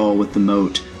the skull with the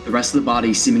moat, the rest of the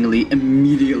body seemingly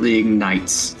immediately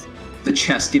ignites, the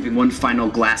chest giving one final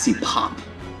glassy pop,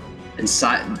 and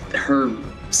her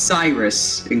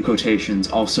Cyrus, in quotations,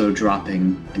 also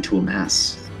dropping into a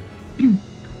mass.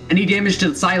 Any damage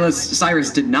to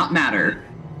Cyrus did not matter.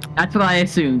 That's what I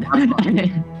assumed.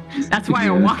 That's why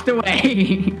I walked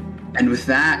away. And with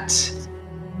that,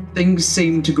 things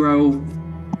seem to grow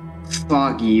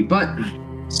foggy, but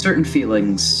certain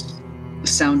feelings, the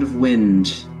sound of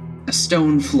wind, a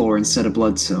stone floor instead of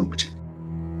blood-soaked,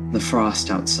 the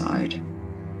frost outside,